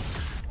stamina bar.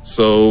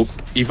 So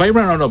if I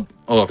run out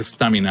of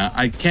stamina,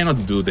 I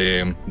cannot do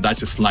the dash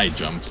slide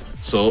jumps.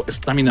 So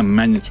stamina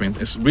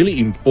management is really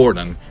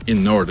important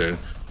in order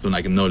to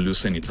not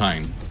lose any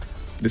time.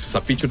 This is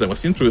a feature that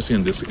was introduced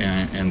in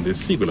the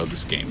sequel of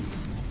this game.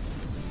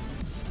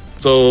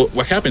 So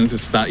what happens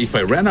is that if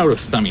I run out of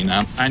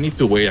stamina, I need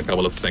to wait a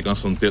couple of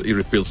seconds until it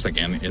refills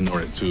again in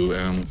order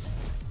to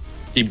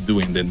keep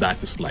doing the dash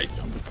slide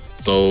jump.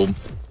 So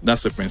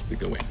that's the first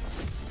takeaway.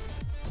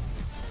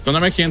 So now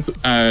we're here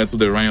to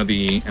the right of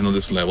the end of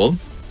this level,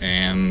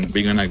 and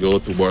we're gonna go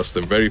towards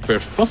the very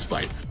first boss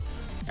fight.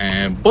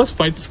 Boss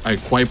fights are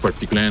quite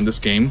particular in this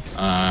game.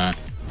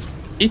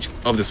 Each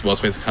of these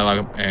boss fights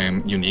have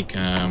a unique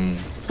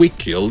quick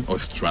kill or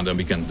strat that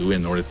we can do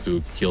in order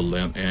to kill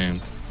them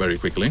very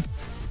quickly.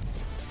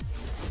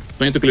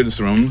 So I need to clear this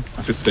room.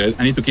 As I said,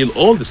 I need to kill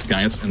all these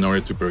guys in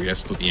order to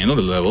progress to the end of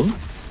the level,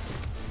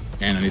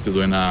 and I need to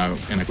do it in a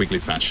quickly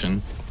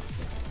fashion.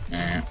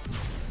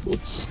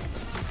 Oops.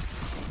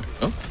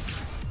 There we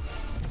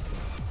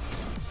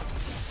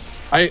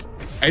go.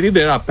 I did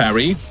a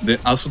parry.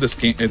 Also, this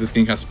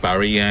game has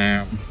parry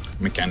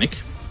mechanic.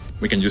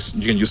 You can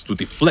use to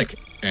deflect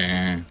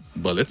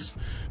bullets,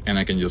 and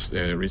I can just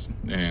reach.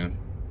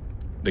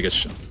 They get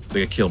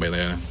killed by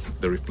the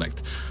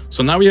reflect.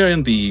 So now we are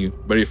in the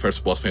very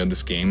first boss fight of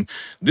this game.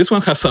 This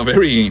one has a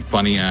very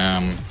funny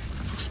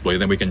exploit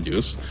that we can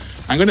use.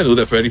 I'm gonna do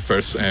the very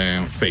first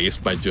phase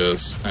by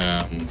just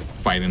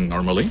fighting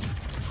normally.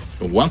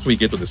 But once we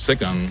get to the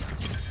second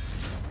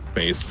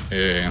phase,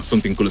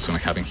 something cool is gonna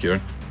happen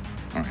here.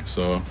 Alright,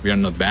 so we are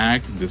not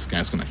back. This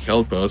guy's gonna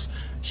help us.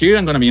 Here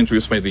I'm gonna be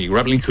introduced by the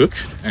grappling hook.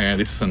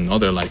 This is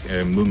another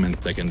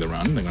movement tech in the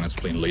run. I'm gonna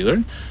explain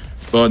later.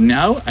 But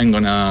now I'm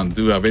gonna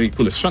do a very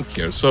cool strat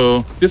here.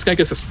 So this guy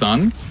gets a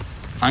stun.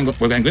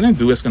 What I'm gonna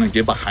do is gonna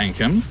get behind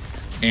him,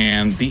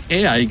 and the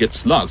AI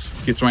gets lost.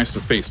 He tries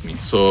to face me,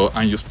 so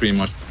I'm just pretty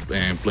much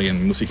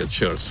playing musical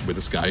chairs with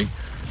this guy,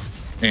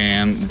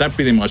 and that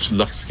pretty much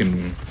locks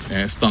him,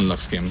 stun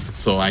locks him.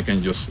 So I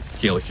can just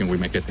kill him with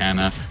my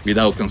katana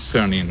without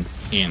concerning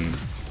in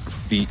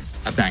the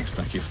attacks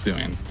that he's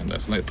doing, and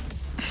that's it.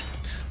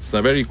 It's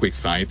a very quick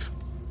fight,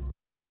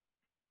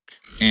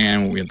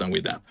 and we're done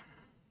with that.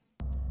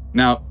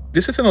 Now,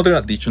 this is another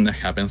addition that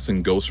happens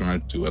in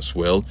Ghostrunner 2 as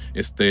well.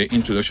 It's the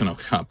introduction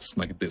of hubs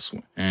like this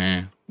one,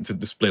 and it's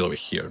displayed over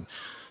here.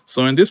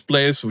 So in this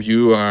place,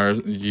 you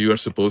are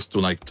supposed to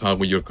like talk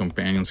with your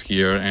companions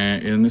here,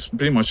 and it's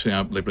pretty much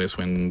the place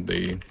when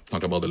they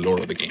talk about the lore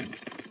of the game.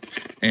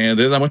 And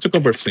there's a bunch of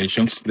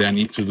conversations that I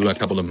need to do a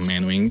couple of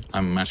menuing.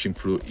 I'm mashing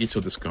through each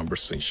of these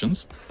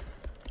conversations.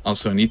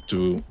 Also, I need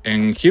to,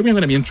 and here we're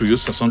going to be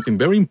introduced to something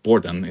very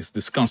important, is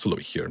this console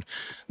over here.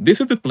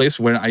 This is the place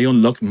where I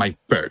unlock my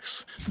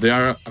perks. There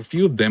are a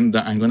few of them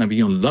that I'm going to be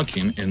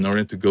unlocking in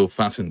order to go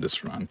fast in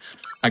this run.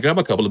 I grab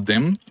a couple of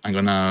them. I'm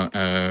going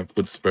to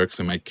put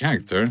perks in my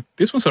character.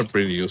 These ones are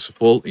pretty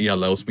useful. It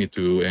allows me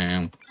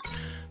to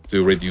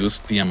reduce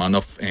the amount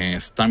of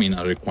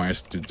stamina it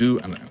requires to do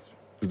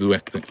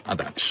a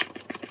dash.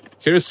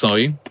 Here's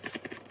Zoe,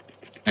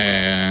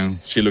 and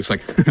she looks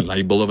like a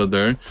light bulb over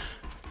there.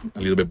 A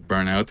little bit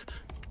burnout,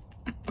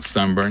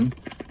 sunburn.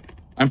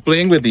 I'm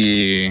playing with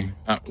the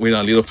with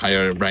a little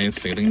higher brightness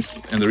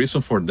settings, and the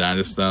reason for that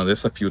is that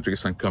there's a few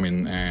tricks I'm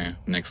coming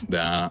next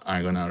that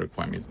are gonna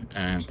require me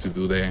to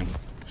do the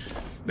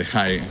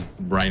high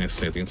brightness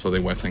settings, so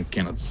otherwise I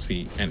cannot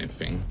see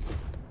anything.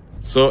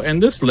 So in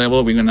this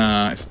level, we're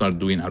gonna start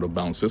doing auto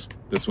bounces.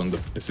 This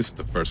is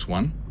the first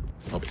one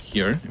over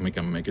here, and we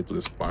can make it to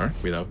this part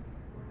without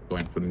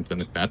going for the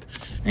intended path.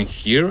 And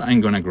here I'm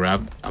gonna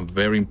grab a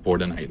very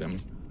important item,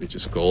 which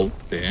is called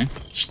the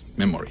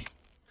memory.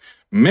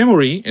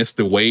 Memory is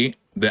the way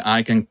that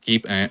I can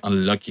keep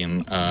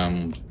unlocking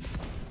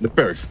the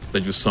perks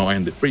that you saw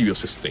in the previous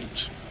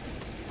stage.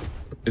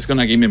 It's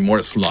gonna give me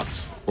more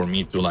slots for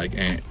me to like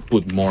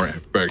put more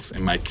perks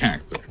in my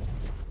character.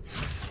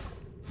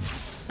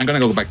 I'm gonna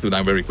go back to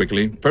that very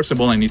quickly. First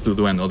of all, I need to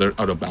do another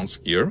out of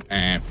bounds here,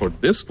 and for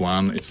this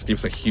one, it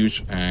gives a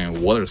huge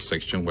water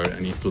section where I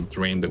need to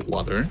drain the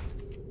water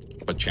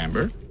of a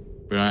chamber,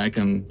 but I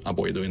can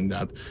avoid doing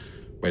that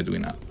by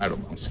doing an out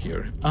of bounds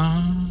here.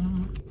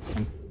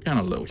 I'm kind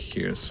of low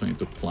here, so I need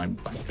to climb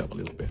back up a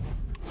little bit.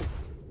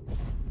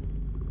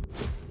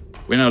 So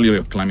we're not a little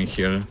bit of climbing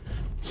here.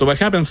 So what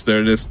happens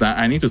there is that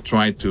I need to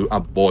try to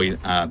avoid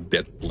a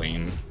dead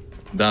plane.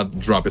 That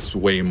drop is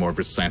way more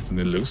precise than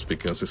it looks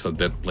because it's a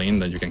dead plane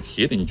that you can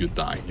hit and you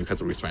die. You have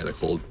to retry the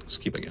whole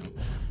skip again.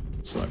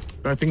 So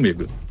I think we're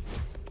good.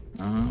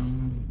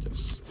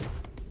 Yes,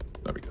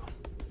 there we go.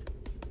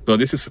 So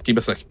this is keep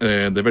us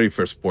the very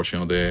first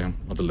portion of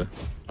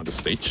the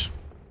stage.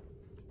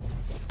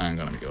 I'm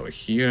gonna go over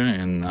here,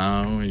 and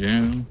now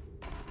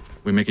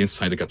we make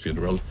inside the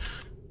cathedral.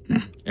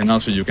 And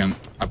also you can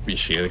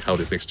appreciate how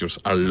the textures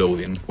are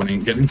loading when I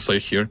get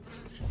inside here.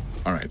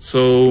 All right,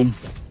 so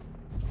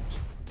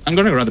I'm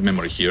gonna grab the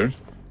memory here.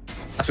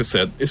 As I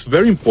said, it's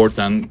very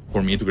important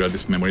for me to grab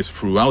these memories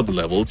throughout the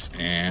levels,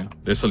 and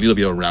there's a little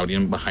bit of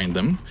routing behind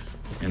them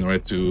in order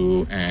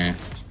to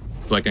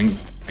so I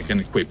can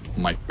equip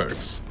my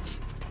perks.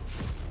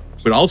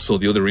 But also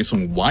the other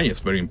reason why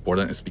it's very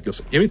important is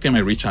because every time I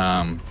reach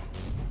a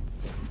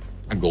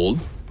goal,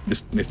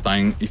 this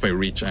time if I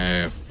reach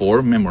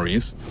 4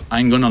 memories,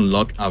 I'm gonna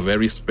unlock a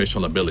very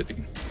special ability,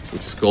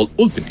 which is called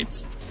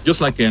ultimates. Just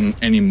like in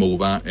any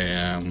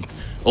MOBA,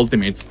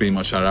 ultimates pretty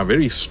much are a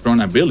very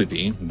strong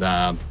ability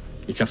that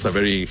it has a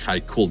very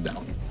high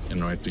cooldown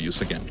in order to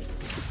use again.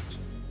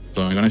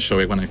 So I'm gonna show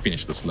it when I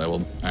finish this level.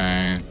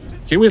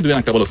 Here we're doing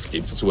a couple of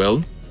skips as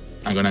well.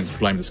 I'm gonna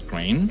climb this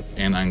crane,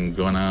 and I'm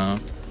gonna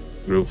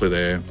group with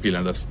the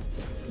pillar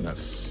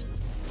that's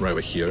right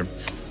over here.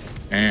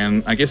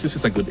 And I guess this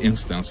is a good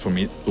instance for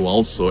me to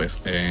also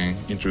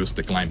introduce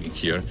the climbing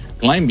here.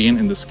 Climbing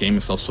in this game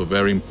is also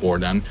very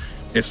important.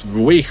 It's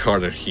way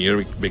harder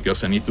here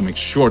because I need to make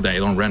sure that I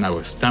don't run out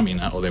of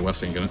stamina,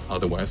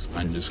 otherwise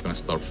I'm just gonna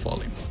start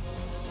falling.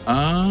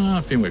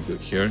 I think we're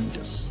good here.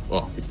 Yes.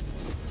 Oh,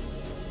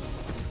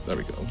 there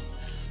we go.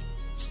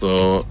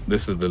 So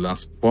this is the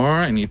last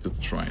part. I need to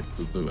try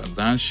to do a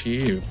dash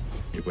here.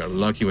 If we're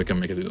lucky, we can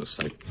make it to the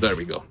side. There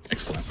we go.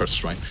 Excellent. First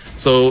try.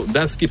 So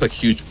that skips a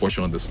huge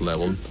portion of this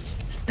level.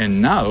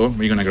 And now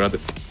we're gonna grab the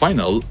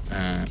final.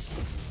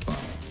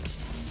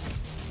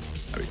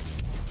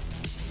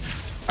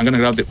 I'm gonna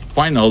grab the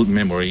final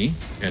memory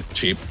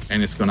chip,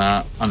 and it's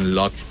gonna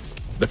unlock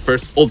the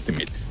first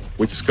ultimate,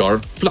 which is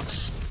called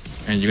Flux.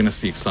 And you're gonna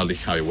see exactly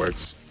how it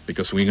works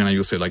because we're gonna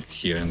use it like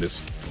here in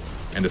this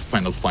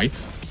final fight.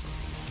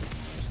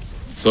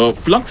 So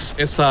Flux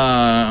is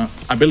a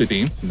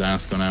ability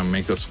that's gonna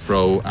make us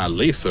throw a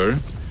laser,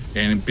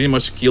 and it pretty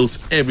much kills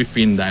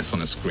everything that's on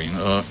the screen,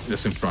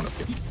 that's in front of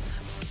him.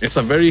 It's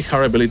a very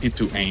hard ability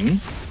to aim,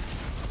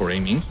 for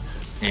aiming,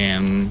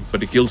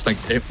 but it kills like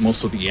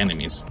most of the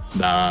enemies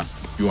that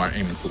you are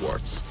aiming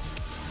towards.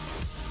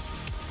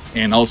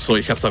 And also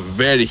it has a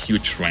very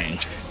huge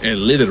range.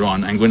 And later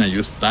on, I'm gonna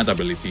use that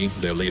ability,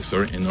 the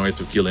laser, in order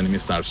to kill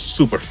enemies that are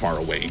super far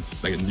away,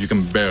 like you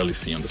can barely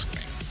see on the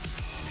screen.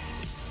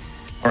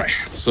 All right,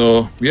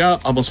 so we are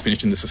almost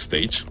finishing this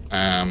stage.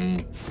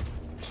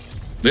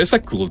 there's a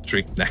cool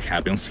trick that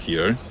happens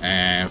here.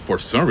 For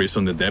some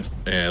reason, the devs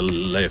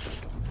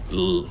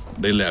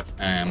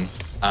left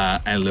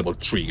a level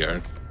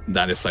trigger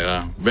that is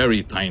a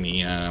very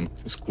tiny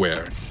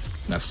square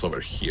that's over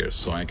here.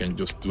 So I can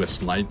just do a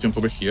slide jump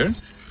over here,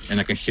 and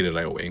I can hit it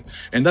right away.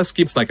 And that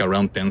skips like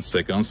around 10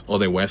 seconds.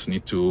 Otherwise, I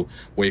need to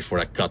wait for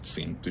a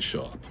cutscene to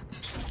show up.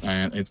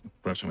 And it's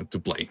perhaps to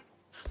play.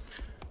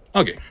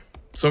 Okay,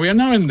 so we are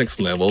now in the next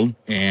level,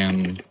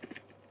 and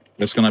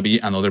there's gonna be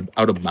another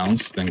out of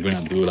bounds that I'm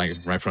gonna do like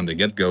right from the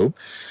get-go.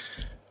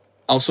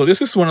 Also,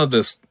 this is one of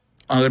the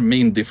other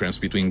main difference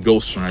between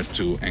Ghostrunner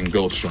 2 and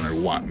Ghostrunner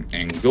 1.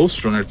 And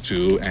Ghostrunner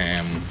 2,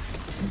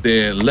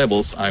 the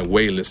levels are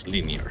way less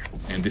linear,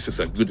 and this is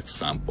a good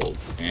example.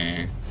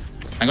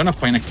 I'm gonna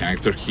find a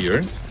character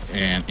here,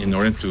 and in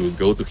order to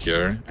go to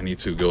here, I need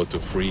to go to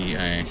 3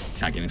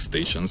 hacking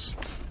stations.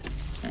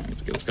 I need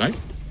to kill this guy.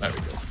 There we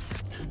go.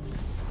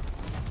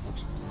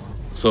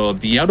 So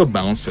the out of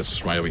bounds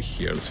is right over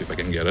here. Let's see if I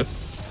can get it.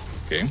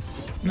 Okay.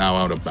 Now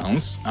out of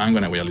bounds. I'm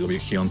gonna wait a little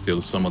bit here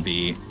until some of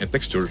the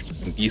textures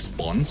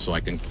despawn, so I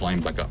can climb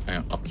back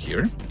up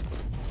here.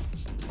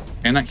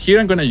 And here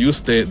I'm gonna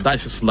use the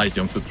dash slide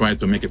jump to try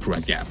to make it through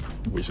a gap,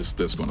 which is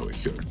this one over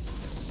here.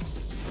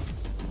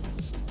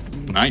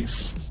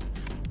 Nice.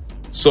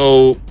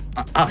 So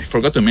I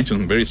forgot to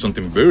mention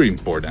something very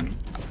important.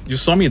 You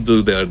saw me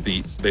do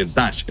the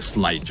dash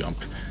slide jump.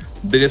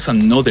 There is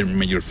another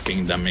major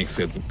thing that makes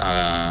it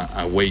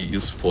a way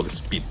useful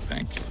speed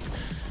tank.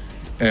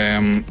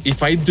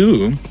 If I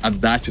do a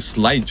dash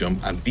slide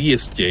jump, a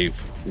DSJ,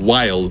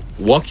 while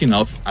walking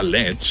off a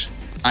ledge,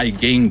 I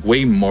gain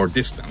way more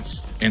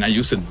distance, and I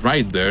use it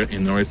right there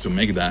in order to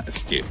make that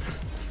escape.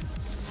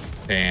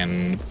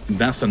 And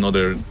that's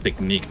another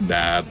technique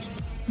that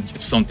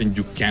something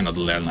you cannot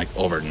learn like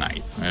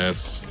overnight,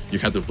 as you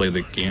have to play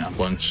the game a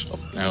bunch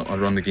of,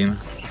 around the game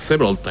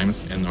several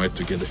times in order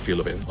to get the feel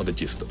of it, or the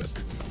gist of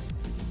it.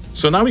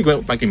 So now we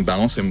go back in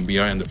bounds, and we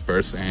are in the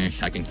first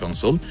hacking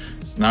console.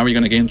 Now we're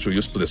gonna get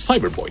introduced to the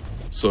Cyber Void.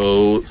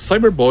 So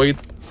Cyber Void,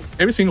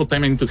 every single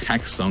time I need to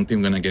hack something,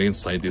 I'm gonna get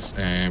inside this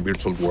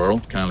virtual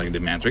world, kind of like the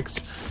Matrix,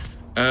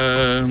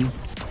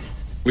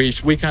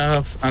 which we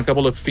have a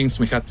couple of things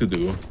we have to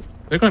do.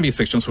 There are going to be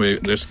sections where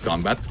there's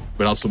combat,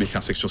 but also we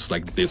have sections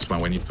like this one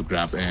where we need to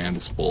grab and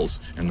dispose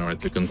in order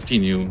to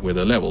continue with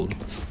the level.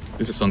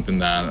 This is something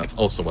that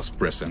also was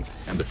present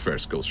in the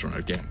first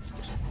Ghostrunner game.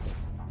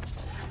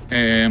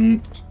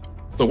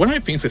 So one of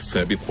the things I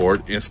said before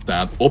is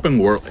that open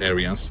world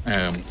areas,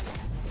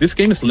 this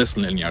game is less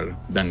linear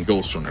than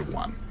Ghostrunner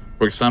 1.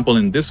 For example,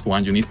 in this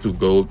one, you need to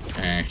go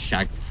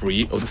hack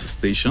 3 of these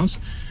stations,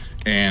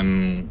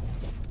 and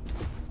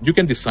you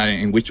can decide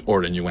in which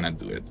order you want to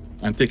do it.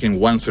 I'm taking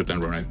one certain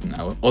route right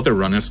now. Other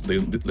runners, they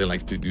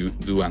like to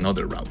do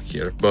another route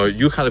here. But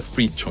you have a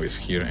free choice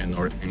here in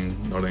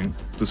order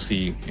to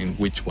see in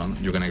which one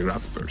you're going to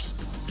grab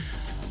first.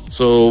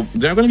 So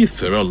there are going to be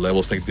several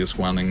levels like this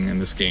one in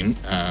this game.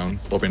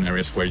 Open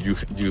areas where you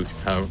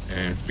have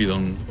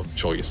freedom of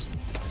choice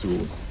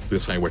to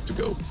decide where to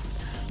go.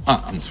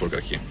 I almost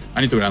forgot here.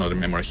 I need to grab another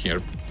memory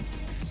here.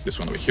 This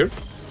one over here.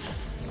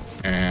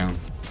 And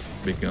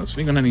because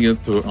we're going to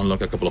need to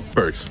unlock a couple of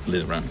perks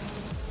later on.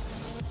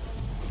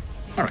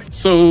 Alright,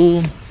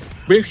 so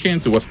we're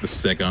heading towards the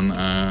second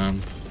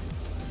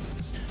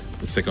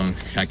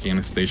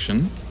hacking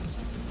station.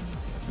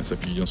 There's a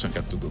few jumps I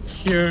have to do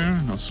here.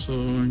 Also,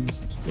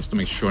 just to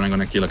make sure I'm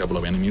gonna kill a couple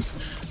of enemies.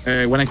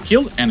 When I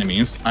kill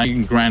enemies,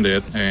 I'm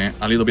granted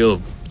a little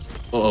bit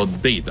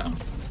of data.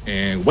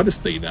 What is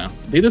data?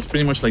 Data is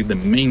pretty much like the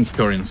main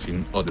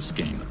currency of this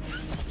game.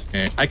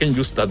 I can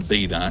use that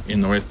data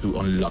in order to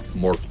unlock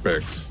more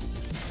perks.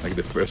 Like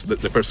the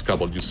first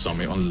couple you saw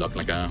me unlock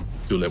like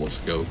 2 levels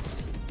ago.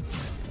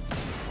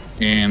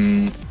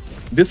 And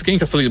this game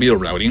has a little bit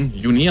of routing.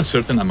 You need a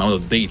certain amount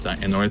of data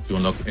in order to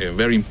unlock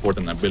very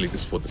important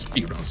abilities for the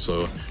speedrun.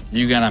 So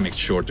you gotta make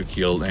sure to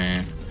kill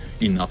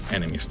enough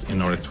enemies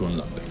in order to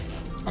unlock them.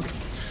 Okay.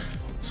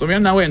 So we are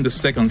now in the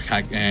second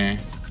hack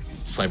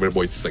Cyber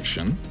Void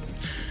section.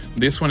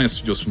 This one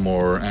is just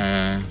more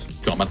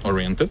combat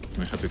oriented.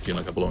 I have to kill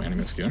a couple of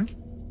enemies here.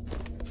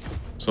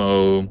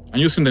 So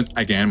I'm using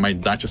again my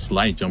dash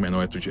slide jump in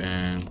order to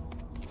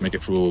make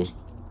it through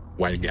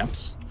wide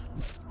gaps.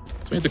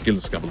 So I need to kill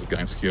this couple of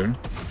guys here.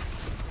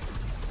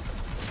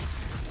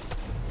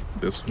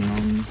 This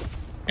one.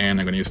 And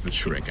I'm gonna use the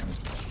shuriken.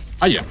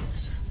 Ah yeah.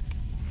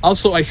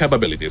 Also I have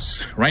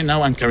abilities. Right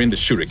now I'm carrying the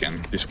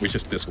shuriken, which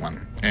is this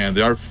one. And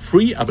there are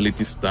 3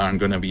 abilities that are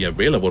gonna be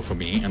available for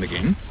me in the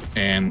game.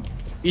 And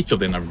each of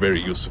them are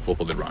very useful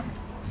for the run.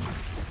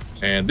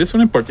 And this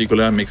one in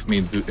particular makes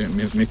me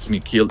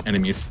kill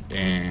enemies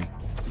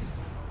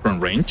from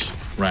range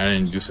rather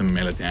than using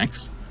melee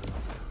attacks.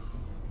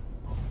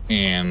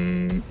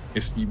 And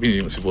it's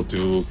really useful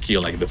to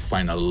kill like the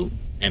final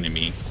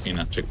enemy in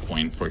a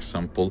checkpoint, for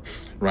example,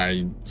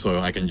 right? So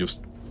I can just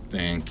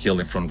kill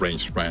them from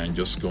range rather than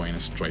just going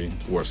straight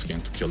towards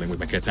him to kill him with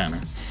my katana.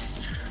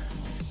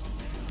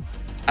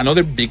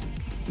 Another big,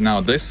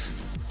 now this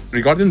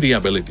regarding the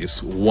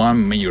abilities,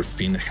 one major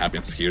thing that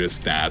happens here is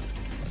that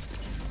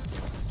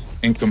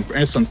in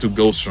comparison to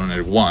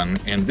Ghostrunner 1,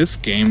 in this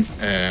game,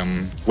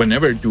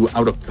 whenever you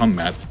out of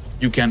combat,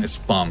 you can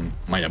spam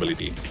my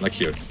ability, like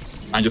here.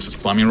 I'm just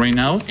spamming right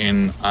now,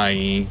 and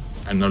I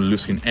am not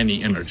losing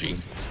any energy.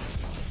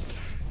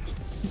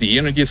 The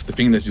energy is the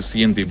thing that you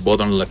see in the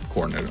bottom left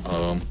corner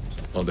of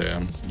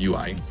the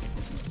UI.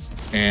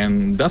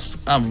 And that's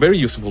a very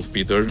useful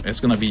feature. It's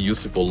going to be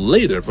useful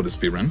later for the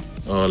speedrun,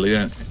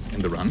 later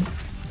in the run.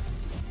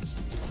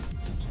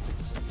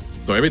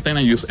 So every time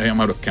I'm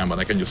out of combat,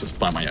 I can just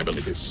spam my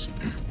abilities.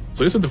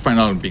 So this is the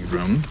final big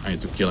room. I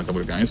need to kill a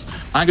couple of guys.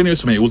 I'm going to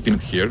use my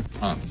ultimate here.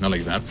 Not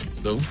like that,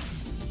 though.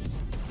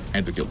 I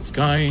need to kill this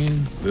guy,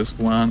 this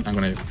one. I'm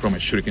going to throw my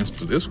shurikens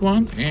to this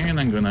one, and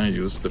I'm going to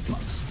use the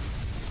flux.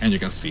 And you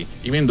can see,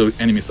 even though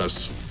enemies are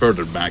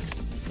further back,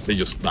 they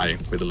just die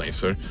with the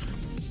laser.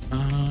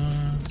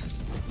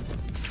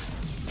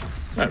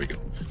 There we go.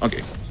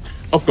 Okay.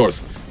 Of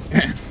course,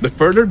 the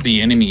further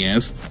the enemy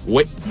is,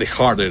 the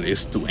harder it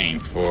is to aim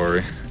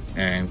for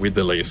with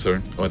the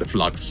laser or the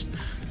flux,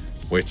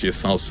 which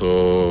is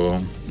also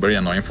very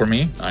annoying for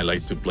me. I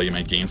like to play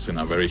my games in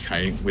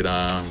with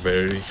a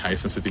very high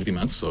sensitivity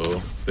map,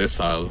 so there's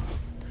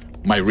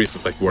my wrist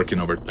is like working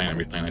overtime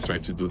every time I try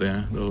to do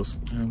those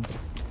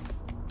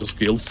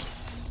kills.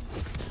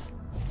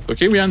 So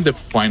here we are in the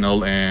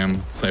final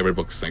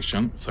cyberboy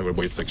section.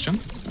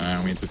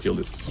 We need to kill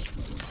these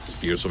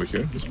spheres over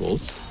here, these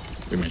bolts,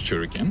 with my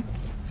shuriken,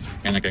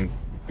 and I can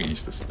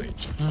finish the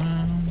stage.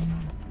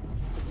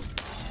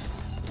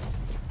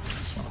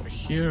 This one over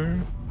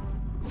here,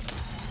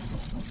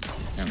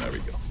 and there we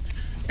go.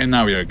 And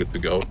now we are good to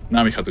go.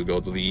 Now we have to go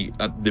to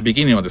at the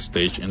beginning of the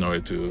stage in order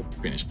to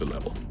finish the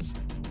level.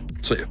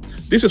 So yeah,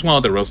 this is one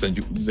of the routes that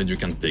you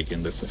can take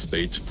in this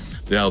stage.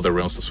 There are other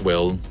routes as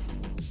well.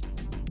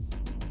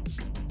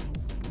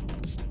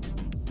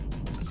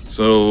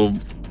 So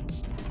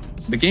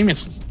the game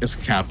is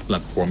half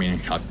platforming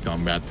and half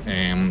combat,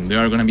 and there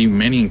are going to be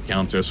many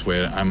encounters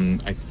where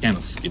I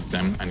cannot skip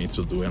them. I need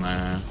to do them.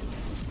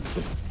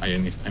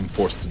 I'm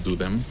forced to do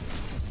them.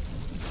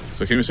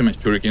 So here you see my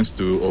shurikens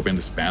to open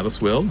this path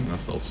as well.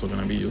 That's also going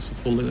to be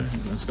useful later.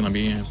 That's going to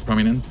be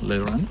prominent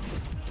later on.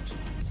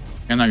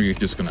 And now you're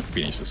just going to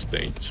finish the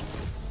stage.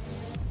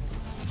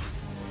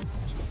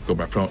 Go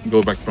back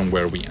from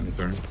where we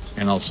entered.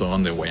 And also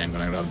on the way, I'm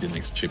going to grab the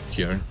next chip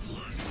here.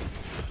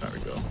 There we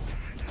go.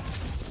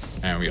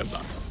 And we are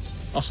done.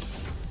 Awesome.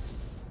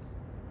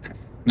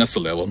 That's the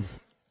level.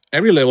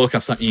 Every level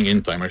has an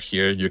in-game timer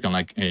here. You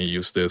can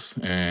use this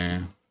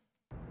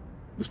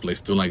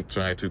place to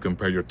try to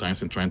compare your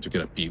times and trying to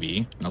get a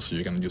PV. And also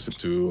you can use it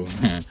to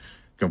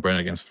compare it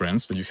against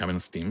friends that you have in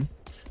Steam.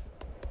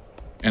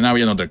 And now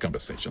we have another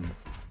conversation.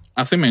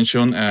 As I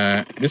mentioned,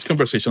 these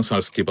conversations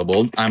are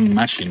skippable. I'm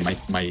mashing my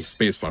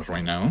spacebar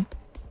right now,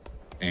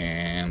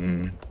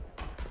 and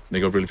they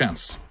go really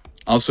fast.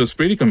 Also, it's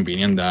pretty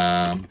convenient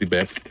that the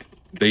bets,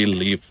 they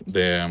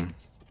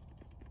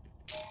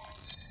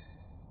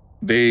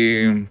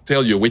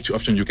tell you which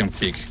option you can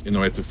pick in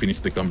order to finish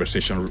the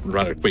conversation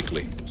rather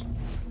quickly.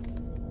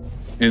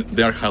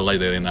 They are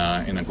highlighted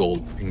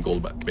in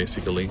gold,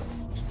 basically.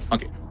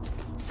 Okay.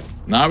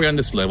 Now we're on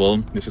this level.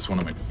 This is one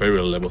of my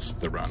favorite levels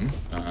to run.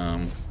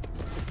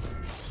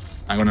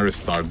 I'm gonna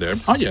restart there.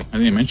 Oh yeah, I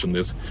didn't mention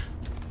this.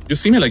 You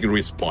see me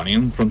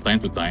respawning from time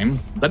to time.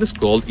 That is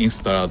called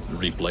instant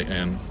replay,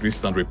 and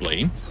instant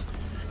replay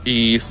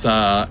is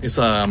a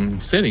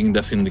setting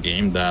that's in the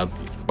game that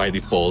by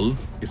default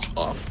is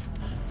off.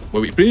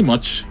 But pretty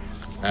much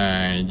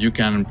you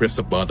can press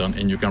a button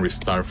and you can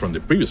restart from the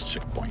previous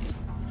checkpoint.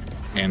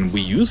 And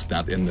we use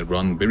that in the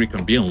run very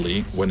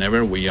conveniently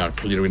whenever we are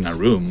clearing a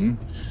room.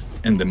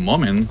 And the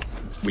moment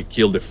we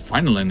kill the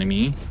final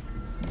enemy,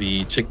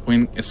 the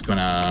checkpoint is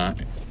gonna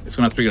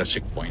trigger a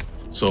checkpoint.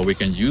 So we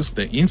can use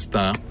the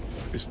insta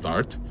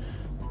restart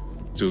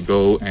to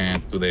go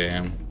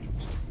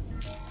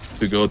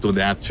to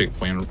that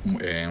checkpoint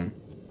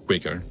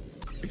quicker,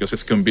 because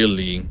it's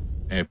conveniently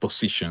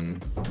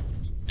positioned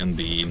in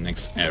the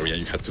next area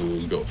you have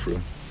to go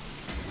through.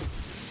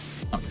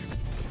 Okay.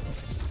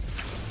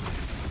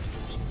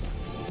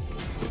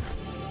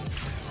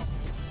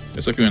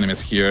 There's a few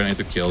enemies here. I need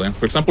to kill them.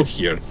 For example,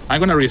 here I'm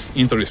gonna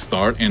insta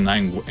restart, and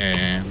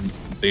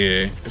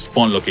the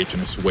spawn location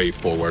is way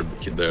forward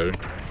there.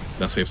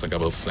 That saves a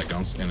couple of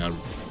seconds, and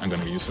I'm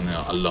gonna be using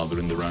a lot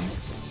during the run.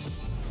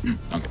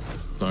 Okay,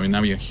 so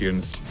now we are here in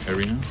this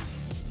area.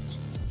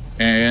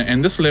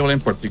 And this level in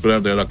particular,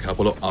 there are a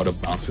couple of out of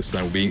bounces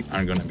that we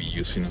are gonna be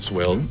using as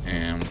well.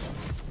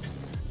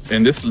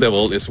 And this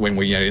level is when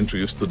we are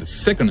introduced to the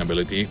second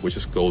ability, which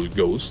is called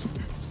Ghost.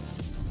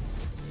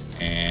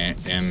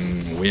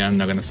 And we are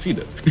not gonna see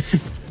that.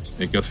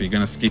 Because we're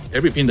gonna skip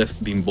everything that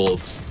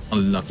involves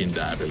unlocking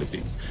the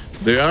ability.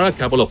 There are a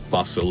couple of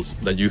puzzles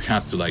that you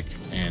have to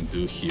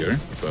do here,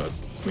 but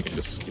we can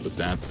just skip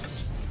that.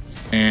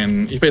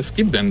 And if I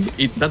skip them,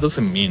 that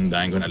doesn't mean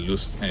that I'm gonna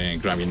lose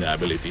grabbing the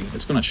ability.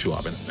 It's gonna show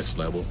up in the next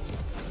level.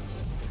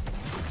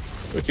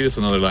 But here's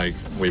another like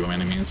wave of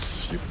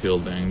enemies. You kill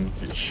them,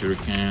 you sure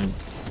can.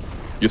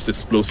 Use the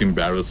explosive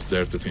barrels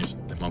there to finish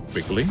them up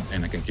quickly,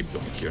 and I can keep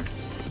going here.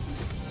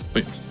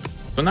 But,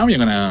 so now we're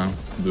gonna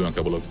do a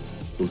couple of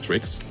cool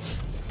tricks.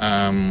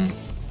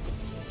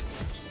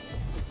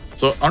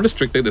 So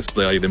unrestricted is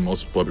the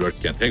most popular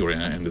category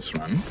in this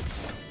run.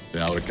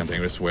 There are other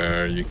categories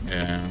where you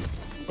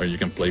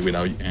can play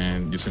without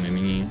using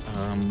any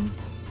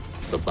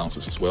the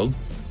bounces as well.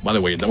 By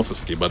the way, that was a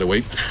skip. By the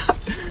way,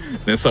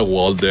 there's a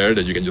wall there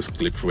that you can just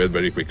clip through it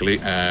very quickly.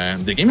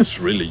 And the game is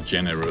really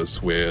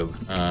generous with.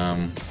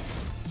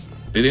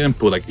 They didn't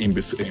put like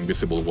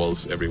invisible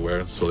walls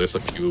everywhere, so there's a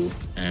few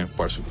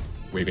parts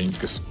where you can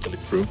just clip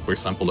through. For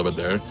example, over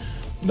there,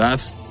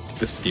 that's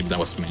the skip that I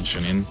was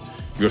mentioning.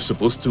 You're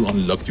supposed to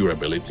unlock your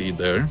ability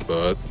there,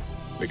 but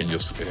we can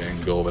just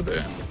go over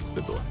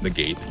the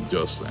gate and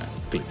just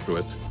click through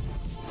it.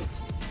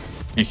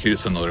 And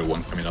here's another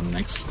one coming up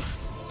next.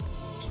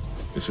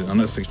 This is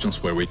another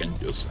sections where we can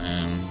just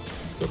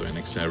go to the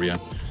next area,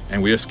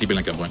 and we are skipping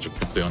like a bunch of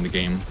content on the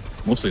game,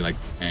 mostly like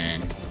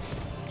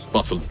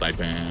puzzle type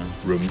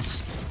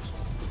rooms.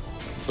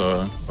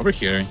 So over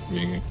here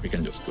we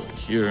can just go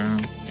here,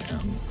 and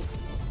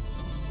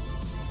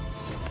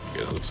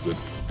okay, that looks good.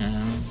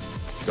 And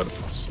got a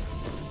plus.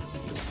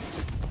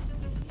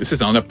 This is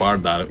another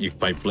part that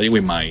if I play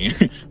with my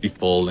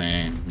default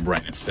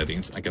brightness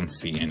settings, I can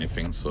see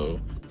anything. So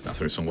that's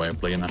the reason why I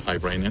play in a high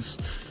brightness.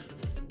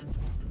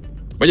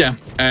 But yeah,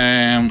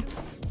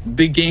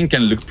 the game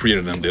can look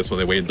prettier than this, by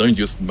the way. Don't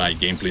use my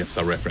gameplay as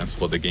a reference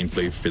for the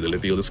gameplay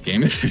fidelity of this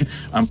game.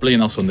 I'm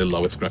playing also on the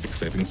lowest graphics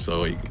settings,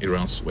 so it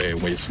runs way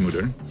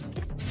smoother.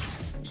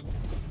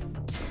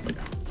 But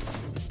yeah.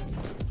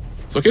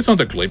 So here's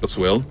another clip as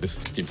well.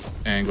 This keeps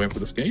going for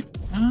this gate.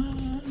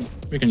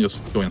 We can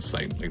just go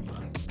inside like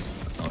that.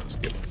 That's another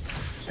skip.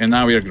 And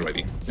now we are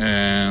ready.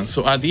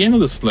 So at the end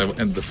of this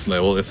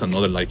level, there's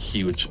another like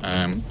huge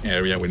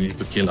area where we need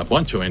to kill a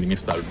bunch of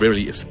enemies that are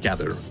very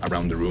scattered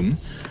around the room,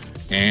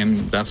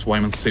 and that's why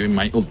I'm saving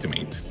my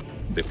ultimate,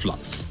 the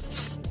Flux.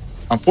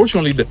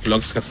 Unfortunately, the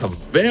Flux has a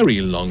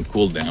very long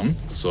cooldown,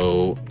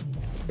 so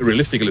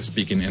realistically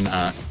speaking, in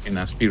a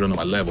speedrun of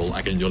a level,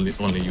 I can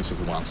only use it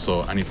once,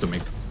 so I need to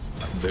make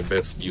the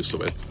best use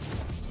of it.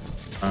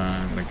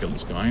 I'm gonna kill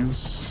these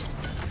guys.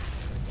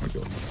 There we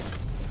go.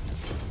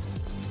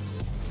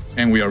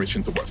 And we are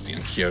reaching towards the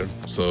end here,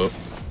 so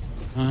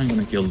I'm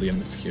gonna kill the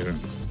enemies here.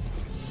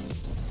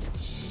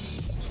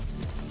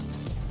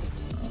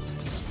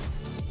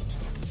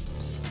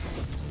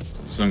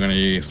 So I'm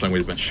gonna start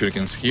with my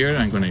shurikens here.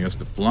 I'm gonna use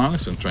the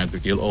plugs and try to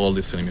kill all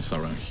these enemies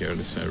around here,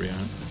 this area.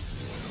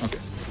 Okay,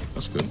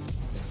 that's good.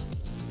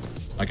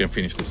 I can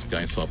finish these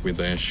guys up with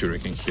the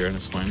shuriken here,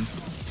 that's fine.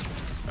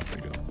 There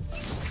we go.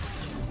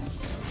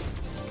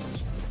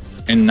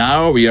 And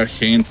now we are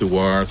heading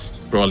towards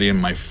probably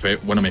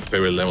one of my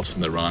favorite levels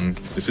in the run.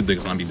 This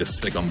is gonna be the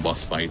second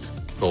boss fight,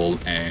 called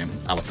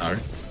Avatar.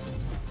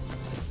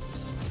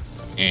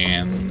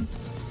 And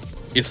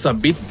it's a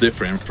bit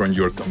different from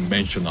your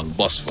conventional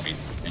boss fight,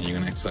 and you're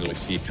gonna exactly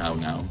see how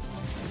now.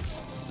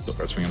 So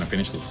first we're gonna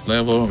finish this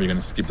level, we're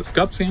gonna skip this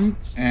cutscene,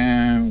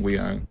 and we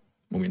are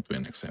moving to the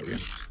next area.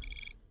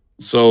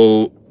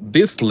 So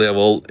this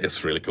level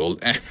is really cool.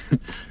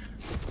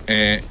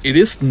 It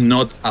is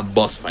not a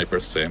boss fight per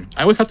se.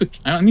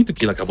 I need to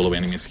kill a couple of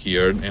enemies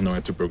here in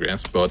order to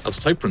progress, but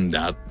aside from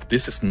that,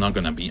 this is not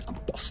gonna be a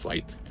boss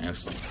fight.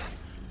 It's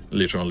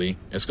literally,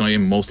 it's gonna be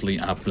mostly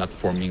a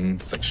platforming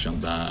section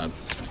that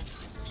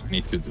I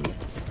need to do.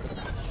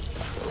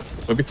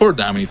 But before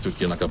that, I need to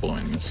kill a couple of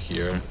enemies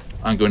here.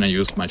 I'm gonna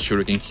use my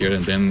shuriken here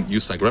and then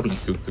use a grappling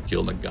hook to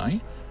kill that guy,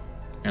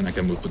 and I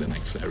can move to the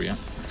next area.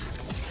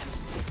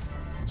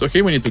 So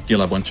here we need to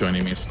kill a bunch of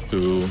enemies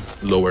to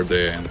lower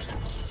the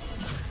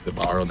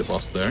bar of the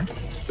boss there,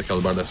 the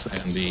halberd that's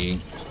on the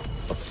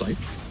outside.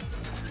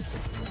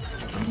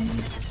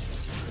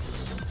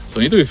 So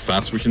I need to be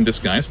fast reaching these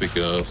guys,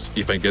 because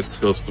if I get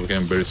close to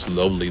them very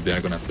slowly,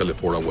 they're gonna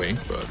teleport away.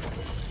 But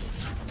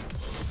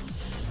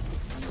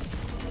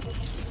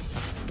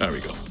there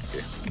we go.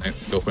 Okay,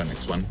 go for the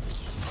next one.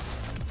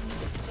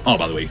 Oh,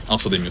 by the way,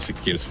 also the music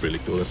here is really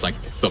cool. It's like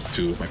top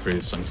 2 of my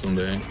favorite songs on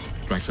the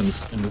tracks in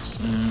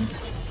this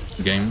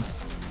game.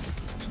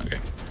 Okay.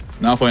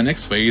 Now for the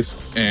next phase,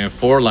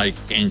 4 like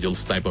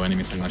angels type of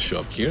enemies are gonna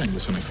show up here. I'm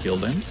just gonna kill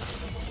them.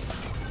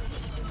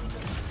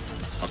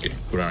 Okay,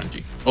 good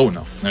RNG. Oh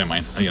no, never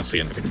mind. I didn't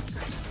see anything.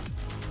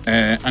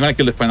 I'm gonna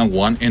kill the final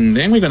one, and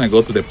then we're gonna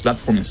go to the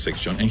platforming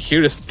section. And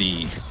here is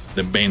the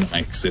bane of my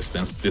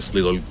existence. This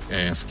little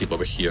skip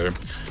over here.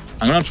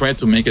 I'm gonna try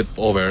to make it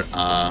over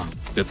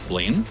that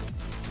plane,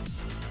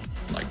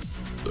 like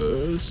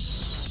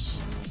this.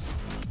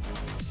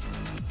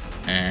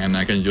 And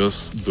I can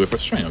just do it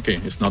first try.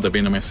 Okay, it's not the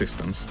bane of my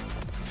existence.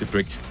 It's a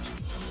trick.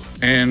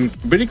 And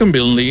very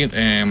conveniently,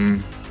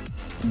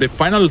 the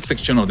final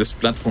section of this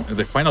platform,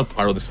 the final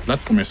part of this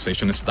platformer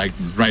section is like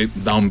right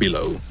down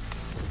below.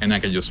 And I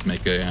can just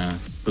make it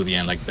to the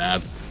end like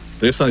that.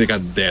 There's like a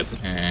death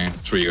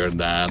trigger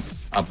that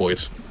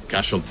avoids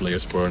casual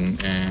players from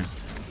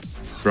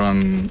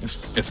from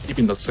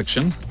skipping that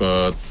section,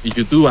 but if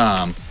you do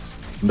a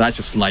dash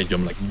slide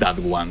jump like that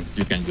one,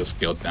 you can just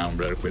go down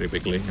very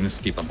quickly and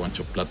skip a bunch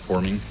of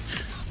platforming.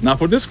 Now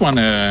for this one,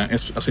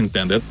 as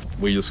intended,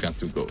 we just have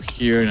to go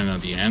here and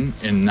at the end,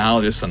 and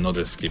now there's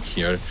another skip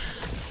here.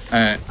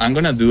 I'm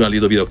gonna do a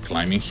little bit of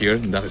climbing here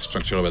in that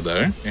structure over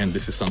there, and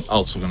this is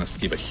also gonna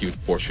skip a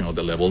huge portion of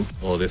the level,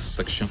 or this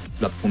section,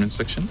 platforming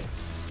section,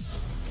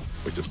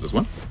 which is this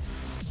one.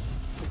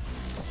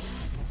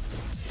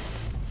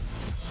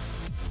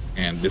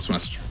 And this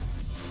one's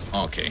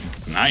okay,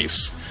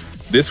 nice.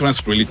 This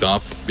one's really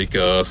tough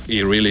because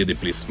it really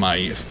depletes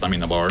my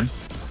stamina bar.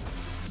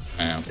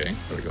 Okay,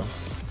 there we go.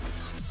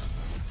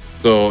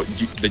 So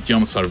the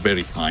jumps are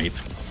very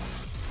tight.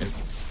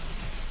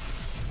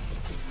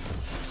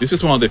 This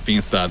is one of the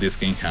things that this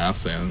game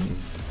has, and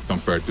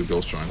compared to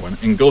Ghostrunner 1.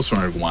 In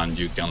Ghostrunner 1,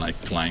 you can like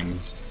climb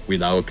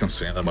without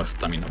constraint about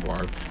stamina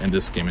bar. In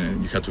this game,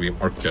 you have to be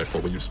more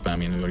careful with your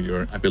spamming or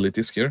your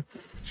abilities here,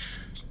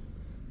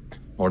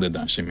 or the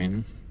dash, I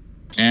mean.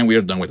 And we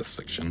are done with the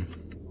section.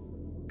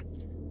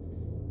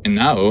 And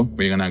now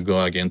we're gonna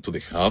go again to the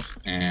hub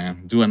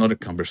and do another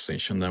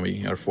conversation that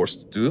we are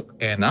forced to do.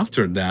 And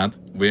after that,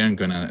 we're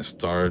gonna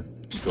start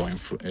going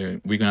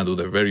through. We're gonna do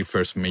the very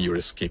first major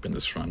escape in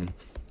this run,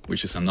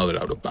 which is another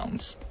out of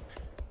bounds.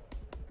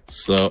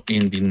 So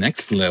in the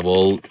next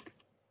level,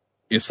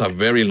 it's a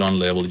very long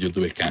level. You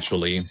do it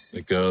casually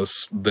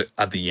because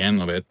at the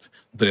end of it,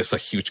 there is a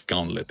huge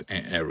gauntlet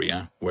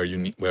area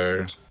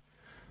where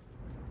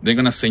they're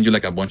gonna send you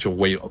like a bunch of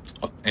wave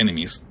of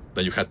enemies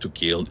that you had to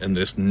kill, and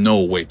there's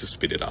no way to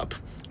speed it up.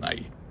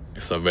 Like,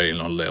 it's a very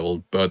long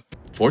level, but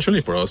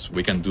fortunately for us,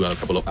 we can do a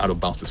couple of out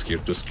of bounds here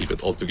to skip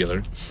it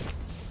altogether.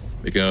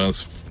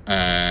 Because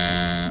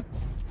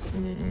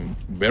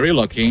very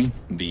lucky,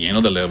 the end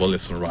of the level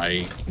is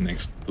right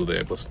next to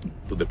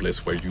the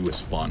place where you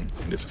spawn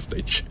in this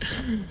stage.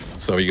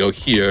 So we go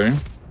here,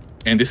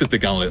 and this is the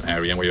gauntlet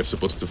area where you're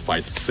supposed to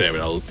fight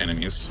several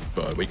enemies,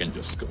 but we can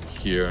just go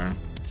here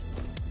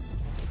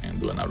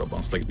and do an out of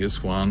bounds like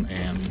this one,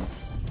 and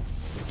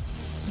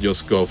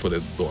just go for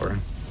the door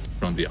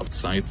from the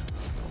outside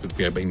to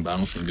get in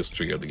bounds and just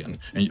trigger it again,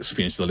 and just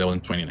finish the level in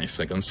 29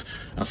 seconds,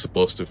 as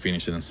opposed to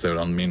finish it in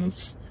several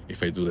minutes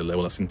if I do the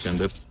level as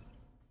intended.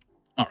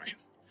 Alright,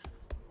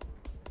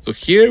 so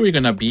here we're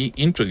gonna be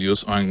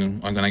introduced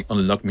on, I'm gonna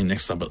unlock my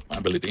next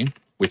ability,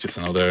 which is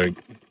another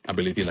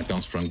ability that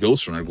comes from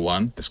Ghostrunner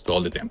 1. It's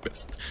called the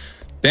Tempest.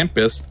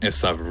 Tempest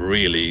is a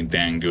really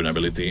dang good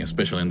ability,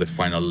 especially in the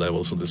final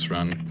levels of this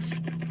run.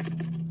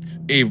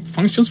 It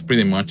functions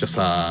pretty much as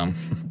a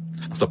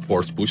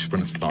force push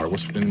from Star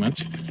Wars, pretty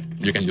much.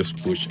 You can just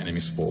push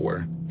enemies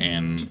forward,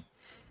 and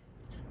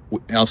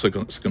also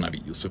it's gonna be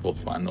useful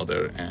for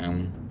another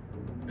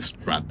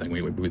strat that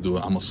we do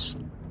almost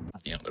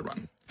at the end of the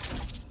run.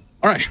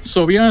 Alright,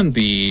 so we are on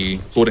the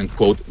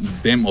quote-unquote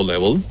demo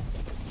level.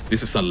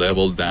 This is a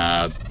level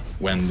that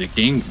when the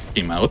game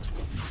came out,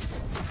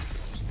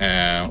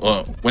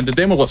 when the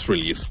demo was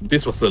released,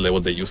 this was the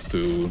level they used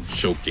to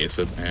showcase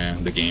it,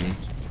 the game.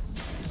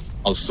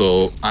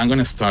 Also, I'm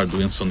gonna start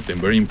doing something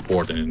very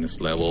important in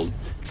this level,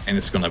 and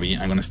it's gonna be,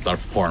 I'm gonna start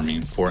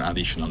farming for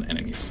additional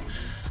enemies.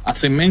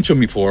 As I mentioned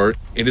before,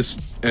 it is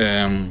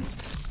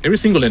every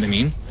single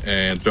enemy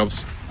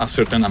drops a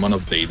certain amount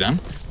of data.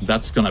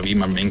 That's gonna be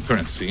my main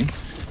currency,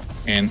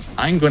 and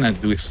I'm gonna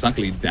do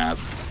exactly that.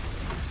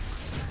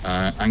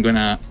 I'm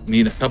gonna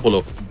need a couple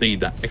of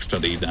extra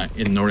data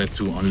in order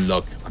to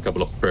unlock a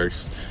couple of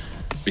perks,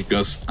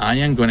 because I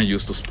am gonna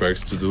use those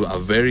perks to do a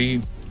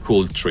very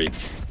cool trick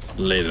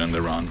later in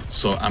the run.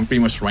 So I'm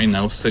pretty much right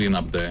now setting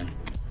up the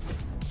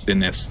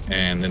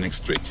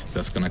next trick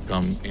that's gonna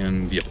come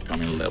in the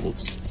upcoming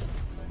levels.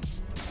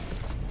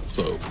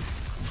 So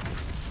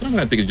I'm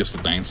gonna take just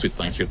a sweet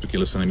time here to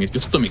kill this enemy,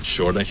 just to make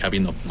sure that I have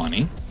enough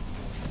money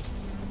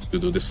to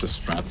do this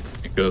strat,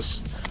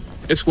 because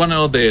it's one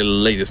of the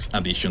latest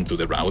addition to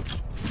the route.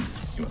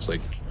 It was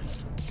like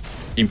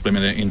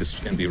implemented in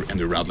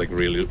the route like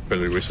really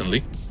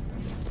recently.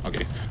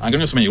 Okay, I'm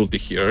gonna use my ulti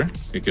here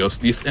because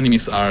these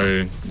enemies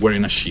are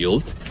wearing a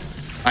shield.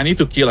 I need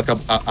to kill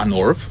an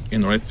orb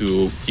in order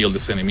to kill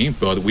this enemy,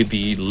 but with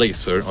the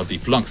laser or the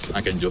flux,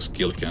 I can just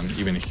kill him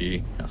even if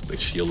he has the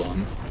shield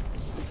on.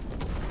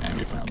 And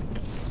we found him.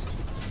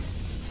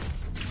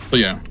 So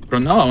yeah,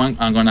 from now on,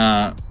 I'm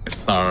gonna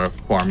start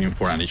farming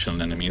for additional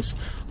enemies.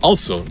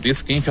 Also,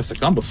 this game has a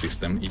combo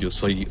system. You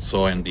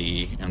saw in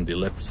the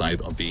left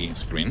side of the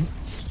screen.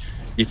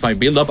 If I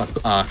build up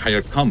a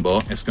higher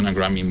combo, it's gonna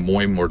grant me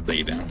more and more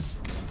data.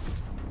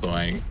 So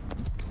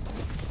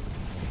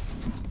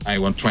I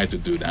won't try to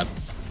do that.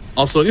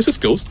 Also, this is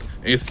Ghost.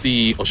 It's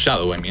the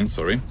Shadow. I mean,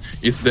 sorry.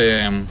 It's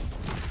the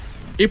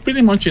it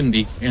pretty much in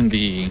the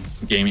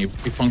game it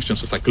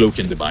functions as a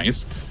cloaking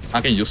device.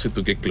 I can use it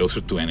to get closer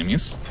to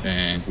enemies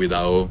and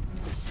without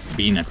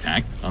being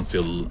attacked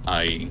until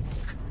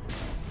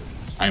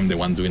I'm the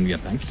one doing the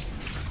attacks.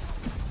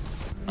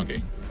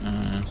 Okay.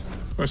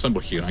 For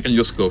example, here I can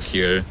just go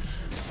here,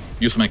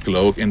 use my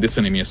cloak, and this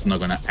enemy is not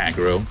gonna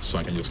aggro, so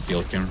I can just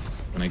kill him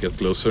when I get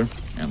closer.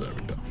 And there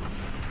we go.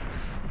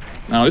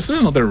 Now this is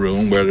another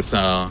room where there's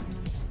a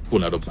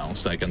pull out of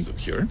bounds I can do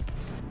here.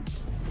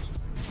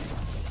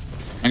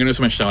 I'm gonna use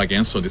my shell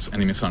again, so these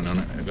enemies are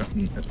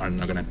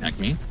not gonna attack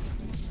me.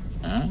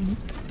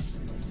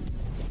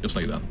 Just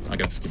like that. I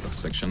can skip that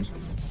section.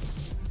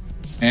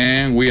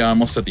 And we are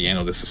almost at the end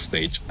of this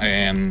stage.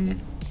 And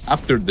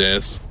after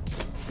this,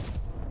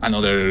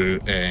 another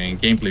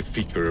gameplay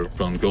feature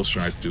from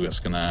Ghostrunner 2 is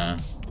gonna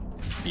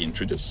be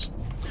introduced.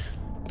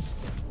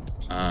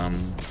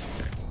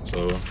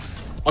 So,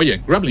 oh yeah,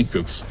 grappling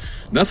hooks.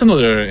 That's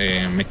another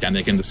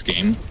mechanic in this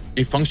game.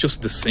 It functions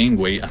the same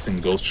way as in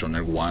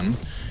Ghostrunner 1.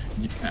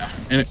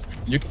 And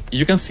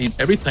you can see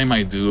every time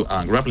I do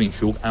a grappling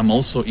hook, I'm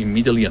also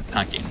immediately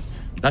attacking.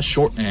 That's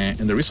short, and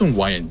the reason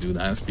why I do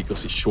that is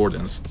because it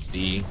shortens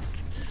the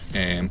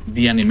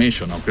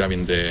animation of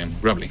grabbing the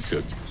grappling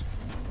hook,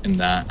 and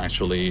that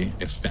actually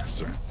is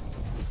faster.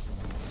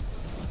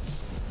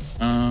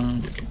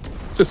 Okay.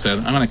 As I said,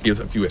 I'm gonna kill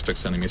a few extra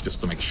enemies just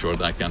to make sure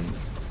that I can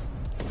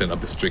set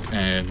up this trick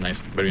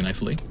very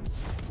nicely.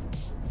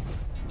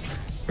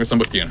 For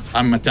example, here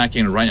I'm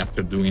attacking right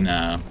after doing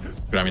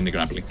grabbing the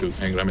grappling hook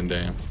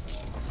and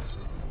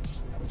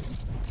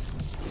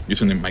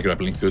using my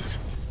grappling hook,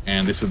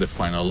 and this is the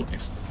final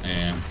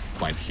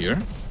fight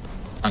here.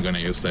 I'm gonna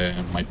use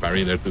my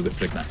parry there to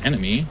deflect that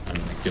enemy. I'm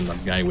gonna kill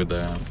that guy with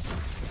the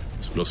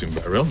explosive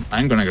barrel.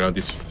 I'm gonna grab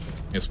his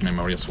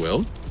memory as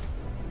well.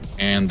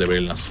 And the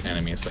very last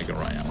enemy is like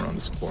right around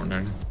this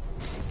corner.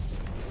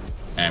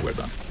 And we're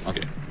done.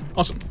 Okay,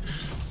 awesome.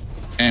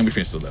 And we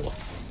finished the level.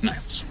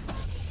 Nice.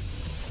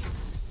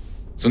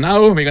 So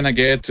now we're gonna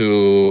get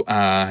to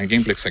a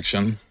gameplay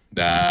section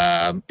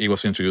that it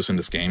was introduced in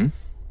this game.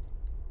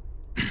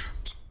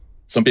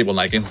 Some people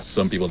like it,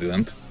 some people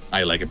didn't.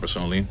 I like it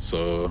personally,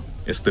 so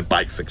it's the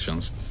bike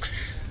sections.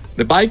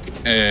 The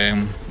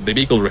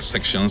vehicle race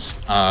sections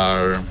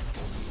are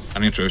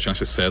an introduction,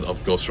 as I said,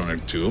 of Ghostrunner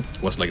 2.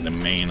 Was like the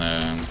main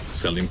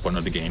selling point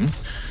of the game.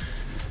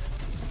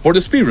 For the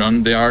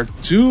speedrun, there are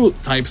two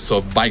types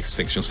of bike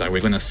sections that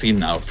we're gonna see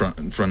now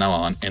from now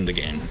on in the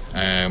game.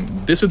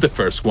 This is the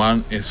first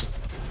one,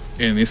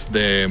 and it's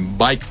the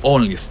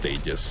bike-only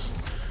stages.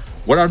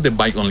 What are the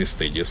bike-only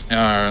stages?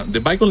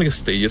 The bike-only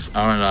stages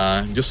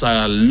are just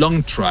a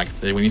long track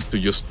that we need to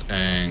just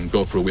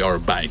go through with our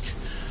bike.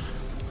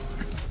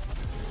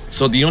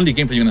 So the only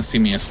gameplay you're gonna see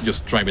me is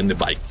just driving the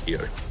bike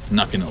here,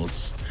 nothing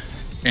else.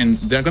 And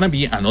there are gonna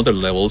be another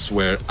levels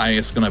where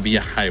it's gonna be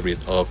a hybrid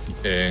of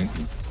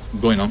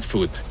going on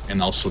foot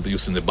and also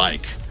using the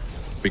bike,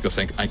 because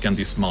I can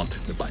dismount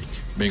the bike.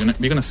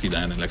 We're gonna see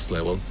that in the next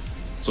level.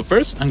 So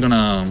first, I'm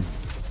gonna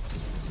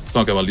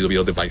talk about a little bit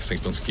of the bike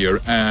sections here.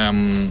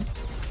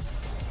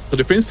 So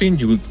the first thing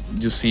you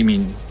see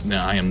me that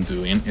I am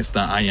doing is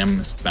that I am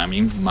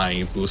spamming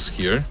my boost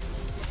here.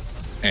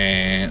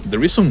 And the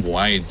reason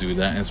why I do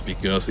that is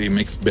because it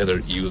makes better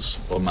use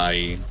of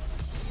my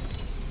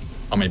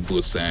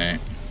boost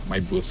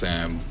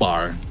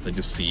bar that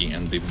you see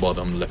in the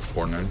bottom left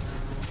corner.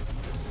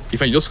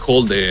 If I just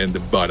hold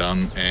the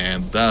button,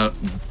 and that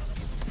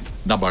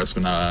bar is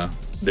gonna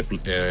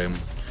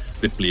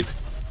deplete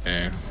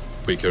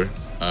quicker.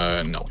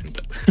 No,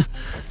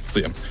 so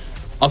yeah.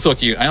 Also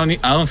here, I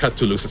don't have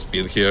to lose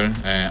speed here.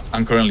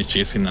 I'm currently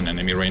chasing an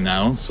enemy right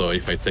now, so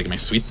if I take my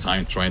sweet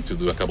time trying to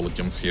do a couple of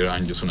jumps here,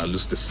 I'm just gonna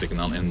lose the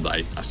signal and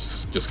die,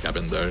 as just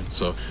happened there.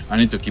 So I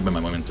need to keep my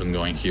momentum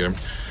going here.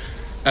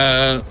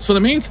 So the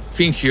main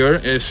thing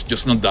here is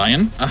just not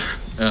dying.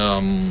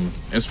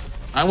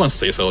 I won't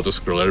say it's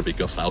auto-scroller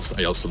because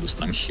I also lose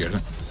time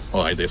here.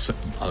 Oh, I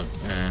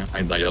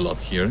die a lot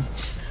here,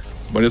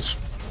 but it's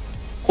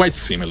quite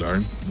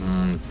similar.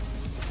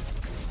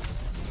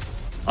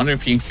 Another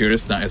thing here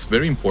is that it's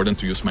very important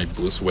to use my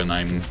boost when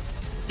I'm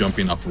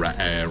jumping off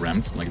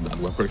ramps, like that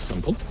one, for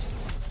example.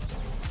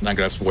 That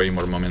grabs way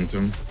more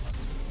momentum.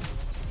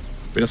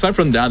 But aside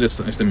from that, there's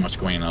not much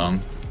going on.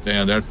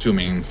 There are two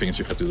main things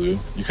you have to do.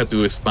 You have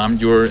to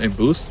spam your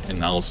boost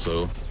and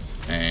also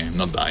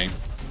not die.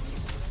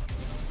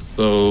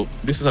 So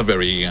this is a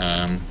very,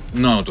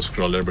 not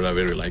auto-scroller, but a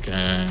very like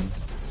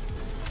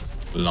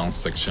long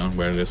section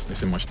where there's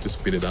not much to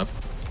speed it up.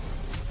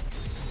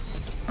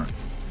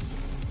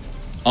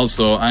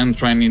 Also, I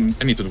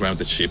need to grab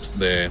the chips,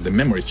 the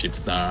memory chips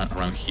that are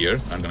around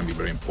here are gonna be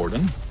very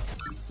important.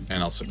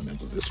 And also I'm gonna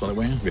do this, by the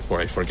way, before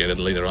I forget it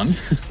later on.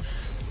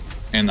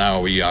 And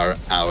now we are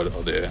out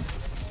of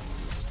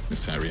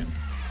this area.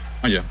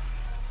 Oh yeah.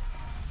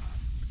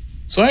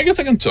 So I guess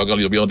I can talk a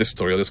little bit about the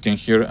story of this game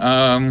here.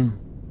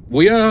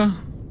 Well,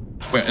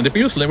 in the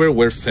previous level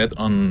we're set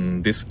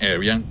on this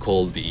area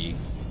called the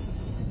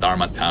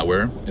Dharma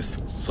Tower. It's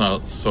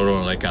sort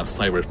of like a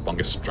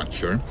cyberpunk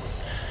structure.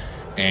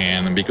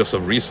 And because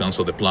of reasons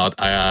of the plot,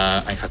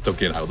 I had to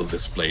get out of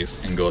this place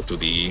and go to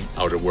the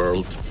outer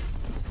world.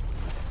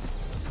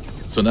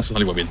 So that's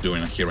exactly what we're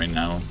doing here right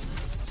now.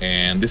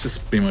 And this is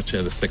pretty much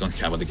the second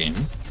half of the game.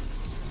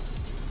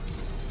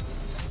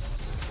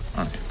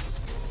 Alright.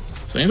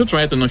 So I need to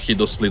try to not hit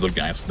those little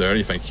guys there.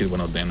 If I hit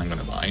one of them, I'm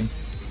gonna die.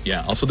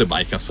 Yeah, also the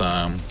bike has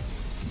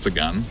It's a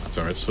gun, a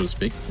turret, so to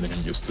speak. They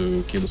can use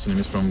to kill those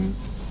enemies from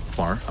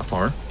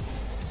afar.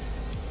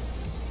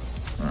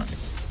 Alright,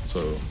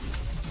 so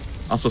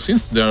also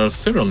since there are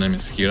several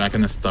enemies here, I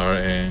can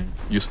start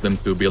use them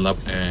to build up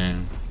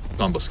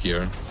combos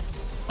here.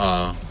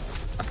 A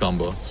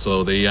combo,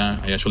 so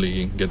I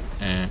actually get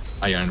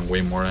I earn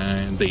way more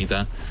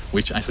data,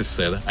 which, as I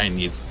said, I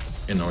need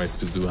in order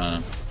to do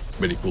a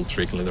very cool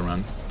trick later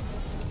on.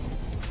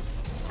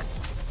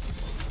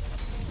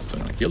 So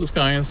I'm gonna kill this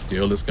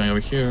guy over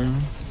here,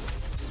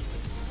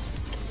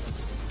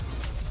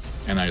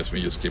 and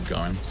we just keep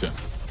going. So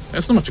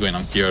there's not much going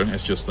on here.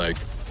 It's just like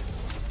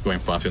going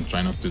fast and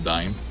trying not to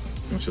die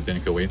too much of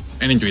the away,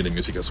 and enjoy the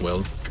music as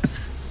well.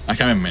 I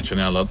haven't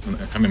mentioned it a lot.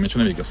 I haven't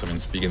mentioned it because I've been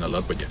speaking a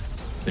lot, but yeah,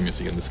 the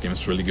music in this game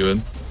is really good.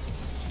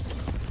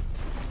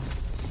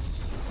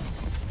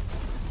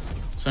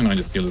 So I'm gonna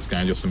just kill this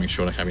guy just to make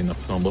sure I have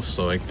enough combos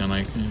so I can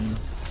like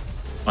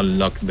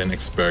unlock the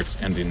next perks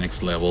and the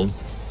next level.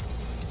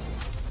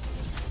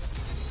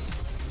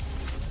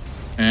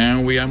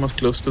 And we are almost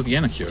close to the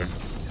end here.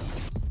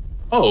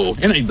 Oh,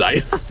 and I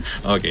died.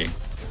 Okay.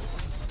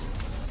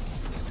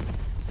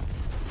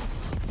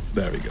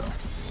 There we go.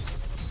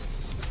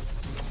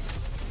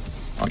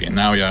 Okay,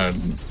 now we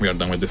are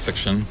done with this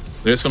section.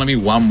 There's gonna be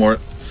one more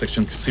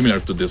section similar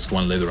to this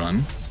one later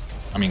on.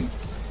 I mean,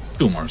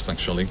 two more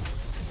actually.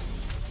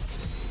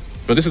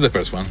 But this is the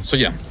first one. So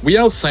yeah, we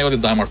are outside of the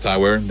Diamond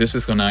Tower. This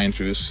is gonna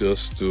introduce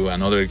us to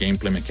another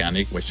gameplay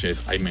mechanic, which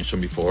is I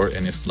mentioned before,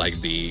 and it's like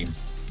the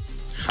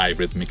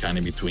hybrid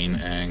mechanic between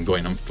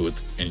going on foot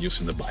and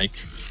using the bike.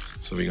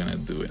 So we're gonna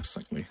do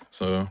exactly.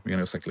 So we're gonna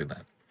do exactly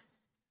that.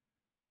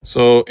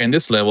 So in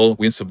this level,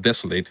 Winds of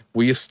Desolate,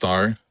 we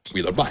start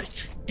with our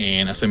bike.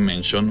 And as I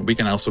mentioned, we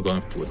can also go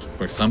on foot,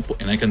 for example,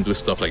 and I can do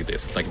stuff like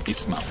this, like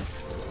dismount.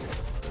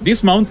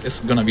 Dismount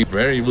is gonna be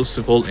very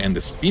useful in the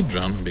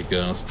speedrun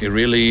because it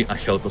really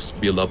helps us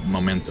build up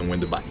momentum with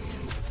the bike.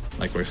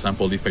 Like for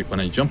example, when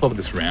I jump off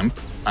this ramp,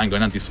 I'm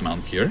gonna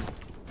dismount here,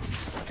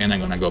 and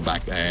I'm gonna go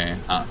back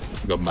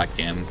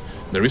in.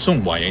 The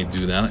reason why I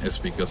do that is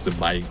because the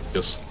bike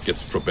just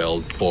gets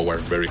propelled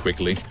forward very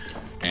quickly,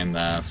 and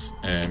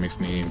makes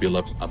me build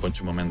up a bunch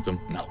of momentum.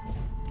 Now,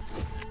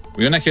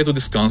 we're gonna head to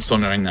this console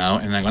right now,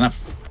 and I'm gonna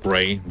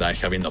pray that I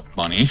have enough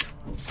money.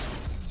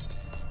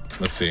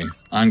 Let's see.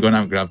 I'm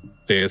gonna grab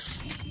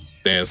this,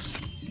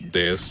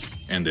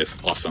 and this.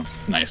 Awesome.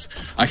 Nice.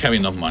 I have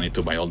enough money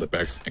to buy all the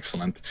perks.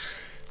 Excellent.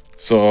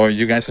 So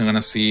you guys are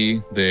gonna see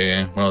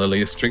one of the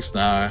latest tricks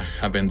that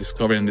have been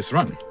discovered in this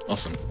run.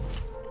 Awesome.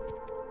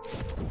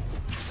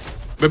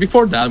 But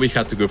before that, we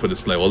had to go for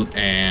this level,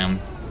 and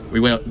we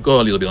will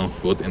go a little bit on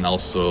foot and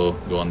also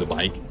go on the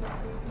bike.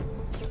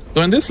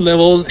 So in this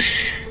level,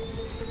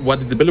 what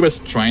the developers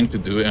trying to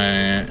do,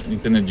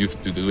 intended you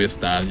to do, is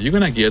that you're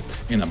gonna get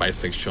in a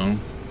bisection,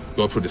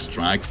 go through this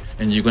track,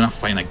 and you're gonna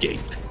find a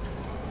gate.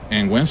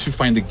 And once you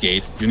find the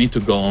gate, you need to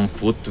go on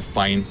foot to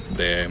find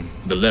the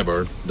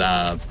lever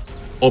that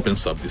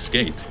opens up this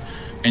gate.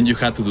 And you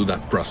have to do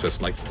that process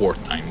like 4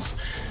 times.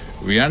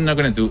 We are not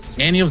gonna do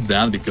any of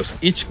that because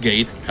each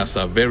gate has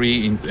a very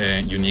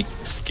unique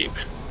skip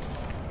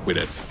with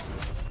it.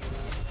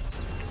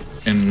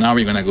 And now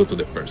we're gonna go to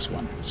the first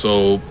one.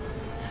 So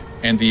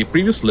in the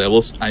previous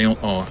levels, I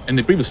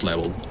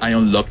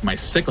unlocked my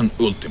second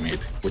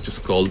ultimate, which is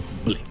called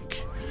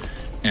Blink,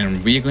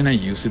 and we're gonna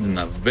use it in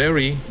a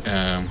very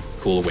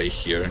cool way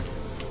here.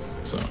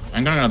 So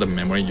I'm gonna add a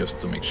memory just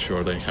to make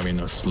sure that I have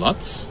enough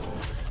slots.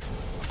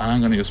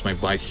 I'm gonna use my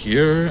bike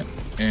here,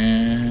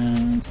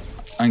 and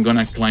I'm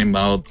gonna climb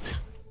out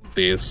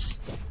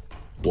this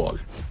wall.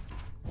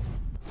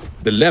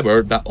 The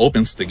lever that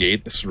opens the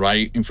gate is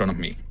right in front of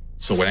me.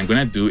 So what I'm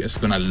gonna do is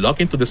gonna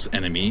lock into this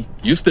enemy,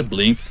 use the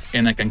blink,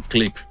 and I can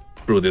clip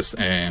through this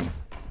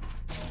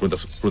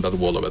through that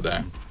wall over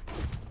there,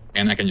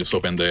 and I can just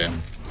open the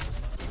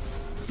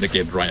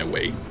gate right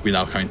away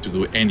without having to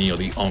do any of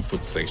the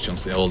on-foot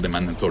sections, all the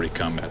mandatory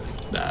combat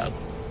that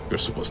you're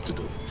supposed to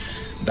do.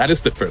 That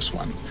is the first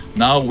one.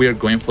 Now we're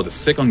going for the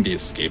second gate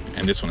escape,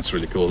 and this one is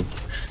really cool.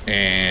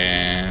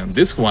 And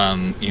this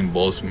one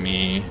involves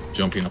me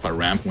jumping off a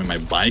ramp with my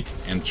bike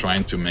and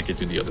trying to make it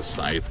to the other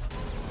side.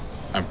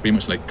 I'm pretty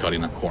much like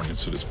cutting a corner,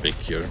 so to speak,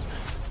 here.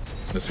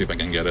 Let's see if I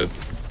can get it.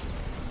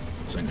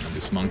 So I'm gonna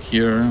dismount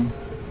here.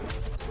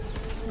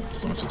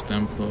 Stones of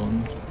Temple.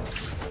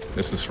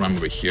 Let's just run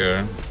over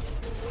here.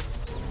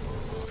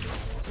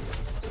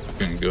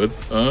 Looking good.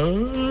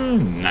 Oh,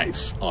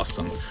 nice.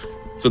 Awesome.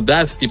 So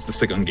that skips the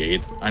second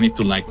gate. I need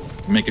to like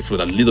make it through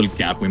that little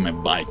gap with my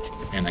bike,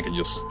 and I can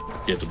just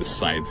get to the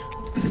side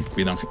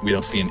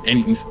without seeing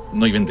any,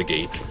 not even the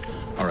gate.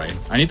 All right,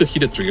 I need to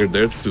hit the trigger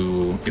there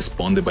to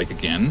spawn the bike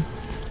again.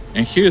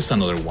 And here's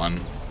another one.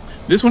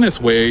 This one is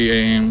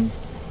way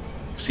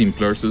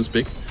simpler, so to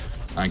speak.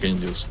 I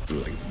can just do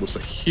like boost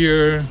it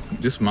here,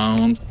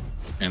 dismount,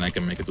 and I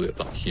can make it to the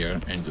top here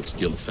and just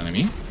kill this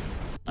enemy.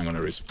 I'm gonna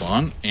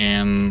respawn,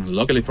 and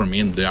luckily for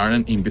me, there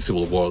aren't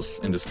invisible walls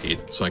in this gate,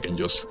 so I can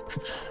just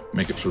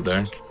make it through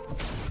there.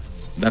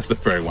 That's the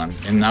third one,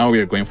 and now we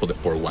are going for the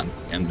fourth one,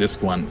 and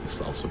this one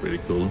is also pretty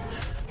cool.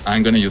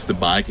 I'm gonna use the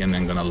bike and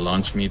I'm gonna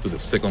launch me to the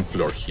second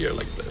floor here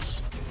like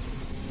this.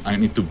 I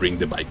need to bring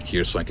the bike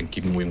here so I can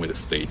keep moving with the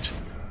stage.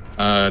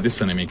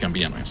 This enemy can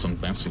be annoying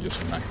sometimes, so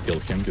just wanna kill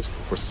him just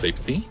for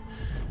safety.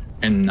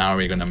 And now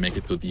we're gonna make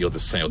it to the other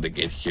side of the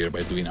gate here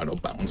by doing out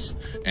of bounds.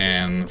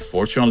 And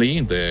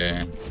fortunately,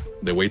 the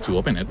way to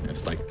open it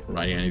is like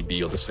right on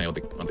the other side of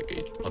the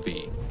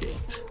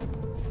gate.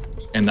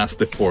 And that's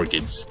the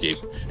 4-gate skip,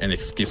 and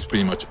it skips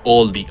pretty much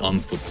all the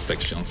on-foot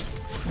sections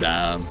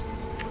that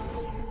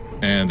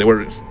they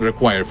were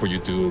required for you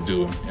to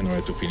do in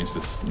order to finish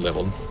this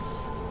level.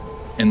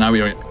 And now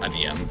we are at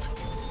the end.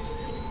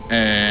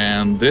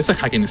 And there's a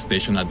hacking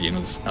station at the end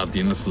of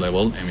this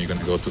level, and we're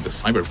gonna go to the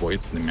Cyber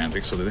Void, the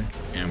Matrix of it,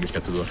 and we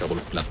have to do a couple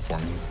of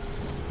platforming.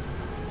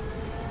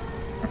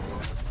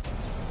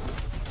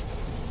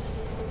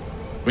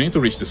 We need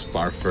to reach this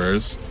bar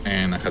first,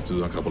 and I have to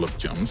do a couple of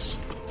jumps.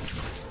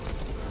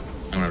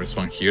 I'm gonna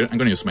respawn here. I'm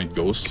gonna use my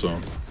ghost so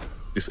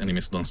these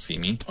enemies don't see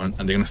me, and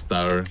they're gonna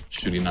start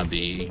shooting at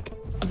the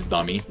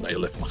dummy that I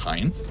left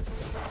behind,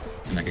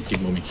 and I can keep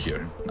moving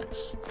here.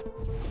 Nice.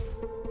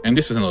 And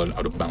this is another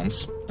out of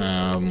bounds.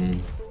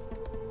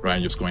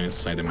 Right, just going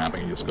inside the map, I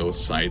can just go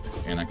side,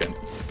 and I can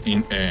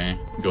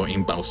go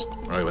inbounds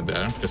right over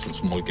there. There's a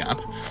small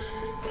gap,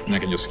 and I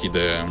can just hit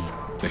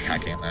the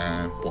hacking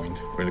point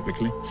really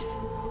quickly.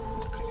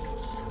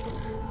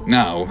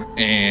 Now,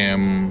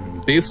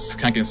 this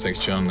hacking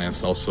section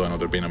is also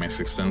another Venom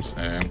existence.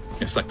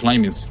 It's a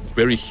climbing,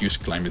 very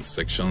huge climbing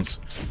sections.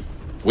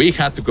 We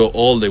had to go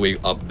all the way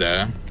up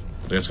there.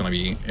 There's gonna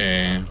be,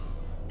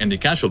 in the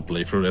casual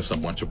playthrough, there's a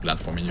bunch of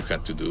platforming you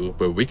had to do,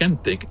 but we can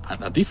take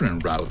a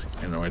different route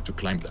in order to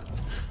climb that.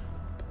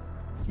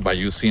 By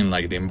using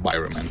like the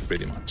environment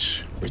pretty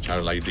much, which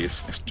are like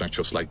these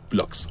structures like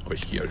blocks over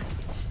here.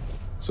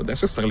 So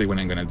that's exactly what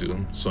I'm gonna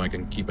do, so I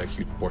can keep a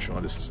huge portion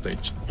of this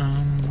stage.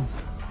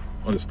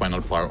 On this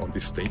final part of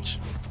this stage.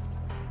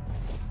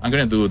 I'm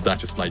gonna do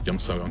dash slide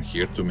jumps around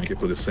here to make it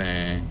to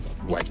the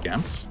white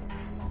gaps.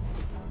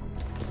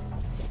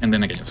 And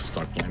then I can just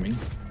start climbing.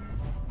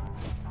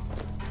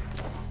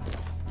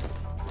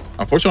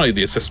 Unfortunately,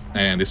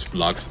 these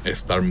blocks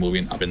start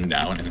moving up and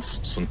down, and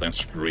it's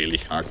sometimes really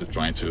hard to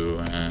try to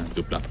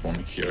do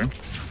platforming here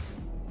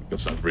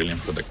because they're really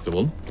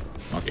unpredictable.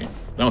 Okay,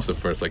 that was the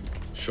first like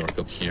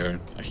shortcut here.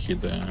 I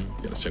hit the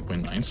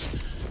checkpoint, nice.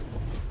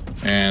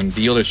 And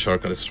the other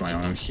shortcut is right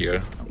around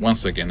here.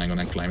 Once again, I'm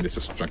gonna climb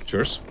these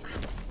structures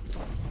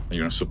that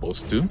you're not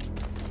supposed to.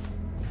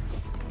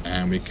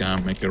 And we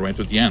can make it right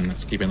to the end,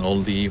 skipping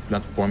all the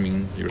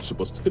platforming you're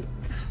supposed to do.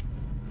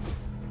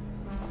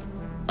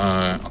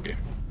 Okay.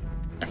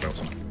 I forgot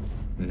something.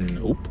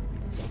 Nope.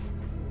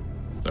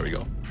 There we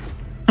go.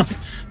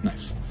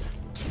 Nice.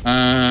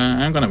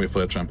 I'm gonna wait for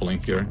the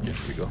trampoline here. Yeah,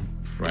 here we go.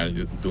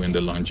 Right, doing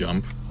the long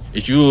jump.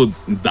 If you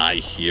die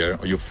here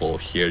or you fall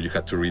here, you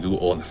have to redo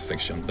all the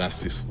section.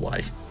 That's just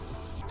why.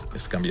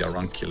 This can be a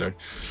run killer.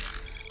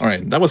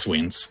 Alright, that was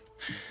wins.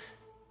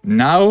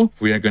 Now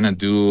we are gonna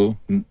do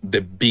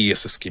the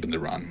biggest skip in the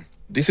run.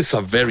 This is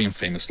a very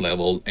infamous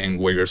level, and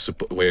where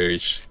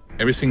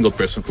every single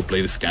person who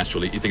plays this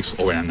casually, it takes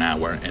over an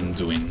hour and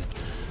doing.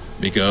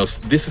 Because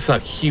this is a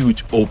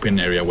huge open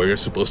area where you're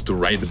supposed to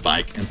ride the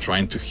bike and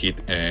trying to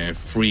hit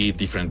 3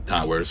 different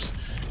towers.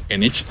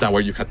 And each tower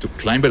you have to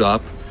climb it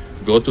up,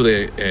 go to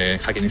the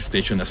hacking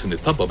station that's in the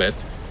top of it,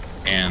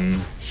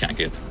 and hack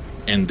it.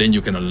 And then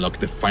you can unlock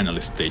the final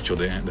stage, or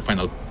the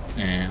final,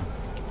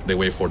 the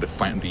way for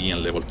the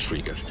end level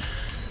trigger.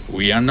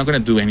 We are not going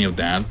to do any of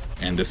that,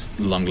 and this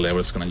long level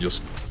is going to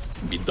just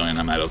be done in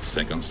a matter of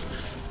seconds.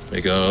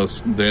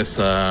 Because there's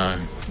a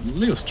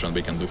little strat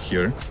we can do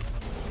here.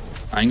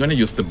 I'm going to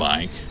use the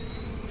bike,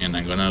 and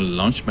I'm going to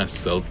launch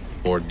myself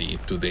to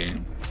the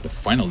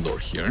final door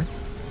here.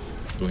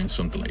 Doing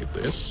something like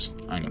this.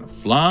 I'm going to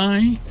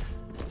fly,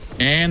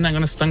 and I'm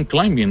going to start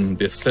climbing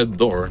the set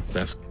door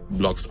that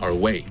blocks our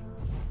way.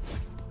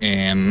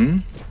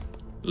 And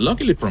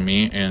luckily for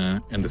me,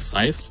 and the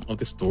size of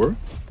this door,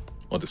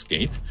 or this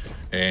gate,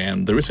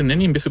 and there isn't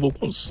any invisible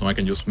walls, so I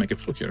can just make it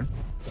through here.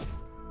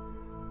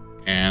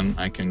 And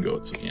I can go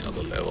to the end of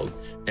the level,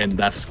 and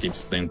that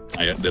skips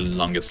the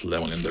longest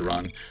level in the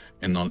run,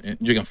 and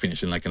you can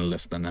finish it like in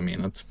less than a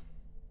minute.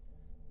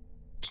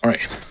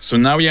 Alright, so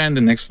now we are in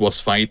the next boss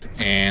fight,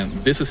 and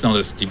this is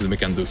another skip that we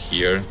can do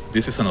here.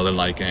 This is another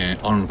like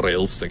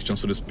on-rails section,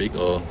 so to speak,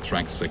 or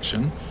track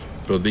section,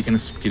 but we can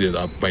speed it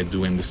up by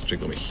doing this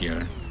trick over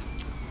here.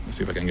 Let's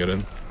see if I can get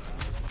it.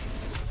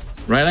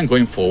 Right, I'm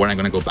going forward, I'm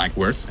gonna go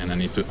backwards, and I'm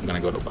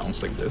gonna go to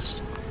bounce like this.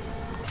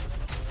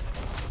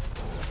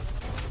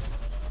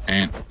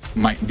 And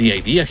the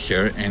idea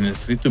here, and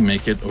it's to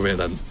make it over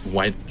that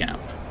white gap.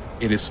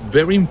 It is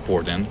very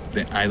important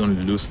that I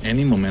don't lose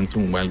any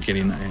momentum while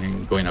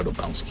going out of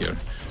bounds here,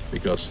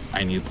 because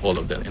I need all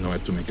of that in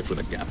order to make it through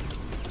the gap.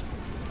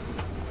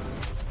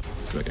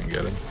 So I can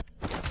get it.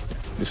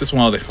 This is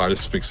one of the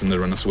hardest tricks in the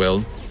run as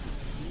well.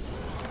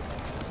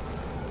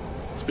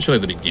 Especially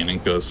at the beginning,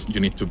 because you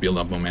need to build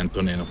up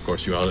momentum, and of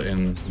course you are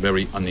in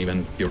very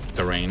uneven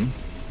terrain.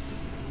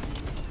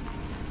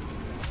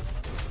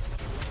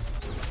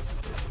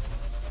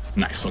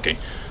 Nice, okay.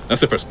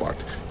 That's the first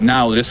part.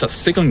 Now there's a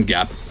second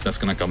gap that's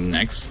gonna come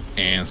next,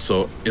 and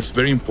so it's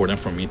very important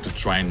for me to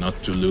try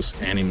not to lose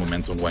any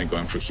momentum while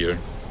going through here.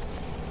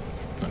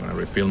 I'm gonna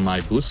refill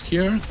my boost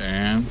here,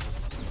 and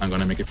I'm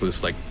gonna make it through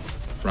this like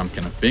ramp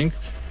kind of thing.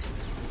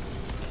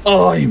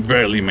 Oh, I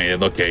barely made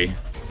it, okay.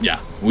 Yeah,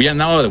 we are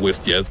not at the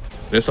waist yet.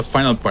 There's a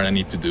final part I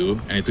need to do.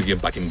 I need to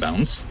get back in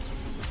bounds.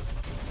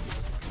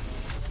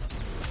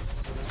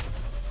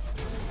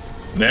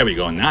 There we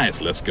go, nice,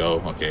 let's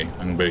go. Okay,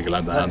 I'm very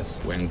glad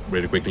that went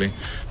very quickly.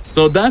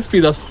 So that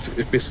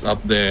speeds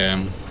up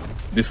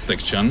this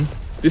section.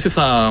 This is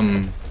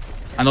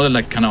another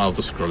like kind of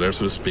auto-scroller,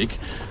 so to speak.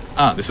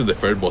 This is the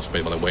third boss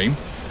fight, by the way.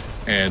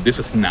 This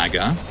is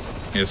Naga.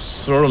 It's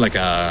sort of like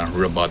a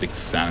robotic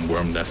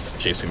sandworm that's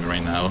chasing me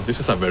right now. This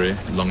is a very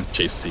long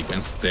chase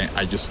sequence that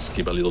I just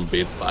skip a little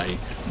bit by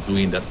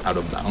doing that out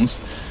of bounds.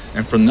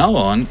 And from now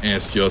on,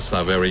 it's just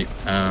a very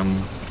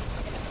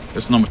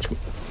there's not much.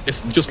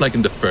 It's just like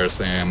in the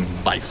first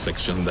bike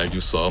section that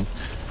you saw.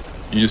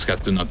 You just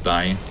have to not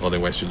die,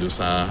 otherwise you lose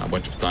a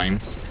bunch of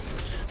time.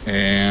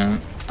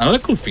 And another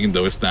cool thing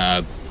though is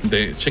that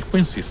the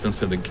checkpoint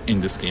systems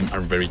in this game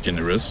are very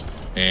generous.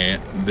 There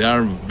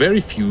are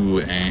very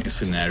few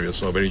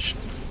scenarios or very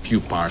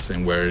few parts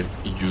in where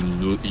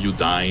you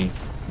die,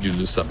 you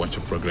lose a bunch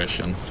of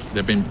progression.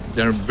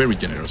 They're very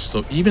generous.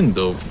 So even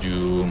though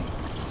you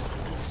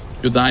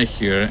die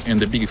here, in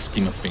the big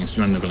scheme of things,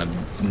 you're not gonna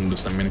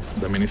lose that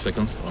many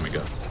seconds. Oh my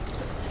god,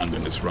 I'm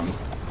doing this wrong.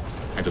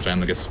 I have to try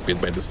and get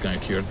speed by this guy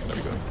here. There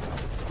we go.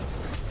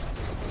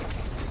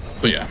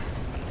 So yeah,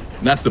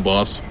 that's the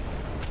boss.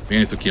 We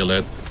need to kill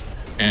it.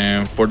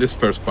 And for this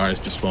first part, it's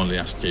just only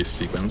a chase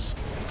sequence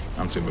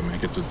until we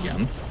make it to the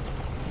end.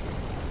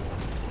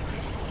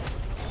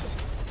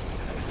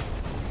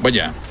 But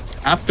yeah,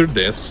 after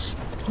this,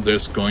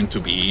 there's going to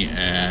be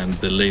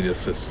the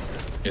latest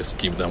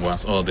escape that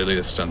was, or the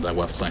latest strat that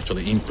was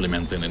actually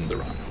implemented in the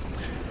run.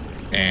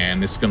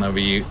 And it's gonna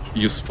be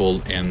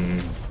useful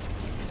in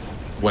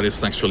what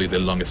is actually the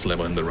longest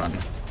level in the run.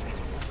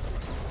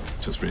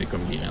 Which is really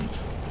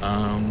convenient.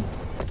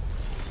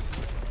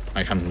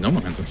 I have no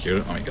momentum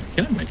here. Oh my god,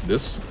 can I make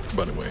this?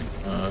 By the way,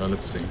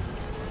 let's see.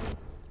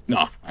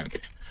 No,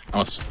 okay.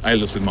 I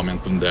lost the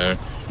momentum there.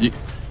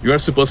 You are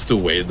supposed to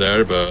wait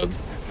there, but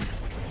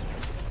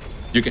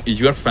if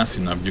you are fast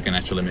enough, you can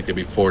actually make it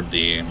before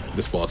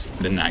this boss,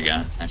 the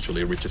Naga,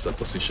 actually reaches that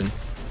position.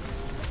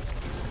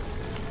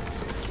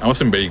 So I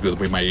wasn't very good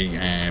with my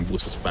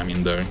boost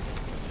spamming there.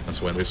 That's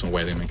the reason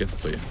why I didn't make it.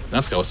 So yeah,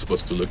 that's how I was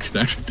supposed to look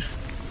there.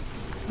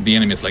 The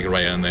enemy is like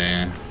right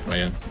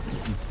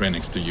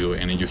next to you,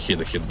 and if you hit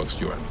the hitbox,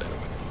 you are dead.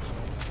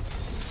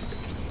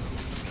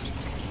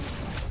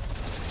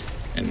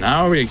 And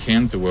now we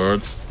came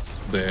towards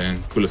the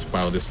coolest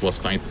part of this boss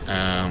fight.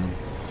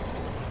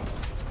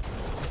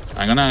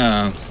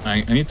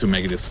 I need to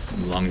make this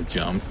long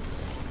jump.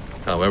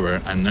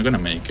 However, I'm not gonna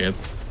make it.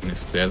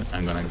 Instead,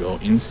 I'm gonna go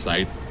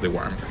inside the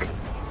worm.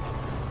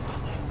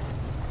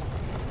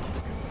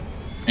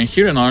 And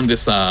here in ARM,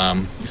 this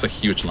is a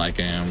huge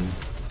like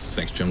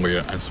section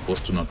where I'm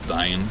supposed to not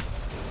die in.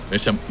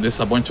 There's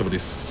a bunch of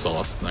these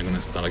saws that are gonna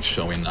start like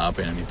showing up,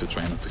 and I need to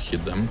try not to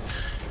hit them.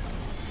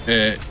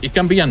 It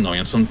can be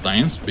annoying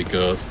sometimes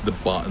because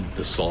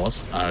the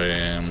saws are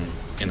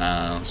in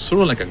a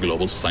sort of like a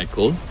global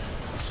cycle.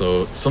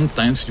 So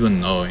sometimes you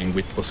know in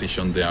which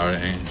position they are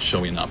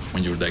showing up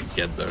when you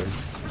get there.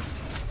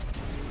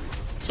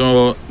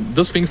 So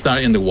those things that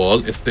are in the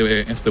wall is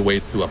the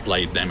way to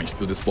apply damage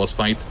to this boss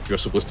fight. You're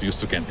supposed to use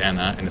the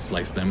katana and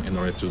slice them in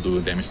order to do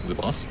damage to the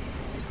boss.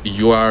 If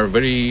you are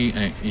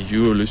if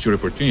you lose your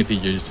opportunity,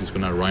 you're just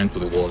gonna run into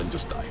the wall and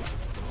just die,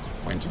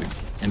 or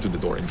into the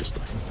door and just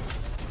die.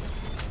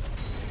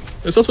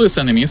 There's also these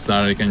enemies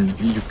that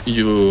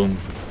you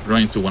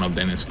run into one of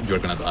them and you're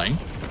gonna die.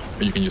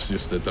 But you can just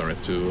use the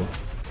turret to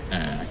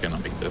I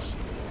cannot make this.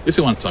 This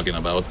is what I'm talking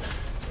about.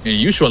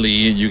 Usually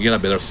you get a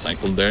better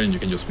cycle there and you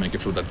can just make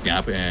it through that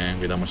gap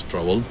without much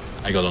trouble.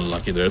 I got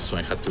unlucky there, so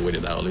I had to wait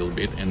it out a little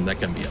bit, and that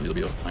can be a little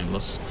bit of time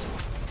loss.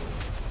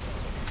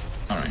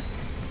 Alright.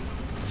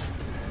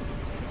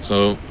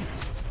 So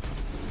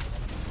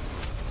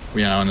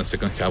we are now in the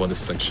second half of this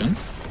section.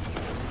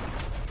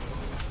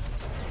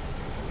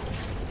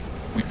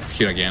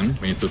 Here again,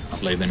 we need to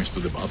apply damage to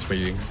the boss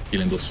by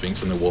killing those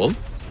things on the wall.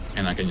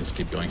 And I can just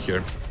keep going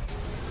here.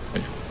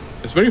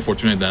 It's very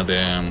fortunate that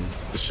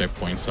the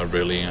checkpoints are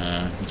really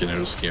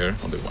generous here,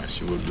 otherwise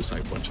you will lose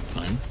a bunch of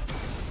time.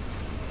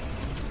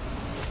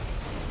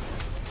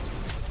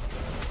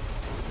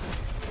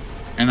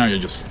 And now you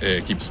just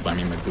keep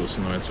spamming my boost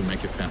in order to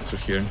make it faster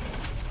here.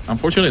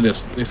 Unfortunately, there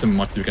isn't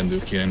much you can do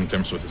here in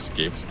terms of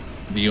escapes.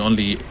 The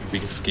only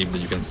big escape that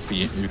you can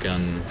see, you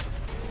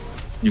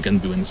can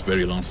do in this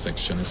very long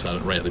section is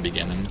right at the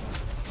beginning.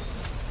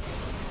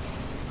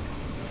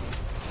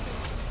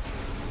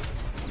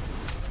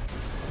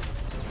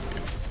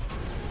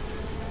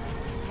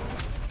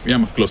 We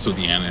are close to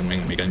the end,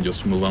 and we can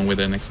just move on with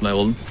the next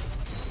level.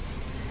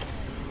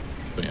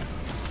 So yeah,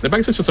 the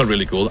back sections are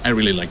really cool. I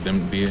really like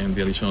them. The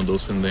addition of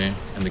those in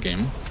the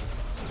game.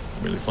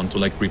 really fun to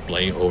like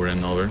replay over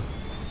and over.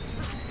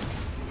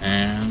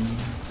 And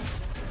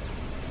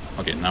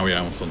okay, now we are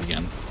almost on the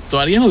end. So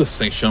at the end of the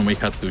section, we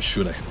had to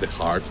shoot the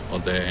heart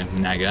of the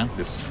Naga,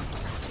 this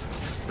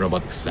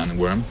robotic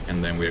sandworm,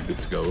 and then we're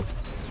good to go,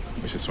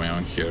 which is right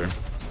on here.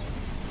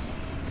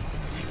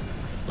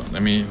 So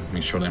let me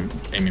make sure I'm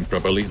aiming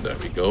properly. There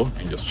we go,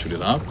 and just shoot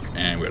it up,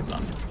 and we're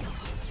done.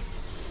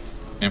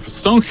 And for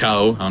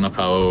somehow, I don't know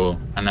how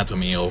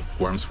anatomy of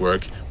worms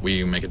work,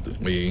 we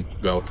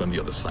go from the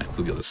other side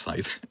to the other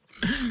side.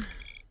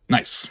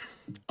 Nice.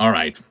 All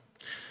right.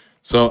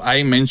 So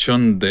I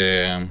mentioned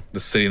the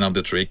setting of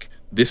the trick.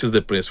 This is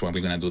the place where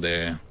we're gonna do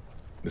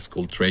this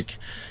cool trick.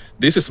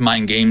 This is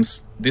Mind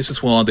Games. This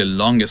is one of the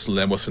longest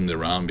levels in the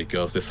round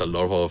because there's a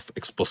lot of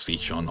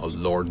exposition or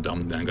lore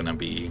dump that I'm gonna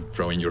be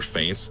throwing in your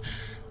face.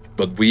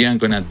 But we are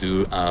gonna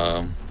do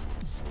a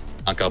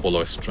couple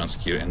of strands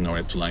here in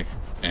order to like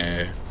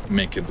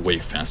make it way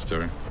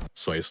faster,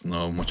 so it's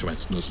not much of a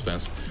snooze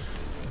fest.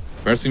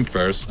 First thing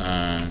first,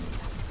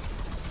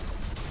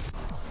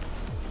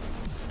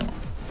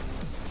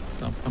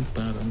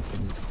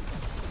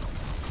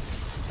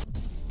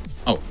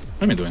 oh,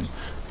 what am I doing?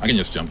 I can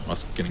just jump. I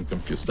was getting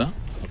confused there.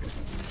 Okay.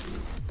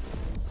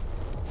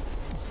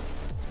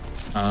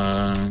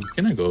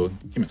 Can I go?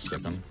 Give me a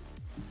second.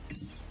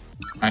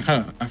 I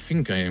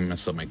think I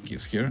messed up my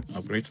keys here.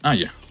 Upgrades. Ah,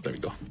 yeah. There we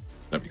go.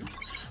 There we go.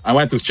 I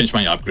wanted to change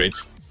my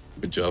upgrades.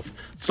 Good job.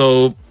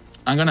 So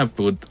I'm gonna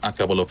put a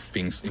couple of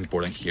things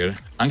important here.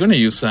 I'm gonna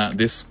use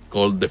this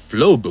called the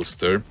Flow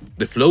Booster.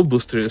 The Flow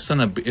Booster is an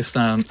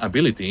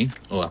ability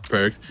or a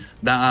perk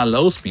that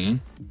allows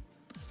me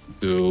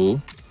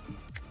to.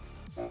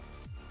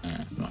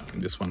 No, I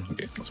think this one.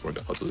 Okay, let's work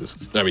out how to do this.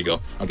 There we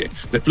go. Okay,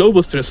 the Flow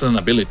Booster is an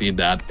ability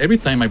that every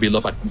time I build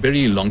up a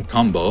very long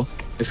combo,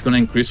 it's gonna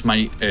increase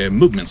my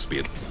movement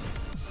speed.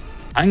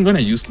 I'm gonna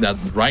use that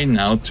right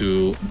now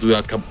to do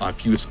a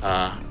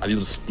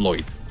little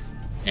exploit,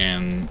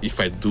 and if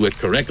I do it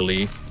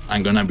correctly,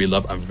 I'm gonna build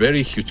up a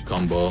very huge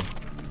combo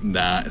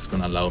that is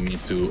gonna allow me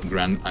to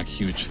grant a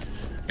huge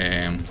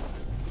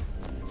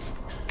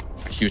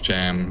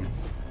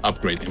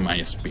upgrade in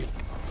my speed,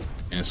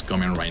 and it's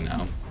coming right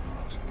now.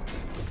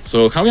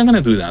 So how am I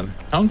gonna do that?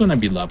 How I'm gonna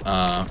build up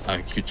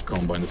a huge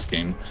combo in this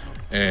game?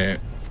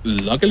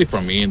 Luckily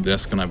for me,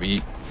 there's gonna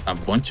be a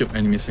bunch of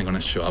enemies that are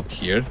gonna show up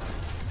here.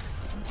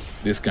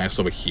 This guy's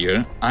over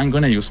here. I'm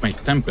gonna use my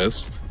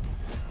Tempest.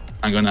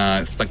 I'm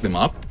gonna stack them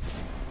up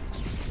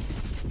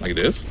like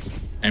this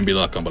and build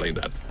a combo like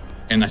that.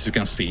 And as you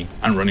can see,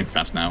 I'm running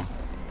fast now.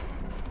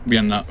 We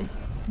are not.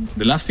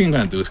 The last thing I'm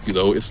gonna do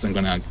is I'm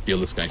gonna kill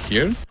this guy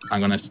here.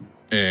 I'm gonna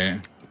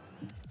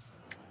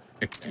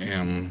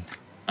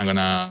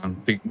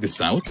take this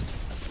out,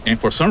 and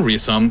for some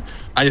reason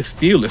I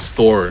still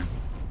store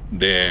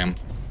the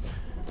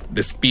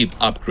speed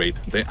upgrade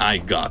that I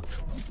got.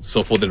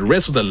 So for the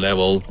rest of the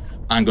level,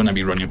 I'm gonna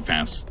be running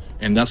fast,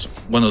 and that's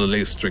one of the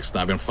latest tricks that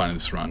I've been finding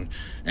this run,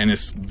 and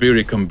it's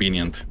very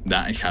convenient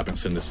that it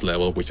happens in this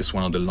level, which is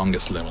one of the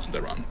longest levels in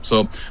the run.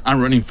 So I'm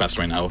running fast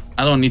right now.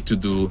 I don't need to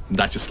do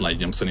dash slide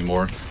jumps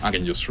anymore. I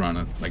can just run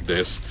it like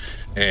this.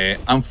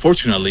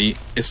 Unfortunately,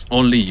 it's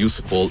only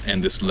useful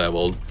in this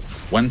level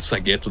once I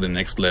get to the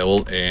next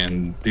level,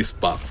 and this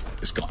buff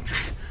is gone,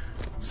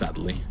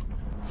 sadly.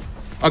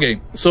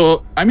 Okay,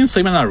 so I'm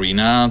inside an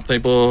arena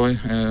type of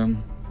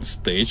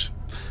stage.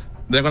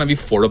 There are gonna be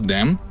 4 of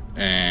them,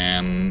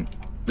 and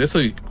there's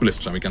a cool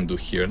strat we can do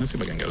here. Let's see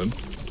if I can get it.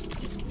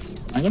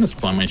 I'm gonna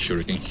spawn my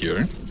shuriken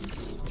here.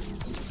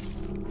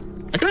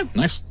 Okay,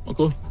 nice. Oh,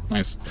 cool,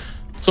 nice.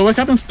 So what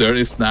happens there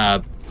is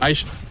that I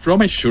throw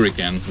my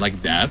shuriken like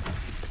that,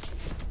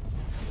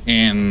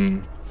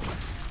 and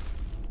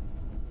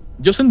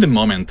just in the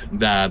moment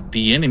that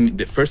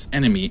the first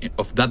enemy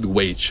of that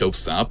wave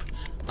shows up,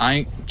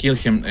 I kill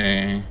him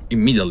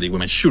immediately with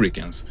my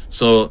shurikens.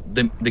 So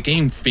the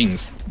game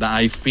thinks that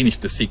I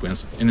finished the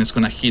sequence, and it's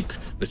gonna hit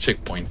the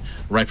checkpoint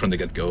right from the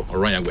get-go or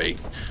right away.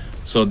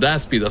 So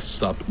that speeds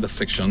us up the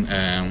section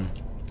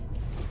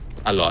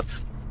a lot.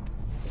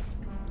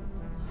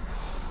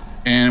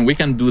 And we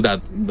can do that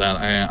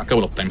a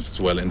couple of times as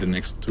well in the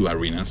next 2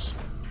 arenas.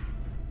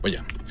 But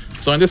yeah.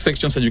 So in this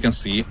section, as you can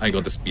see, I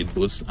got the speed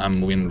boost. I'm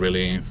moving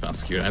really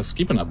fast here. I can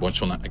skip a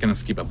bunch of like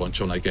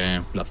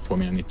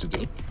platforming I need to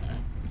do.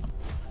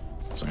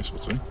 Sorry,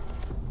 supposed to.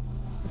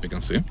 If you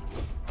can see.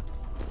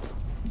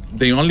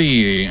 The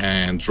only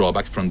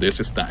drawback from this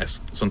is that it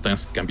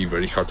sometimes can be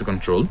very hard to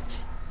control.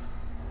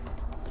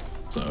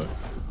 So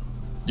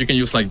you can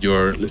use like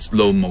your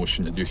slow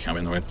motion that you have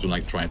in order to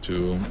like try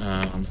to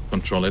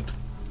control it.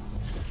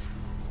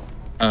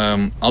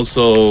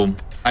 Also,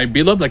 I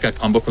build up like a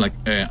combo for like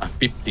a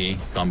 50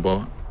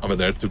 combo over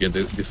there to get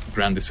this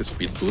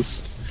speed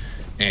boost.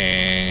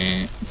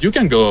 And you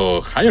can go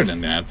higher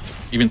than that,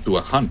 even to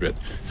 100.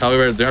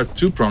 However, there are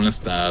 2 problems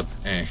that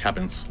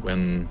happens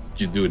when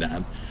you do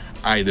that.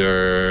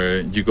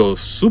 Either you go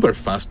super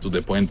fast to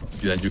the point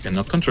that you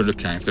cannot control your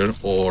character,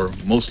 or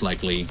most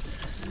likely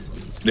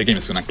the game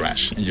is gonna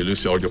crash and you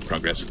lose all your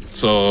progress.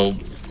 So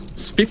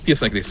 50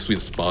 is like the sweet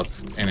spot,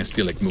 and I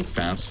still like move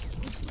fast.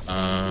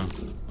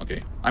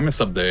 Okay, I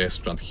messed up the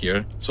strat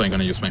here, so I'm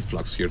gonna use my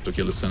flux here to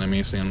kill these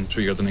enemies and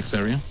trigger the next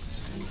area.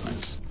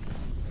 Nice.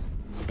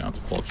 Gonna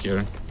to fall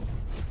here.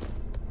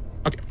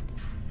 Okay.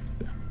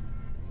 Yeah.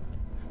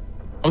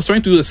 I was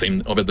trying to do the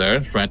same over there,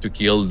 trying to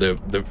kill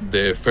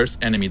the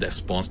first enemy that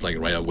spawns like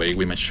right away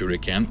with my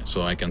shuriken,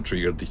 so I can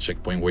trigger the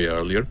checkpoint way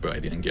earlier, but I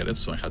didn't get it,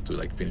 so I had to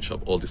like finish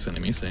up all these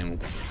enemies and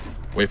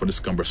wait for this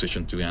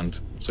conversation to end.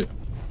 So yeah.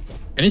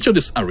 In each of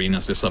these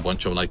arenas, there's a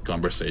bunch of like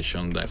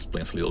conversation that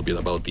explains a little bit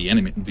about the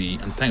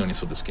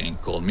antagonist of this game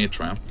called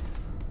Mitra.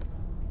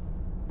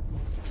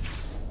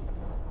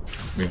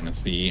 We're gonna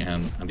see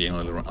and at the end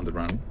of the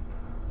run.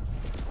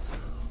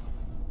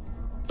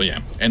 So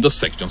yeah, and those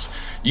sections.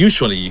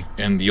 Usually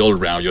in the old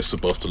route, you're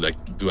supposed to like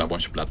do a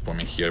bunch of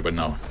platforming here, but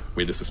now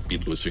with this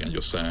speed boost, you can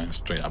just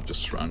straight up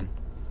just run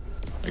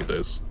like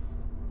this,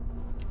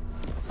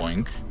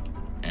 boink,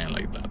 and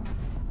like that.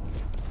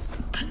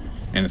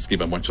 And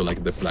skip a bunch of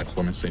like the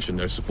platforming station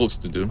they're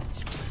supposed to do.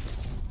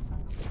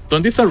 So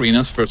in these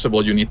arenas, first of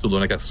all, you need to do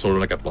like a sort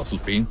of like a puzzle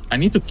piece. I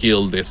need to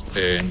kill these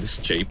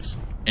shapes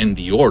in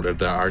the order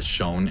that are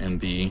shown in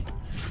the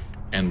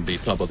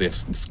top of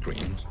this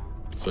screen.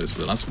 So it's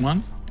the last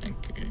one.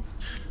 Okay.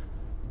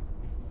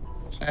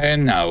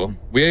 And now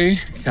we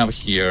have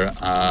here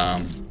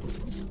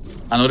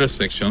another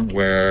section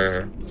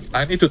where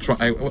I need to try.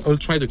 I will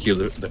try to kill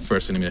the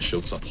first enemy that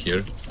shows up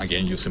here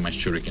again using my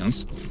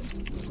shurikens.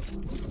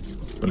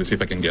 But let's see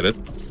if I can get it.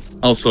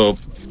 Also,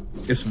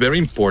 it's very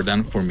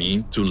important for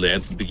me to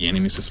let the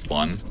enemies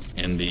spawn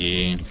in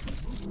the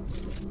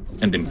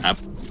map.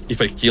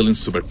 If I kill them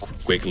super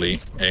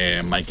quickly,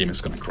 my game is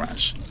gonna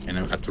crash, and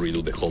I have to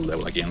redo the whole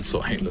level again. So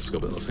hey, let's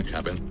hope that doesn't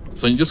happen.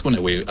 So I'm just gonna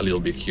wait a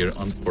little bit here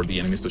for the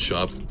enemies to show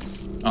up.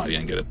 Oh, I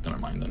didn't get it. Never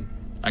mind then.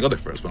 I got the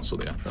first one,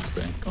 so yeah, that's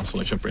the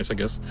consolation prize, I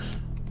guess.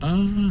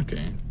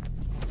 Okay.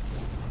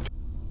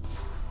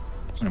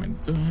 What am I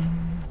doing?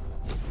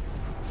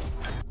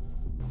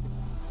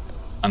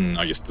 I'm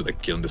not used to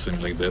like killing this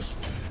enemy like this.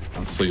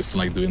 I'm so used to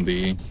like doing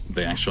the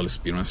actual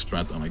speedrun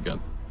strat. Oh my god.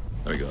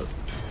 There we go.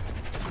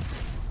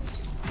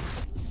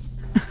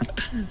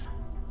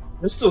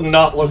 This does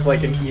not look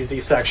like an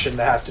easy section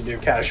to have to do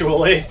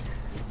casually.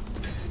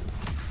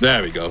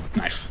 There we go.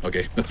 Nice.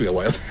 Okay, that took a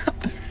while.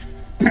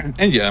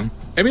 And yeah,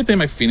 every time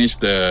I finish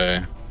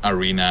the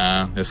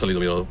arena, there's a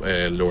little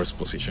bit of lower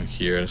position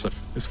here.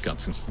 There's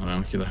cutscenes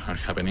around here that are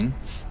happening.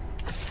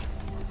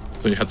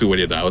 So you have to wait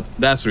it out.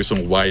 That's the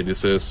reason why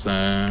this is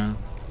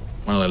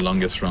one of the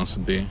longest runs,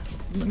 the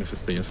longest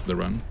stages of the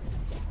run.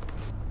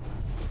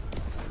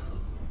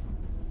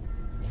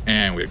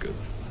 And we're good.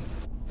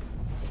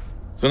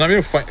 So now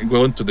we're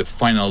going to the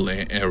final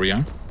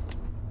area.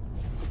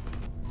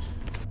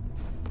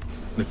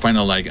 The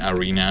final like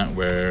arena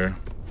where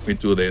we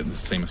do the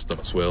same stuff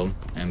as well.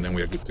 And then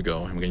we are good to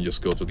go. And we can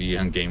just go to the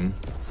end game,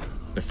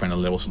 the final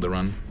levels of the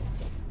run.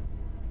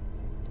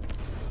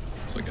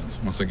 So again,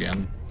 once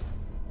again.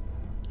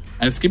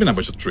 I'm skipping a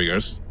bunch of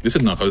triggers. This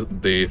is not how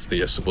the stage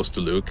is supposed to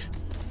look.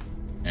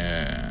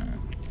 I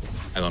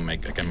cannot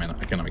make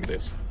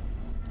this.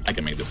 I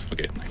can make this.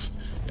 Okay, nice.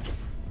 Yeah.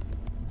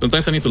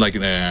 Sometimes I need to like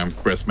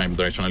press my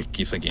directional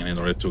keys again in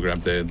order to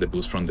grab the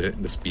boost from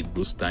the speed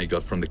boost that I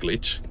got from the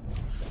glitch.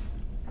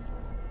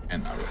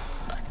 And now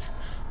we're back.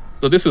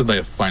 So this is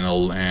the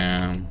final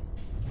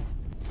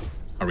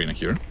arena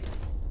here.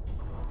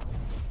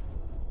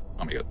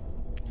 Oh my god.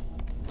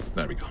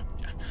 There we go.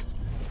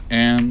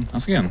 And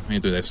once again, I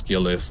need to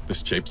scale these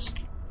shapes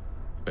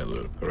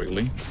better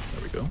correctly.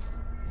 There we go.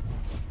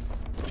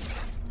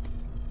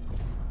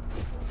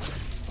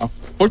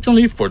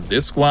 Unfortunately for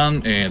this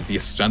one, the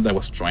strat I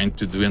was trying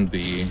to do in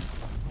the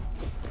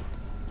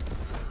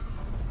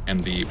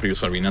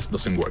previous arenas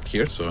doesn't work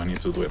here, so I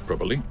need to do it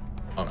properly.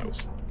 Oh,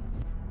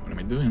 what am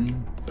I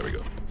doing? There we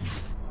go.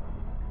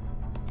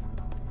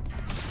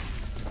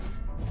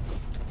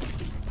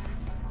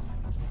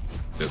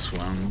 This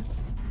one.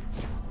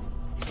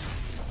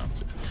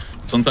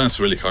 Sometimes it's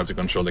really hard to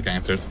control the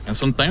character, and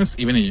sometimes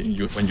even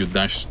when you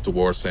dash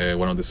towards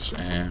one of these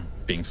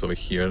things over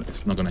here,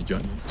 it's not gonna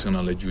jump. It's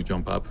gonna let you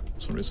jump up for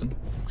some reason.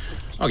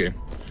 Okay,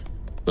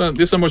 so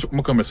there's a much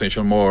more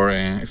conversation, more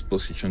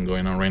exposition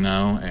going on right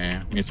now.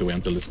 We need to wait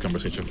until this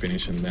conversation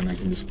finishes, and then I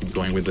can just keep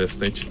going with the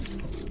stage.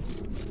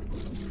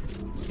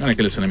 I'm gonna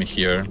kill this enemy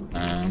here.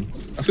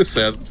 As I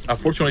said,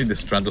 unfortunately the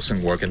strat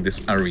doesn't work in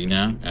this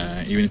arena.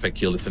 Even if I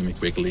kill this enemy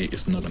quickly,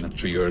 it's not gonna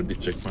trigger the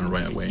checkpoint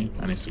right away.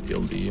 I need to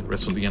kill the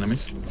rest of the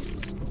enemies.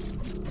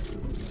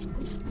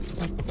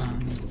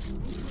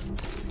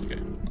 Okay,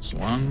 that's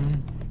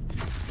one.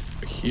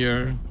 Over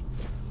here.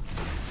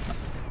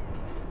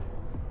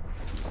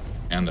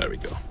 And there we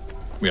go.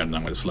 We are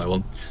done with this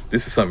level.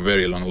 This is a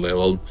very long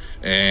level.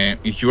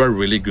 If you are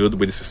really good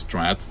with this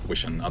strat,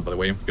 which I'm not by the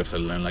way, because I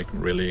learned like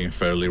really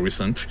fairly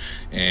recent,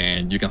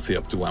 and you can see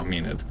up to 1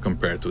 minute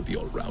compared to the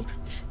old route.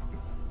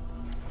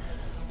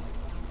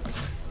 Okay.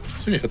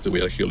 So you have to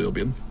wait here a little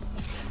bit.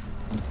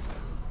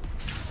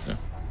 Yeah.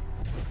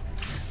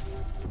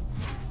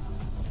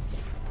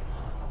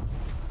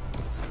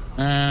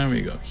 And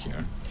we go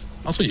here.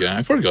 Also, yeah,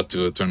 I forgot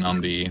to turn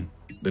on the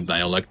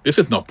dialogue. This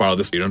is not part of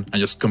the speedrun. I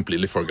just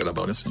completely forgot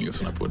about it, so I'm just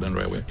gonna put it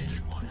right away.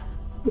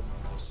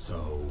 So,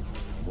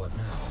 what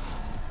now?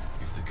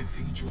 If the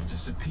cathedral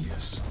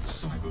disappears,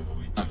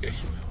 Cybervoid does Okay.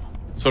 as well.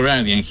 So right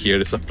at the end here,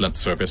 there's a flat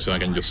surface, so I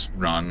can just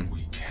run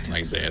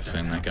like this,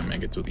 and I can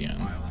make it to the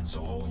end. I'll answer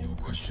all your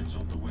questions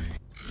on the way.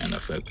 And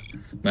that's it.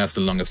 That's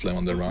the longest level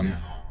on the run.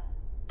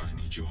 I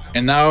need your help.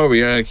 And now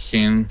we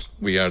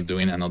are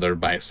doing another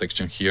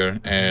bisection here,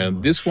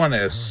 and this one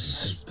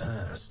is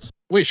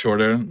way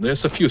shorter.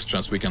 There's a few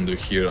strats we can do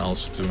here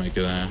also to make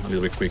it a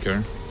little bit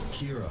quicker.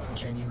 Kira,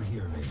 can you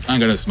hear me? I'm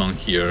gonna spawn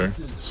here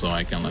so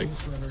I can like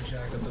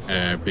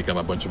pick up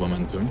a bunch of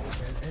momentum.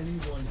 Can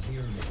anyone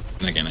hear me?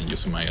 And again, I'm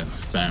using my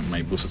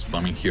my boost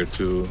spamming here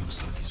to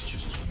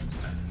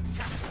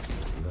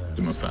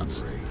move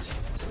fast.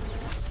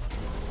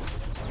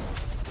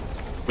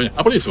 But yeah,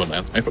 apologies for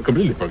that. I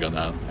completely forgot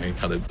that I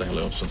had the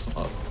dialogue options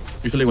off.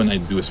 Usually when I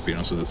do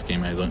experience with this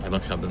game, I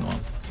don't have them on.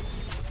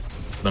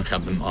 Don't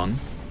have them on.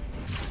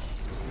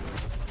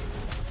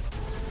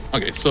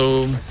 Okay,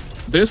 so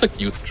there's a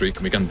cute trick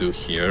we can do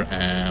here.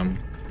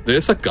 There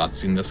is a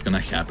cutscene that's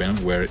gonna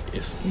happen where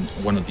it's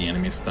one of the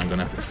enemies that are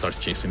gonna start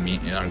chasing me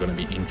and are gonna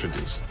be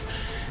introduced.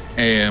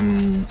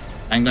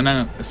 I'm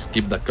gonna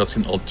skip that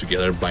cutscene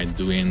altogether by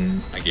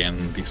doing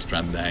again the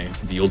strat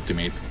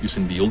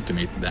using the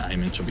ultimate that I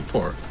mentioned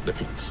before, the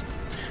flex.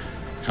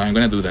 How I'm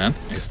gonna do that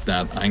is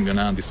that I'm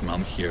gonna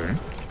dismount here,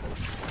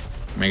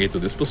 make it to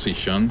this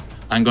position.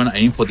 I'm gonna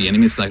aim for the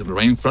enemies like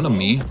right in front of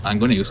me. I'm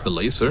gonna use the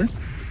laser,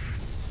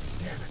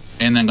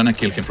 and I'm gonna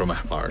kill him from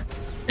afar.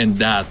 And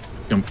that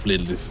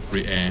completely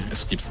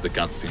skips the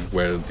cutscene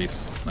where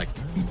this like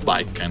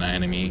bike kind of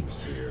enemy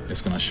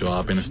is gonna show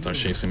up and start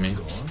chasing me.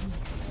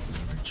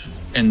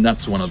 And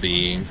that's one of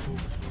the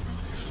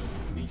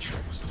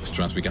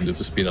strats we can do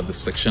to speed up this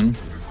section.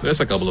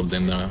 There's a couple of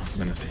them that I'm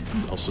gonna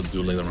also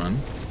do later on.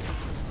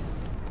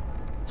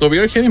 So we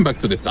are heading back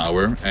to the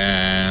tower,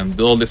 and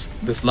all this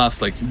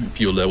last like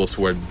few levels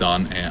were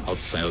done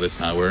outside of the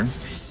tower,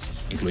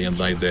 including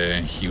like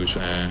the huge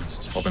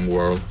open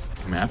world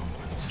map.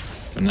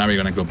 But now we're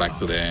gonna go back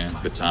to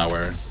the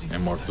tower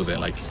and more to the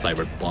like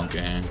cyberpunk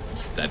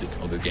aesthetic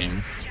of the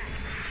game.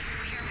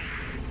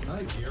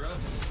 Hi, Kira.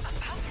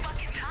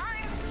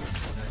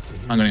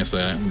 I'm gonna use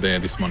the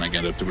Dismon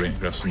again to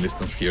grab some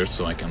distance here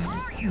so I can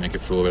make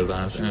it through over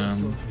that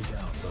and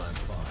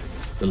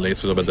the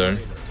laser over there.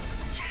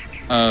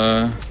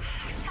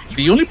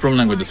 The only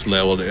problem with this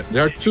level,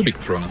 there are two big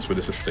problems with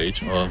this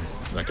stage,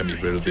 that can be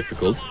very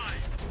difficult.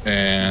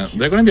 And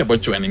there are gonna be a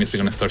bunch of enemies that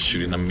are gonna start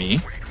shooting at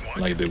me,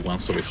 like the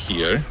ones over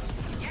here.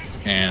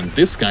 And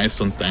these guys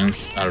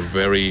sometimes are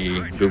very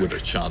good with their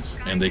shots,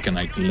 and they can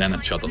like land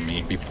a shot on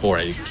me before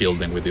I kill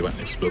them with the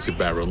explosive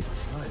barrel.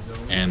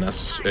 And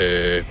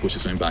that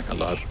pushes me back a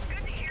lot.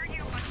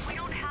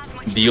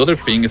 The other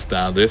thing is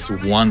that there's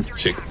one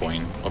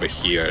checkpoint over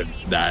here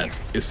that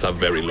is a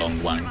very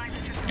long one,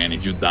 and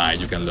if you die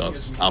you can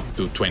lose up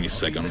to 20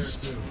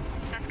 seconds.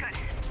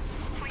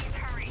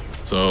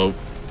 So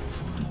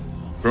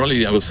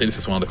probably I would say this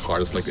is one of the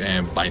hardest like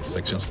bite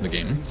sections in the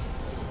game,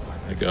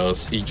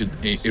 because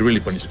it really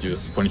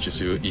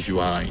punishes you if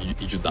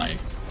you die.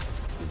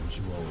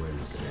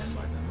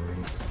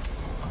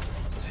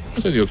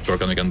 So the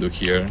shortcut we can do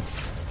here.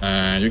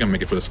 You can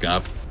make it for the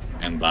scab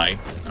and die.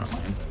 Never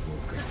mind.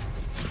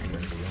 See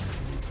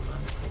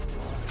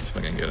if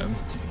I can get it.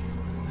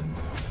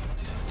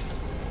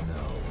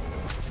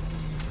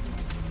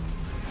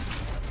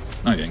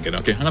 I didn't get it.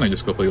 Okay, I'm gonna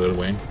just go for the other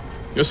way.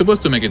 You're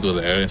supposed to make it to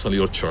there. It's a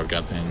little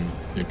shortcut, and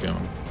you can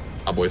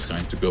avoid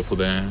trying to go for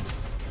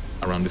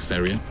around this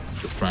area,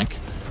 this track.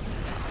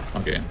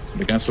 Okay,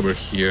 the guys over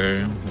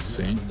here. Let's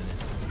see.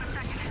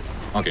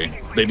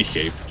 Okay, they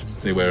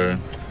behaved. They were.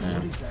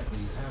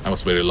 I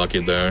was very lucky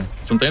there.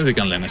 Sometimes they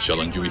can land a shot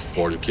on you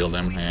before you kill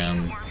them,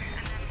 and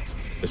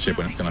the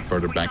checkpoint is kind of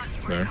further back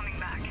there.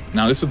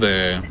 Now this is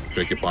the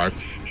tricky part.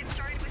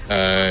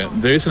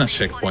 There isn't a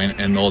checkpoint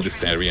in all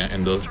this area,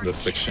 in the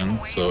section,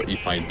 so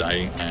if I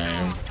die,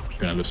 I'm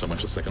gonna lose a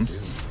bunch of seconds.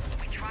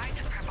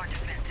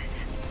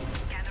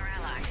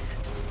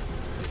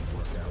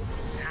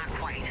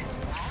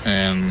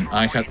 And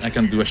I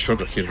can do a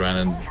shortcut here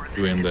rather than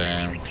doing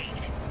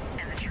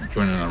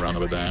turning around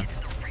over there.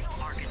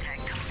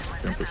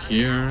 Jump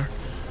here.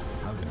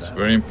 It's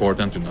very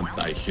important to not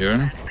die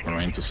here or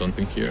into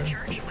something here.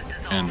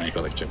 And I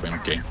got a checkpoint.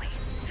 Okay,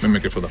 let me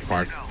make it for the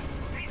part.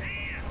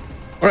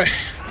 Alright,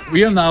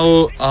 we are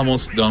now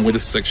almost done with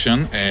this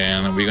section,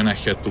 and we're gonna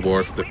head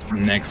towards the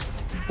next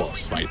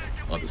boss fight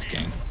of this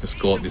game. It's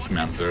called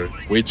Dismantler,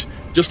 which,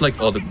 just like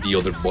all the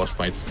other boss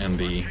fights in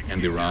the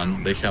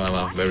run, they have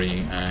a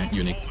very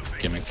unique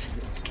gimmick.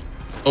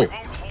 Oh,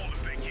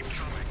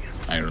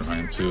 I ran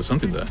into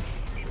something there.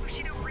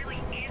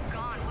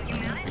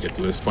 I get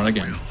to spawn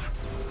again.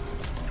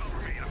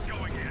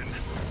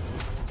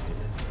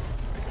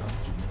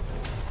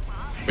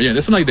 But yeah,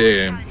 this is like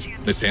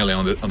the tail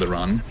end on the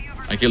run.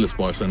 I kill this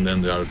boss, and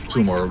then there are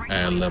 2 more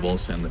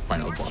levels and the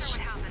final boss.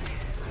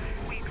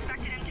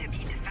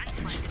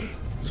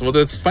 So for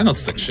this final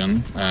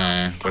section,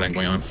 where I'm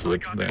going on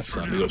foot, there's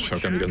a little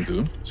shortcut we can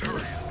do. So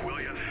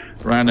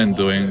rather than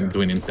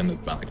doing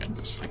intended path, I can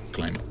just like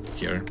climb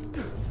here.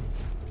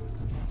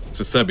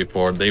 As I said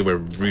before, they were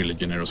really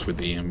generous with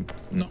the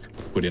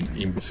putting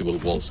invisible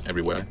walls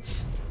everywhere.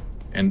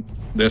 And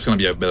there's gonna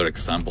be a better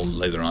example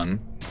later on,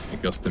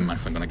 because the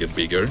maps are gonna get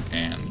bigger,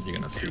 and you're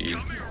gonna see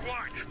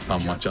how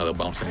much other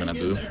bounce I'm gonna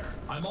do.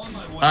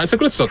 So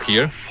let's start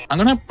here. I'm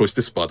gonna push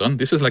this button.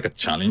 This is like a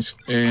challenge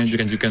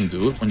you can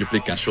do when you play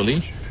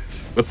casually.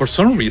 But for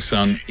some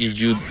reason, if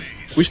you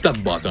push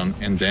that button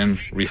and then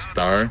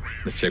restart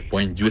the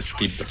checkpoint, you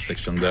skip the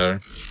section there.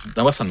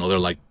 That was another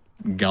like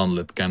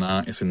gauntlet kind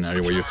of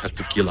scenario where you had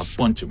to kill a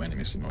bunch of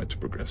enemies in order to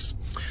progress.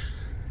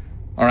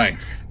 All right,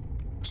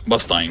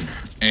 boss time.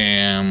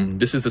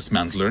 This is the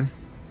Dismantler.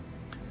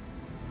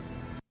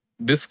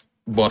 This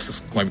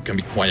boss can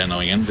be quite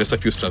annoying. There's a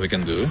few stuff you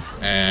can do.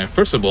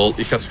 First of all,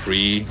 it has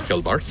 3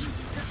 health bars.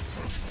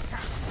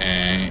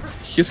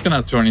 He's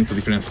gonna turn into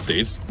different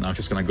states. Now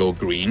he's gonna go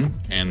green,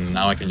 and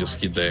now I can just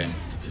hit the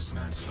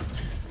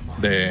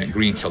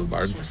green health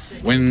bar.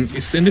 When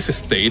it's in this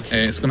state,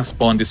 it's gonna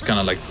spawn this kind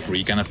of like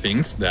 3 kind of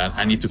things that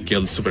I need to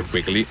kill super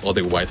quickly,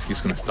 otherwise he's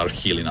gonna start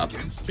healing up,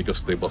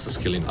 because the boss is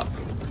healing up.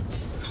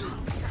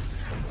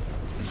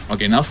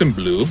 Okay, now it's in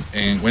blue,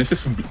 and when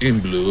it's in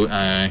blue,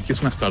 he's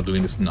gonna start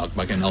doing this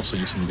knockback and also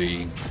using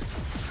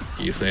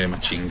his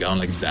machine gun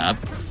like that.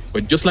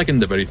 But just like in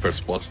the very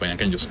first boss fight, I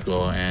can just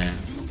go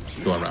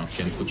around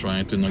him to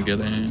try to not get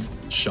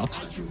shot.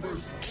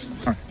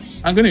 Alright,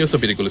 I'm gonna use a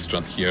pretty cool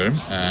strat here.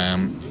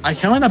 I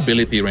have an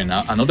ability right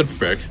now, another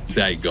perk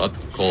that I got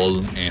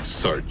called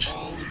Surge,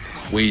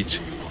 which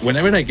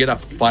whenever I get a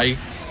 5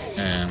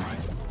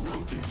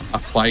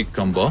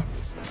 combo,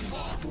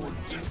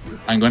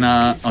 I'm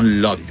gonna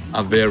unlock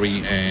a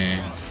very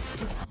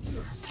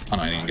oh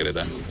no, I didn't get it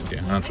then. Okay,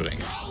 I'm not trying.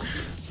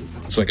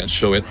 So I can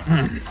show it.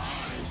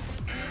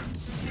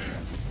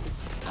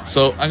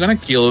 So I'm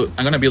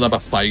gonna build up a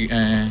 5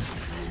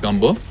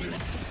 combo.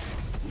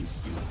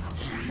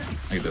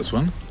 Like this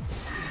one.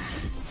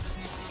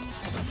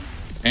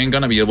 And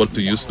gonna be able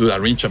to do a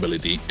range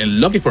ability. And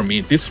lucky for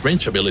me, this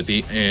range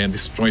ability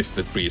destroys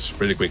the trees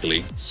really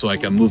quickly. So I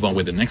can move on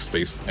with the next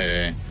phase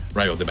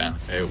right off the bat,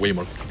 way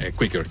more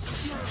quicker.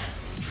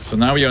 So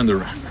now we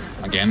are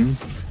again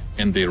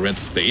in the red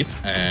state.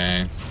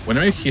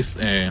 Whenever he's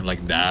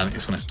like that,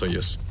 he's gonna start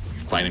just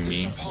fighting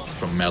me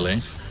from melee.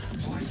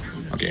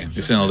 Okay,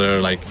 this is another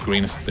like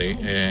green state,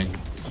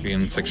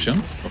 green section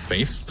of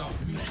phase.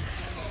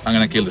 I'm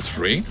gonna kill this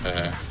 3.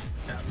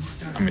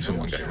 I'm missing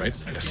one guy, right?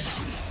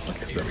 Yes.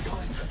 Okay, there we go.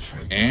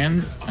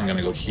 And I'm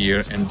gonna go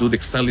here and do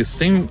exactly the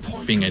same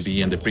thing I did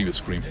in the previous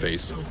green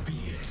phase.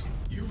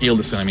 Kill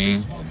this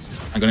enemy.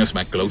 I'm gonna use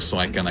my cloak so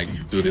I can like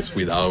do this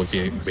without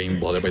being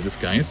bothered by these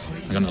guys.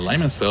 I'm gonna align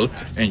myself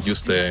and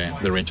use the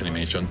range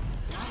animation.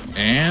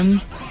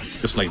 And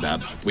just like that,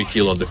 we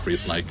kill all the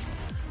freeze like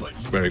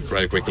very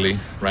quickly,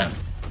 right?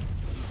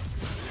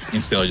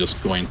 Instead of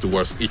just going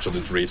towards each of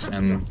the trees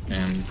and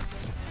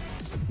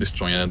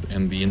destroying it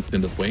in the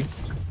intended way.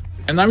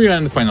 And now we are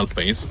in the final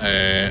phase.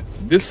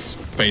 This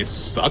phase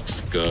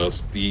sucks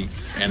because the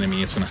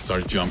enemy is gonna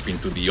start jumping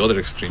to the other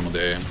extreme of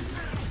the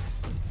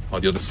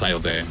other side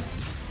of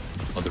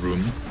the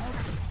room.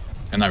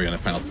 And now we're in the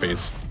final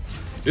phase.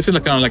 This is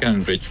like kind of like an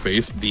enraged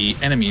phase. The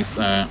enemies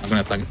are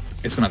gonna attack.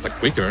 It's gonna attack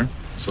quicker,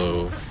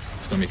 so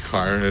it's gonna be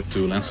harder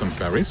to land some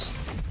parries.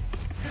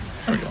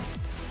 There we go.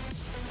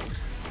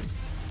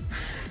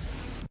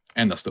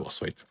 And that's the boss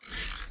fight.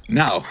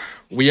 Now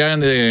we are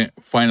in the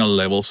final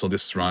levels of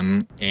this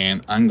run,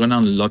 and I'm gonna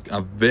unlock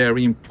a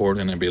very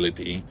important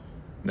ability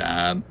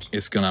that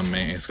is gonna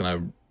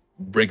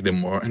break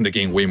the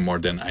game way more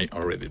than I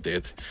already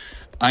did.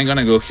 I'm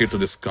gonna go here to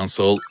this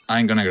console.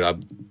 I'm gonna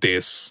grab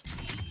this,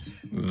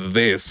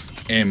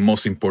 and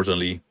most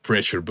importantly,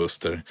 Pressure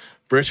Booster.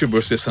 Pressure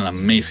Booster is an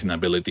amazing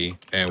ability.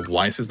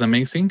 Why is it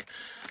amazing?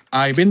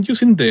 I've been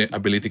using the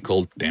ability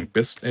called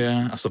Tempest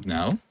as of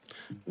now.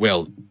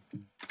 Well,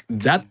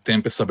 that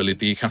Tempest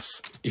ability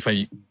has, if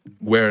I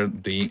wear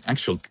the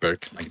actual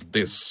perk like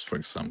this, for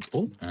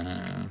example,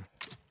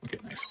 okay,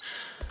 nice.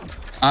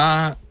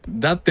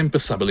 That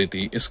Tempest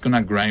ability is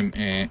gonna grind,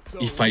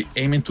 if I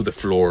aim into the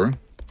floor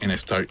and I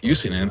start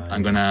using it,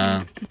 I'm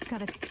gonna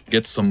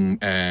get some,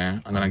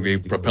 I'm gonna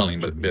get propelling,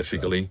 but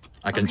basically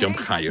I can jump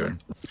higher.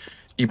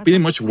 It pretty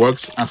much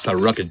works as a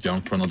rocket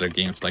jump from other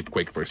games like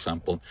Quake, for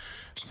example.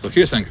 So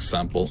here's an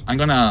example. I'm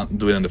gonna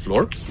do it on the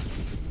floor,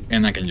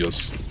 and I can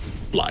just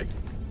fly.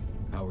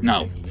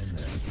 Now,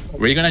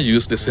 we're gonna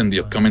use this in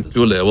the upcoming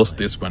 2 levels,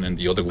 this one and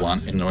the other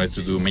one, in order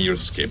to do major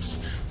skips.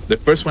 The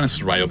first one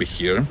is right over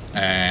here,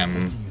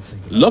 and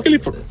luckily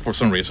for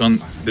some reason,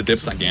 the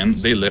devs again,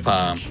 they left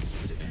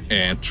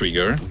a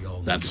trigger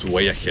that's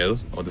way ahead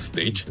of the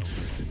stage,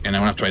 and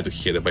I'm gonna try to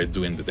hit it by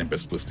doing the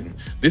Tempest Boosting.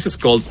 This is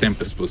called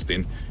Tempest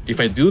Boosting. If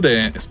I do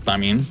the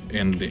spamming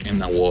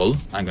in a wall,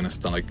 I'm gonna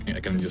start like, I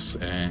can just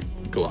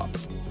go up.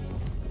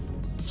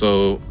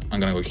 So I'm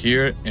gonna go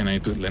here, and I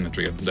need to land the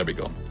trigger. There we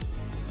go.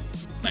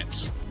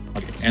 Nice.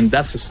 Okay, and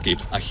that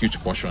escapes a huge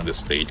portion of the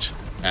stage.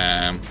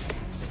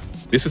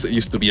 This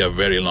used to be a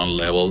very long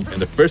level. In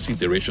the first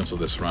iterations of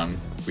this run,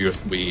 we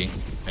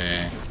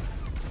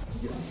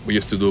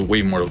used to do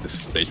way more of this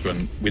stage, but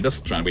with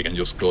this run we can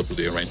just go to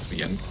the right to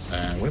the end.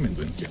 What am I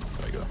doing here?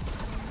 There we go.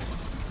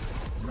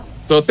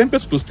 So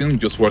Tempest boosting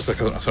just works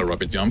as a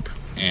rapid jump,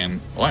 and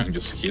oh, I'm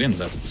just hitting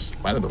that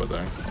spider over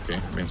there. Okay,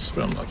 I'm being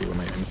super unlucky with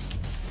my aims.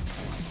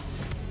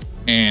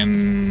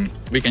 And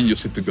we can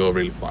use it to go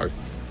really far.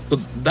 So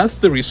that's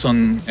the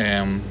reason.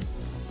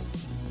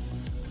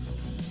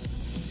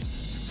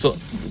 So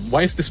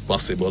why is this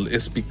possible?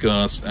 It's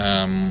because,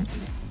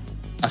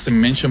 as I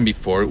mentioned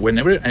before,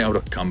 whenever I out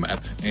of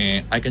combat,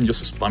 I can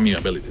just spam my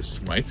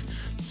abilities, right?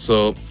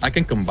 So I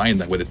can combine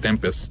that with the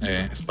Tempest,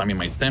 spamming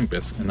my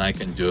Tempest, and I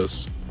can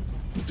just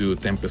do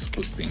Tempest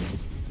boosting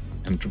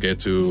and to get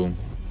to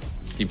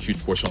skip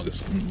huge portion of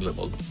this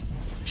level.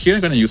 Here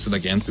I'm gonna use it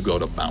again to go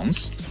out of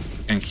bounds,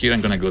 and here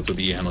I'm gonna go to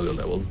the end of the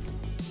level.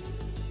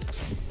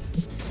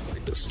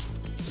 Like this.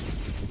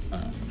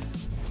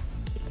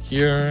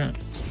 Here,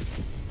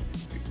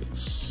 like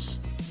this.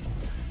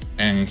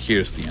 And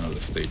here's the end of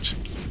the stage.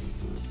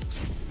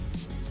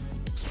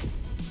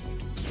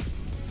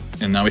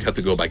 And now we have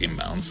to go back in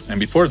bounds. And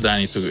before that, I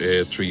need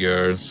to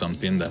trigger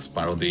something that's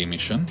part of the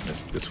mission.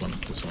 That's this one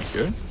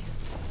here.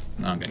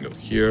 Now I can go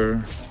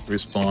here,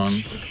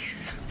 respawn,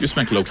 use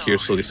my cloak here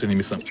so these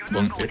enemies I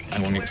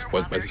won't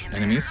exploit by these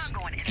enemies,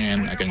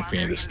 and I can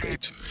finish this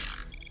stage.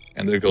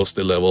 And there goes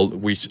the level,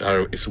 which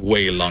is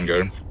way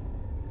longer,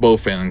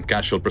 both in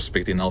casual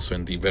perspective and also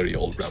in the very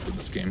old route of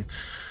this game.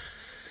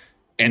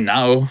 And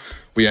now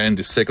we are in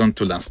the second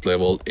to last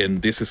level,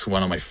 and this is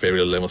one of my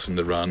favorite levels in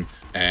the run.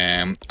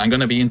 I'm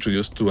gonna be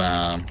introduced to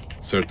a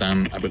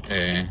certain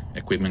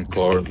equipment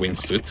called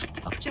wingsuit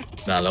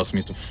that allows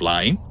me to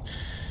fly.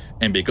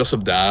 And because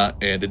of that,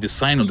 the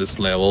design of this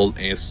level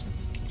is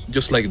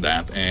just like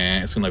that.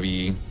 It's gonna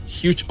be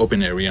huge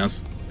open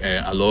areas,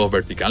 a lot of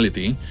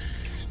verticality,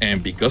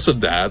 and because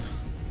of that,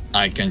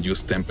 I can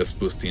use Tempest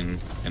boosting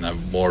in a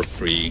more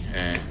free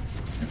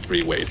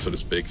way, so to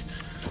speak.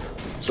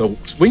 So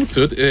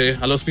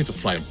wingsuit allows me to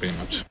fly pretty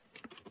much,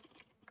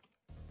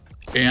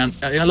 and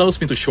it allows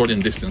me to shorten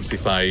distance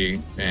if I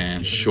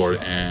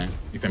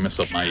mess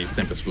up my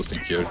Tempest boosting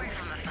here.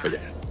 But yeah,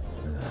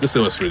 this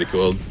was really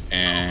cool,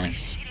 and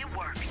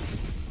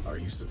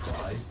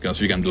because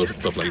you can do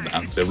stuff like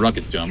that, the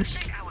rocket jumps,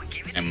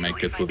 and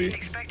make it to the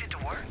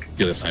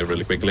other side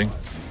really quickly.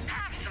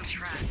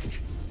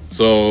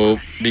 So,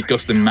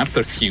 because the maps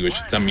are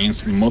huge, that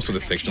means most of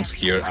the sections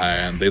here,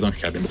 they don't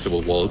have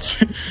invisible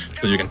walls,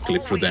 so you can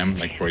clip through them,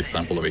 like for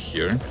example over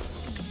here.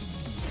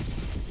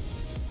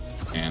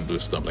 And do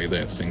stuff like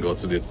this, and go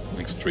to the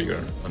next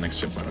trigger, the next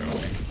checkpoint right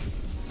away.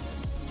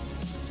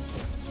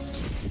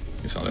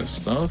 This other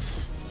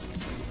stuff.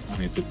 I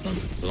need to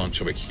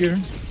launch over here.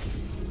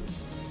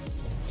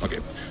 Okay,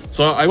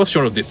 so I was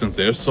short of distance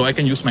there, so I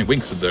can use my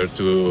wingsuit there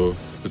to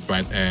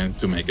try and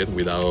to make it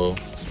without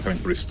having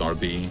to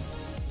restart the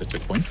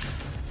checkpoint.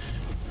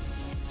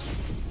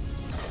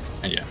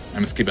 And yeah,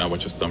 I'm skipping a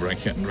bunch of stuff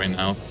right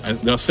now.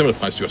 There are several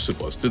fights you are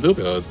supposed to do,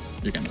 but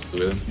you cannot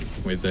do it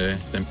with the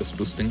Tempest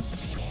boosting.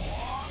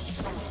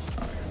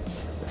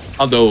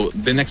 Although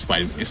the next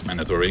fight is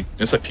mandatory.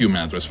 There's a few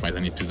mandatory fights I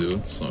need to do,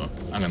 so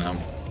I'm gonna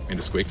make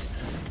this quick.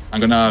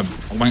 I'm gonna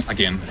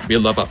again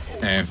build up a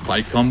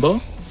fight combo,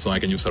 so I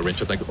can use a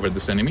range attack over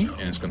this enemy,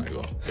 and it's gonna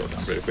go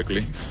down very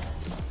quickly.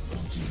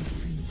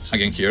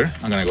 Again here,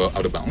 I'm gonna go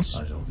out of bounds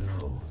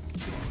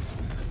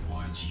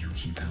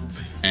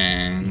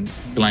and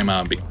climb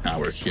a big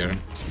tower here,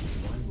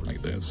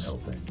 like this.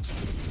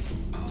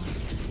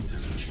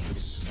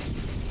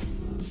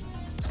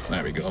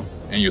 There we go,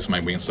 and use my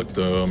wingsuit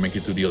to make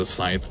it to the other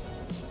side.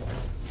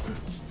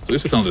 So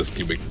this is another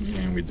skill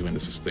we do in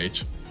this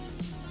stage.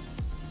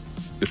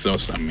 This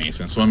was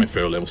amazing. It's one of my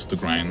favorite levels to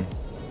grind,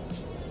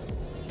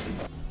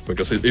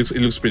 because it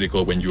looks pretty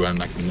cool when you are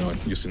not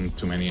using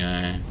too many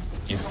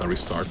instant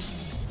restarts.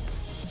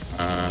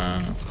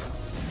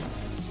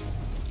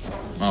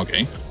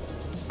 Okay,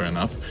 fair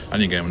enough. I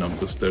think I have enough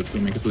boost there to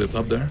make it to the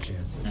top there.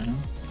 Yeah.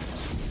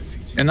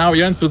 And now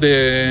we are into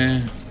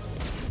the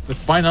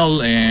final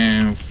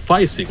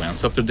fight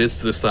sequence. After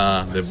this is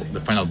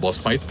the final boss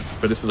fight,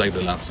 but this is like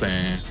the last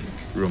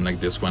room like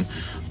this one.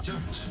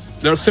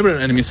 There are several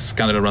enemies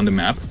scattered around the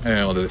map,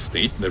 or the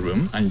stage, the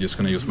room. I'm just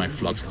gonna use my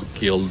flux to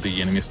kill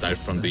the enemies that are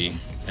from the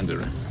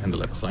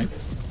left side.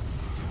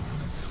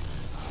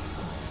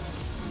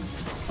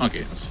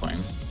 Okay, that's fine.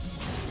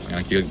 I'm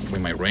gonna kill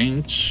with my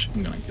range.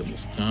 I'm gonna kill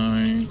this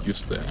guy.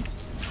 Use the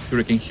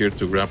hurricane here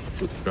to grab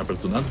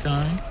to that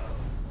guy.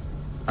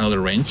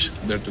 Another range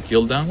there to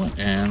kill that one,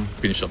 and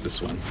finish up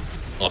this one.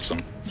 Awesome,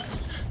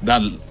 nice.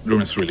 That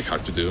room is really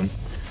hard to do.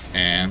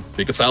 And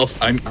because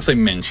as I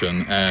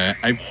mentioned,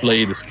 I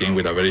play this game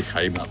with a very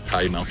high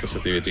mouse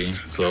sensitivity,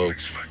 so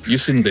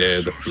using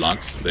the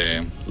flux,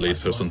 the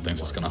laser,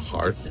 sometimes it's kind of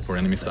hard for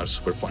enemies that are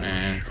super far,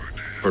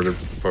 further,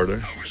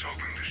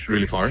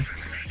 really far.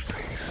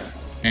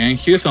 And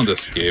here's on the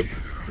escape.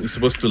 it's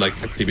supposed to like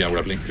activate a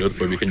grappling hook,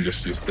 but we can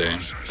just use the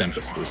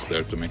Tempest boost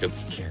there to make it.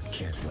 Can't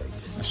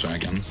wait. Let's try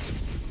again.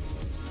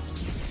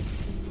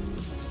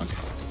 Okay.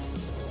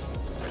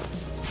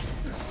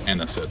 And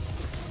that's it.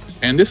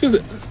 And this is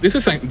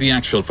the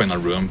actual final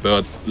room,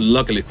 but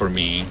luckily for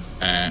me,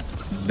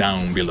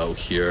 down below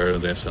here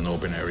there's an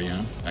open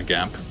area, a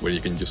gap where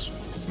you can just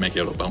make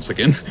it bounce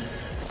again,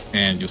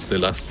 and use the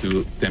last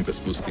 2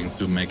 Tempest boosting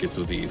to make it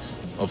to this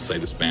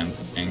offside spend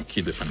and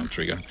hit the final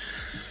trigger.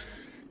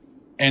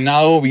 And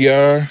now we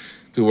are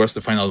towards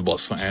the final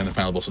boss, and the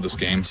final boss of this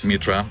game,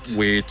 Mitra,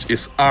 which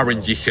is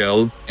RNG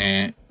hell.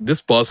 And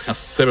this boss has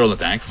several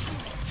attacks,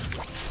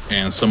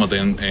 and some of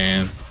them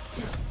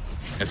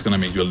it's gonna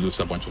make you lose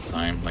a bunch of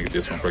time, like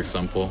this one, for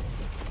example.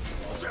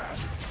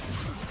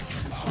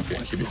 Okay,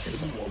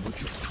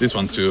 this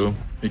one too,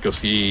 because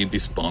he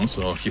despawns,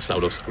 so he's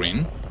out of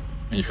screen,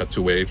 and you have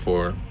to wait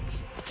for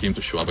him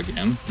to show up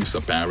again, use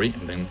a parry,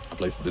 and then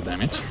applies the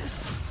damage.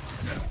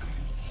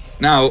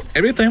 Now,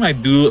 every time I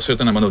do a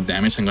certain amount of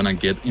damage, I'm gonna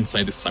get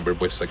inside the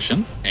Cyberboy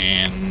section,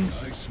 and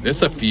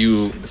there's a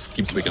few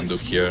skips we can do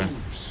here.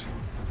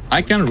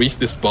 I can reach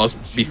this boss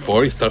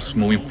before it starts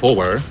moving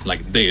forward,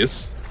 like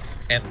this,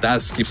 and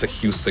that skips a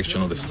huge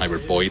section of the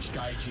Cyberboy,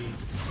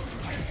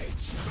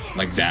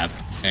 like that.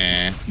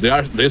 And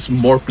there's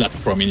more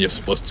platforming you're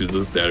supposed to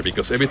do there,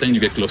 because every time you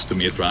get close to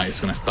Mitra, it's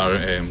gonna start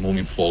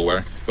moving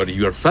forward. But if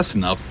you are fast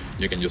enough,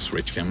 you can just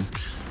reach him.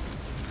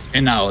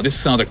 And now, this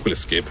is another cool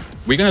skip.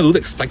 We're gonna do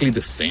exactly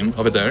the same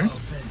over there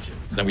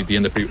that we did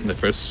in the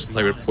first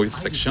Cyberboy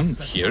section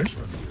here.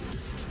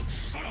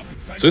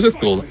 So this is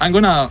cool. I'm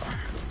gonna...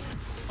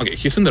 Okay,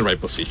 he's in the right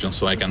position,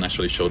 so I can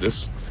actually show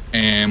this.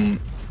 And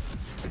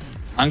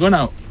I'm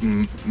gonna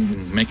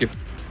make it...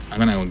 I'm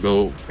gonna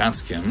go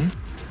past him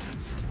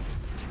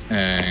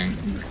and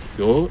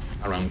go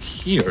around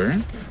here.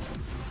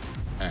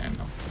 And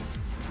no,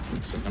 wait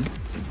a second.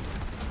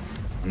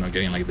 I'm not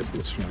getting like the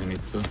boost I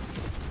need to.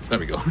 There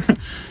we go.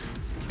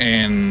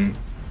 And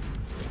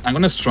I'm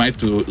gonna try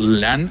to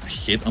land a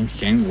hit on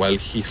him while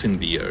he's in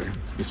the air.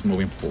 He's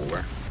moving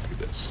forward like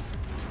this.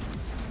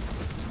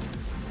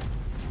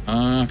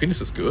 I think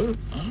this is good.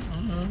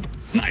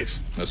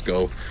 Nice. Let's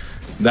go.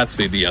 That's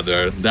the idea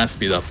there. That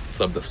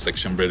speeds up the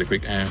section very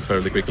quick and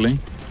fairly quickly.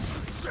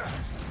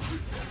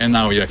 And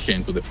now we are here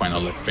into the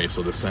final phase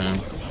of this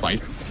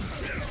fight.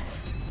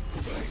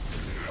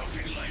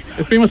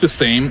 It's pretty much the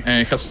same.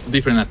 It has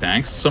different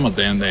attacks. Some of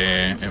them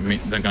they're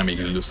gonna make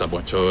you lose a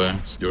bunch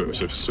of your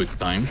sweet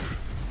time.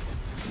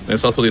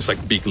 There's also this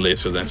like big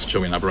laser that's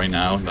showing up right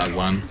now. That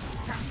one,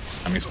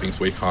 I mean, things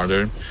way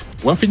harder.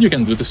 One thing you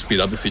can do to speed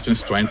up the situation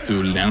is trying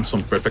to land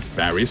some perfect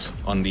parries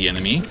on the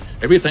enemy.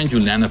 Every time you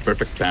land a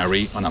perfect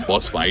parry on a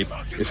boss fight,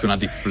 it's gonna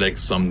deflect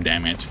some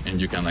damage,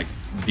 and you can like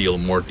deal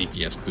more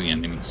DPS to the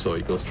enemy, so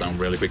it goes down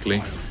really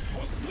quickly.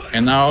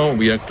 And now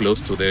we are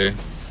close to the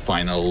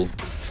final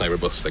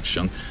cyberboss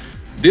section.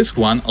 This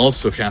one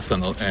also has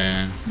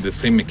the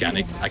same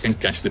mechanic. I can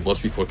catch the boss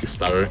before he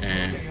starts.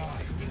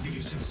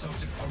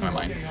 Never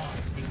mind.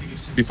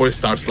 Before he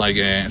starts like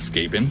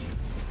escaping.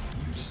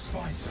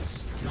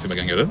 Let's see if I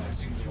can get it.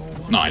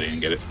 No, I didn't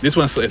get it. This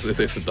one is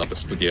the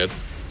toughest to get.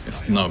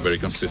 It's not very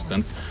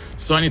consistent.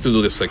 So I need to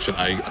do this section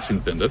as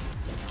intended.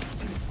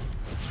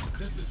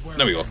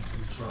 There we go.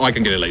 Oh, I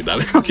can get it like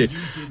that. Okay,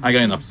 I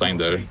got enough time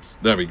there.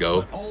 There we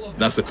go.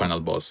 That's the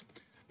final boss.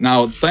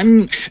 Now,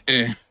 time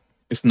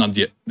is not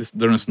yet.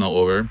 There is no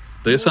over.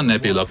 There is an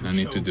epilogue I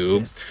need to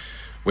do,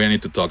 where I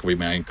need to talk with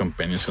my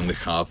companions on the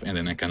hub, and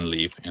then I can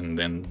leave, and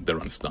then the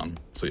run's done.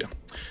 So yeah,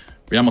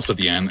 we're almost at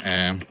the end.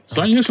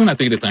 So I just want to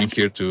take the time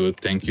here to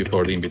thank you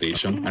for the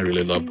invitation. I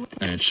really love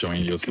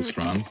showing you this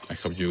run. I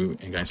hope you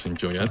guys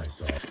enjoy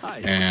it.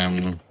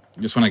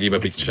 Just want to give a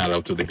big shout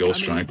out to the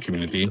Ghostrunner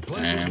community.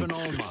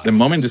 The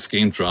moment this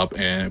game dropped,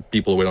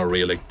 people were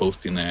already like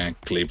posting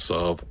clips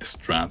of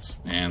strats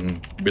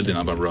and building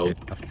up a road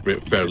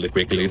fairly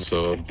quickly.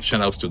 So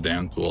shout outs to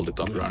them, to all the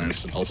top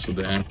runners, also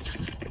the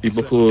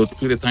people who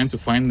took the time to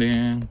find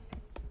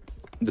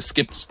the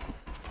skips.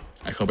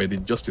 I hope I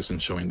did justice in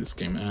showing this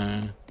game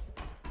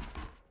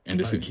in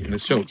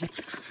this show.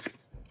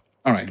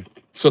 All right,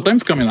 so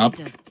time's coming up.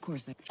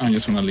 I'm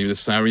just gonna leave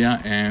this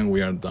area, and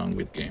we are done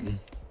with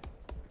game.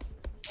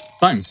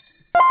 Time.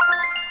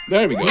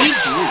 There we go.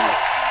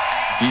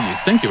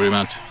 GG. Thank you very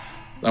much.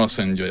 That was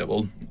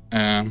enjoyable.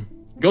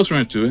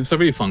 Ghostrunner 2 is a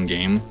very fun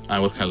game. I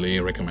would highly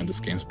recommend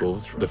this game,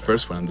 both the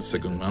first one and the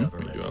second one.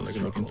 If you are like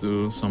looking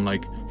to some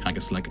like hack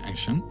and slash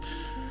action.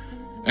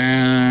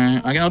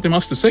 I got nothing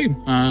else to say.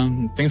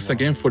 Thanks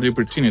again for the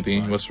opportunity.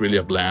 It was really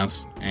a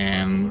blast,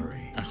 and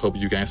I hope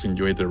you guys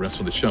enjoyed the rest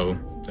of the show.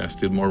 There's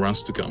still more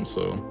runs to come,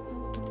 so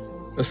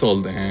that's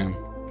all.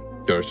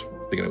 George,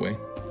 take it away.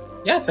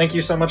 Yeah, thank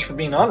you so much for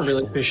being on.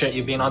 Really appreciate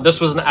you being on. This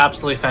was an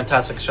absolutely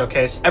fantastic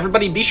showcase.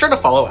 Everybody, be sure to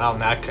follow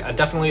Almac.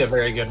 Definitely a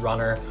very good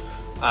runner.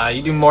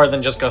 You do more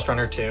than just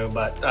Ghostrunner 2,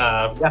 but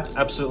yeah,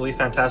 absolutely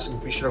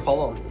fantastic. Be sure to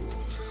follow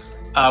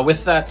him.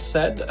 With that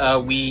said,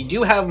 we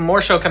do have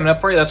more show coming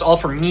up for you. That's all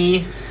from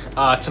me.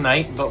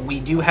 tonight, but we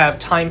do have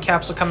Time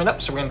Capsule coming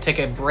up, so we're going to take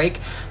a break.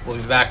 We'll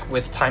be back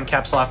with Time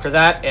Capsule after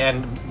that,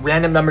 and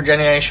Random Number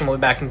Generation will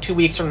be back in 2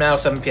 weeks from now,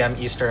 7 p.m.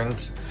 Eastern.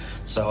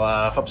 So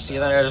hope to see you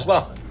there as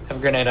well. Have a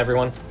great night,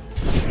 everyone.